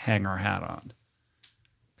like hang our hat on.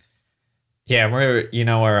 Yeah,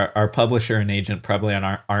 we're our publisher and agent probably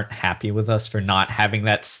aren't happy with us for not having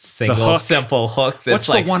that single simple hook. That's What's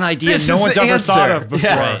like, the one idea this no is one's the ever answer. thought of before?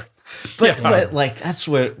 Yeah. Right. But like that's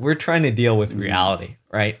what we're trying to deal with reality,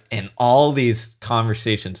 right? And all these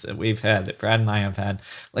conversations that we've had, that Brad and I have had,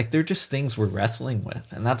 like they're just things we're wrestling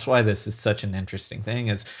with. And that's why this is such an interesting thing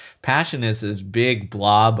is passion is this big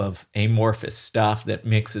blob of amorphous stuff that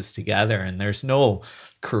mixes together and there's no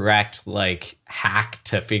correct like hack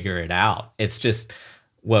to figure it out. It's just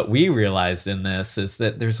what we realized in this is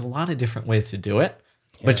that there's a lot of different ways to do it,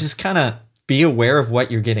 but just kind of be aware of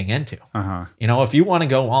what you're getting into. If you want to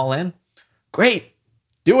go all in, great,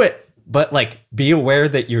 do it. But like, be aware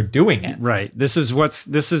that you're doing it. Right. This is what's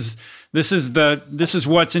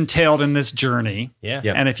entailed in this journey. Yeah.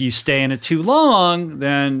 Yep. And if you stay in it too long,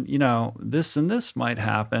 then this and this might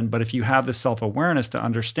happen. But if you have the self-awareness to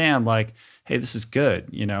understand, like, hey, this is good.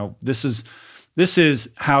 This is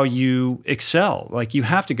how you excel. Like, you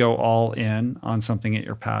have to go all in on something that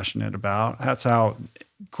you're passionate about. That's how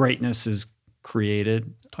greatness is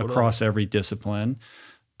created across every discipline.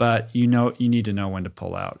 But you need to know when to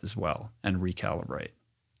pull out as well and recalibrate.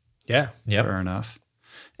 Yeah. Yep. Fair enough.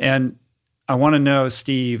 And I want to know,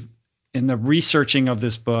 Steve, in the researching of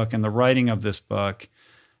this book and the writing of this book,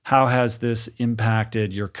 how has this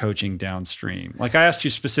impacted your coaching downstream? Like, I asked you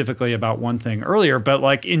specifically about one thing earlier, but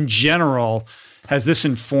like in general, has this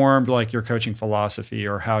informed like your coaching philosophy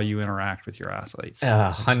or how you interact with your athletes?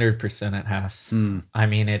 100% it has. I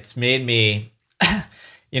mean, it's made me,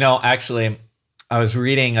 actually, I was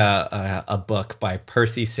reading a book by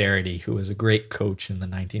Percy Sarity, who was a great coach in the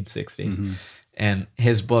 1960s. Mm-hmm. And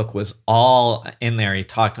his book was all in there. He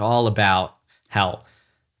talked all about how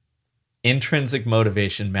intrinsic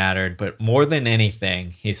motivation mattered. But more than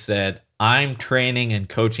anything, he said, I'm training and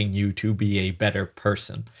coaching you to be a better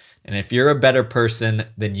person. And if you're a better person,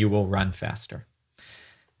 then you will run faster.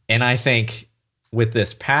 And I think with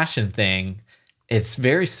this passion thing, it's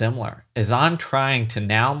very similar. As I'm trying to,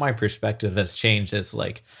 now my perspective has changed as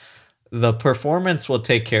like the performance will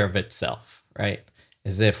take care of itself, right?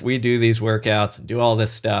 As if we do these workouts and do all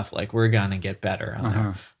this stuff, like we're going to get better on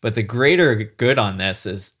there. But the greater good on this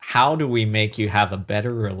is how do we make you have a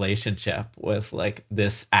better relationship with like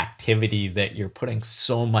this activity that you're putting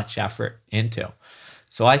so much effort into?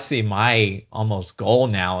 So I see my almost goal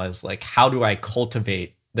now as like, how do I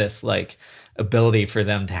cultivate this like ability for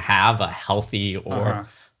them to have a healthy or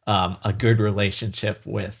a good relationship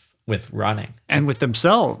with running and with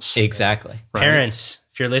themselves. Exactly. Right? Parents,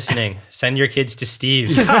 if you're listening, send your kids to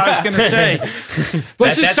Steve. Yeah, I was going to say,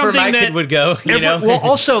 that's where my kid would go. Well,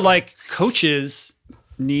 also like coaches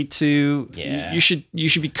need to. Yeah. You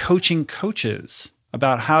should be coaching coaches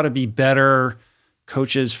about how to be better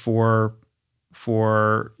coaches for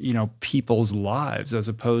people's lives as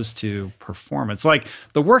opposed to performance. Like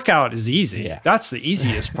the workout is easy. Yeah. That's the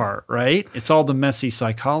easiest part, right? It's all the messy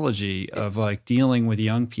psychology of like dealing with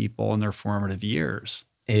young people in their formative years.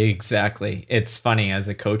 Exactly. It's funny, as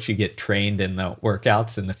a coach, you get trained in the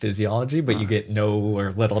workouts and the physiology, but you get no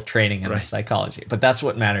or little training in the psychology. But that's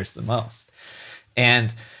what matters the most.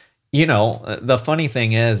 And the funny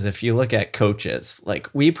thing is, if you look at coaches, like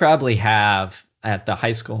we probably have at the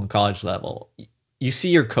high school and college level, you see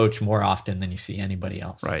your coach more often than you see anybody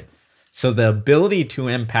else. Right. So the ability to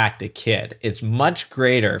impact a kid is much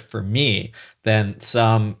greater for me than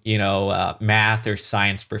some, math or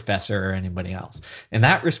science professor or anybody else. And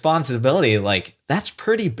that responsibility, like, that's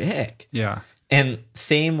pretty big. Yeah. And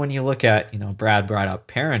same when you look at, Brad brought up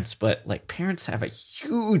parents, but like parents have a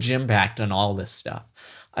huge impact on all this stuff.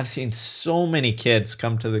 I've seen so many kids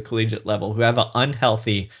come to the collegiate level who have an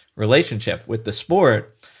unhealthy relationship with the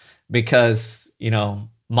sport because,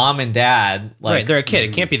 mom and dad, right, they're a kid.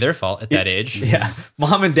 It can't be their fault at that age. Yeah.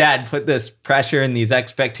 Mom and dad put this pressure and these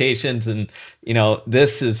expectations and,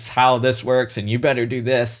 this is how this works and you better do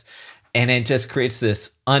this. And it just creates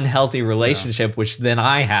this unhealthy relationship, which then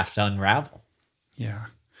I have to unravel. Yeah.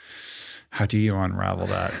 How do you unravel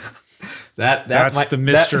that? That's the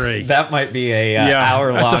mystery. That might be a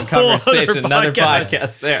hour-long conversation, another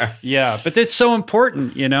podcast there. Yeah, but it's so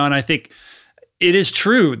important, and I think it is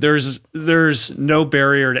true. There's no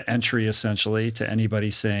barrier to entry, essentially, to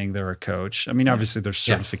anybody saying they're a coach. I mean, obviously there's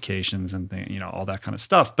certifications and things, all that kind of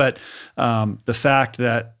stuff. But the fact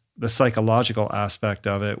that the psychological aspect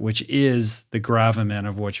of it, which is the gravamen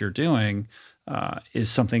of what you're doing, is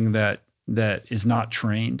something that is not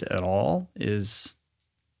trained at all, is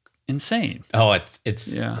insane. Oh, it's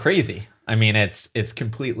crazy. I mean, it's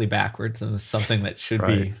completely backwards, and it's something that should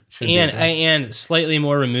be. And slightly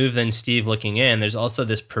more removed than Steve looking in, there's also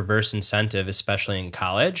this perverse incentive, especially in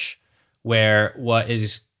college, where what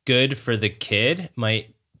is good for the kid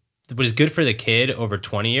over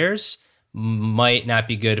 20 years might not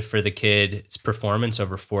be good for the kid's performance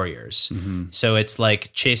over 4 years. Mm-hmm. So it's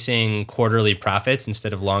like chasing quarterly profits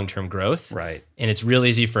instead of long-term growth. Right. And it's real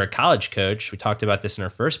easy for a college coach, we talked about this in our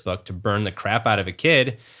first book, to burn the crap out of a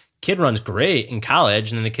kid. Kid runs great in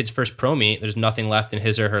college, and then the kid's first pro meet, there's nothing left in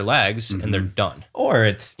his or her legs, and they're done. Or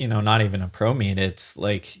it's, not even a pro meet. It's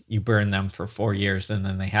like you burn them for 4 years, and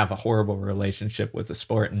then they have a horrible relationship with the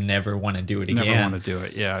sport and never want to do it again. Never want to do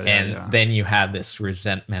it, and then you have this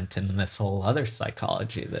resentment and this whole other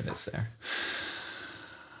psychology that is there.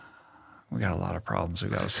 We got a lot of problems we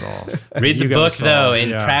got to solve. Read the book though,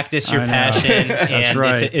 and practice your passion. That's and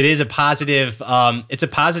right. It is a positive. It's a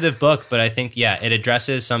positive book, but I think it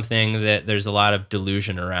addresses something that there's a lot of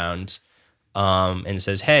delusion around, and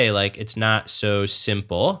says, hey, like it's not so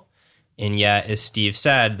simple, and yet, as Steve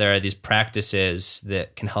said, there are these practices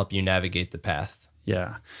that can help you navigate the path.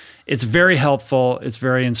 Yeah. It's very helpful. It's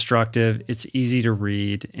very instructive. It's easy to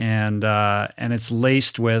read, and it's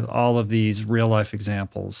laced with all of these real life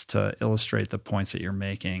examples to illustrate the points that you're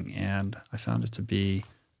making. And I found it to be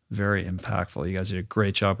very impactful. You guys did a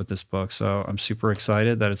great job with this book, so I'm super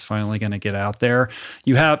excited that it's finally going to get out there.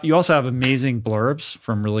 You also have amazing blurbs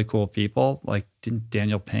from really cool people. Like, didn't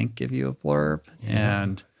Daniel Pink give you a blurb? Yeah.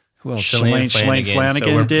 And who else? Shalane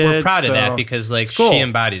Flanagan did. We're proud of that because cool. She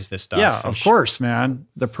embodies this stuff. Yeah, of course, man.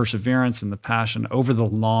 The perseverance and the passion over the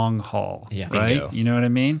long haul. Yeah, right. Bingo. You know what I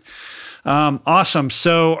mean? Awesome.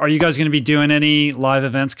 So are you guys going to be doing any live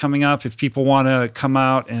events coming up? If people want to come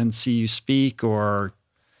out and see you speak or,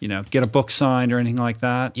 get a book signed or anything like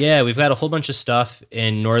that? Yeah, we've got a whole bunch of stuff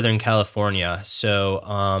in Northern California.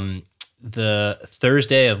 So, the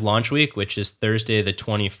Thursday of launch week, which is Thursday the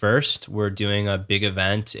 21st, we're doing a big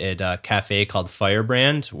event at a cafe called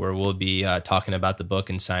Firebrand, where we'll be talking about the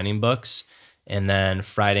book and signing books. And then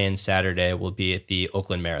Friday and Saturday, we'll be at the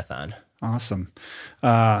Oakland Marathon. Awesome.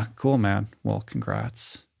 Cool, man. Well,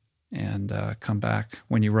 congrats. And come back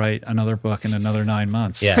when you write another book in another 9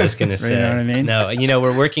 months. Yeah, I was going to say. You know what I mean? No,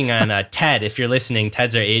 we're working on Ted. If you're listening,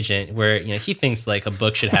 Ted's our agent, where he thinks like a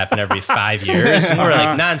book should happen every 5 years. And we're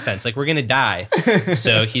like, nonsense. Like, we're going to die.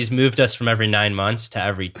 So he's moved us from every 9 months to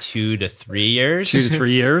every 2 to 3 years. 2 to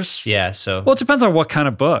 3 years? Yeah. So. Well, it depends on what kind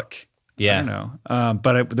of book. Yeah. I don't know.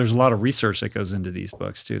 But there's a lot of research that goes into these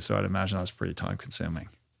books too. So I'd imagine that's pretty time consuming.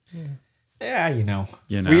 Yeah. Yeah,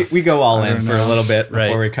 we go all in for a little bit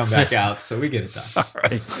before we come back out, so we get it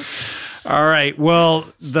done. All right.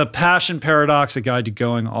 Well, The Passion Paradox, a guide to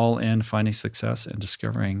going all in, finding success, and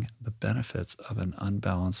discovering the benefits of an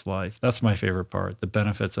unbalanced life. That's my favorite part, the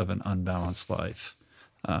benefits of an unbalanced life,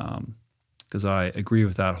 because I agree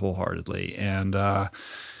with that wholeheartedly. And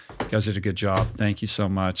you guys did a good job. Thank you so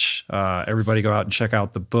much. Everybody go out and check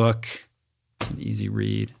out the book. It's an easy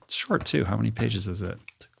read. It's short, too. How many pages is it?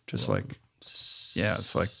 Just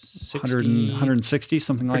it's like 160,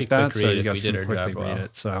 something like that. So you guys can quickly read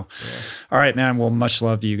it. So, all right, man. Well, much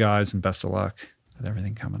love to you guys and best of luck with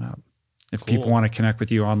everything coming up. If people want to connect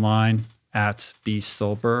with you online, at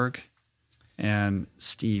 @Stulberg. And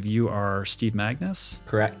Steve, you are Steve Magness?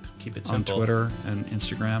 Correct. Keep it simple. On Twitter and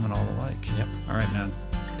Instagram and all the like. Yep. All right, man.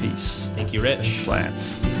 Peace. Thank you, Rich.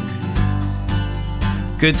 Lance.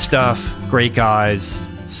 Good stuff. Great guys.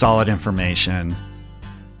 Solid information.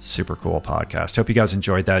 Super cool podcast. Hope you guys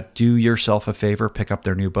enjoyed that. Do yourself a favor, pick up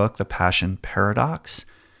their new book, The Passion Paradox.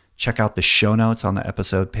 Check out the show notes on the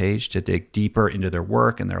episode page to dig deeper into their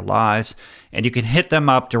work and their lives. And you can hit them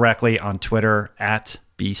up directly on Twitter at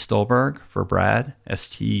 @BStulberg for Brad,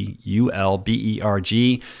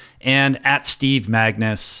 STULBERG, and at Steve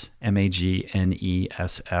Magness,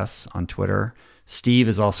 MAGNESS on Twitter. Steve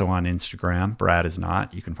is also on Instagram. Brad is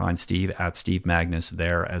not. You can find Steve at Steve Magness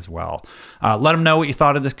there as well. Let him know what you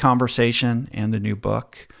thought of this conversation and the new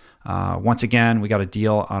book. Once again, we got a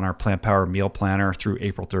deal on our Plant Power Meal Planner through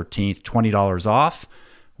April 13th, $20 off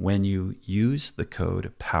when you use the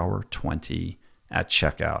code POWER20 at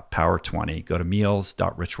checkout, POWER20. Go to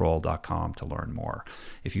meals.richroll.com to learn more.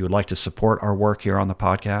 If you would like to support our work here on the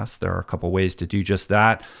podcast, there are a couple ways to do just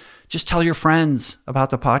that. Just tell your friends about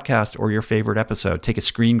the podcast or your favorite episode. Take a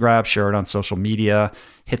screen grab, share it on social media,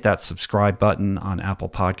 hit that subscribe button on Apple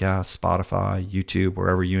Podcasts, Spotify, YouTube,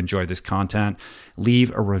 wherever you enjoy this content.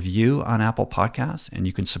 Leave a review on Apple Podcasts, and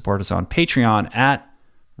you can support us on Patreon at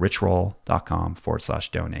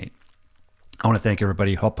richroll.com/donate. I want to thank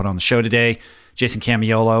everybody who helped put on the show today. Jason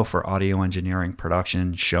Camiolo for audio engineering,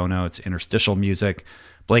 production, show notes, interstitial music.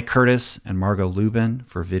 Blake Curtis and Margot Lubin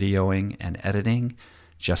for videoing and editing.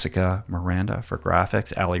 Jessica Miranda for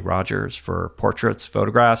graphics, Ali Rogers for portraits,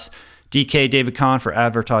 photographs, DK David Kahn for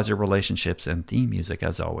advertiser relationships, and theme music,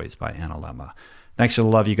 as always, by Anna Lemma. Thanks for the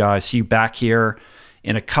love, you guys. See you back here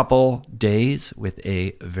in a couple days with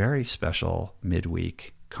a very special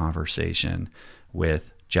midweek conversation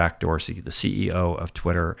with Jack Dorsey, the CEO of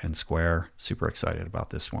Twitter and Square. Super excited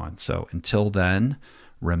about this one. So until then,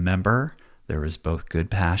 remember, there is both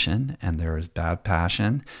good passion and there is bad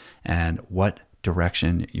passion, and what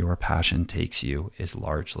direction your passion takes you is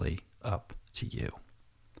largely up to you.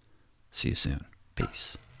 See you soon.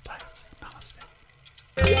 Peace.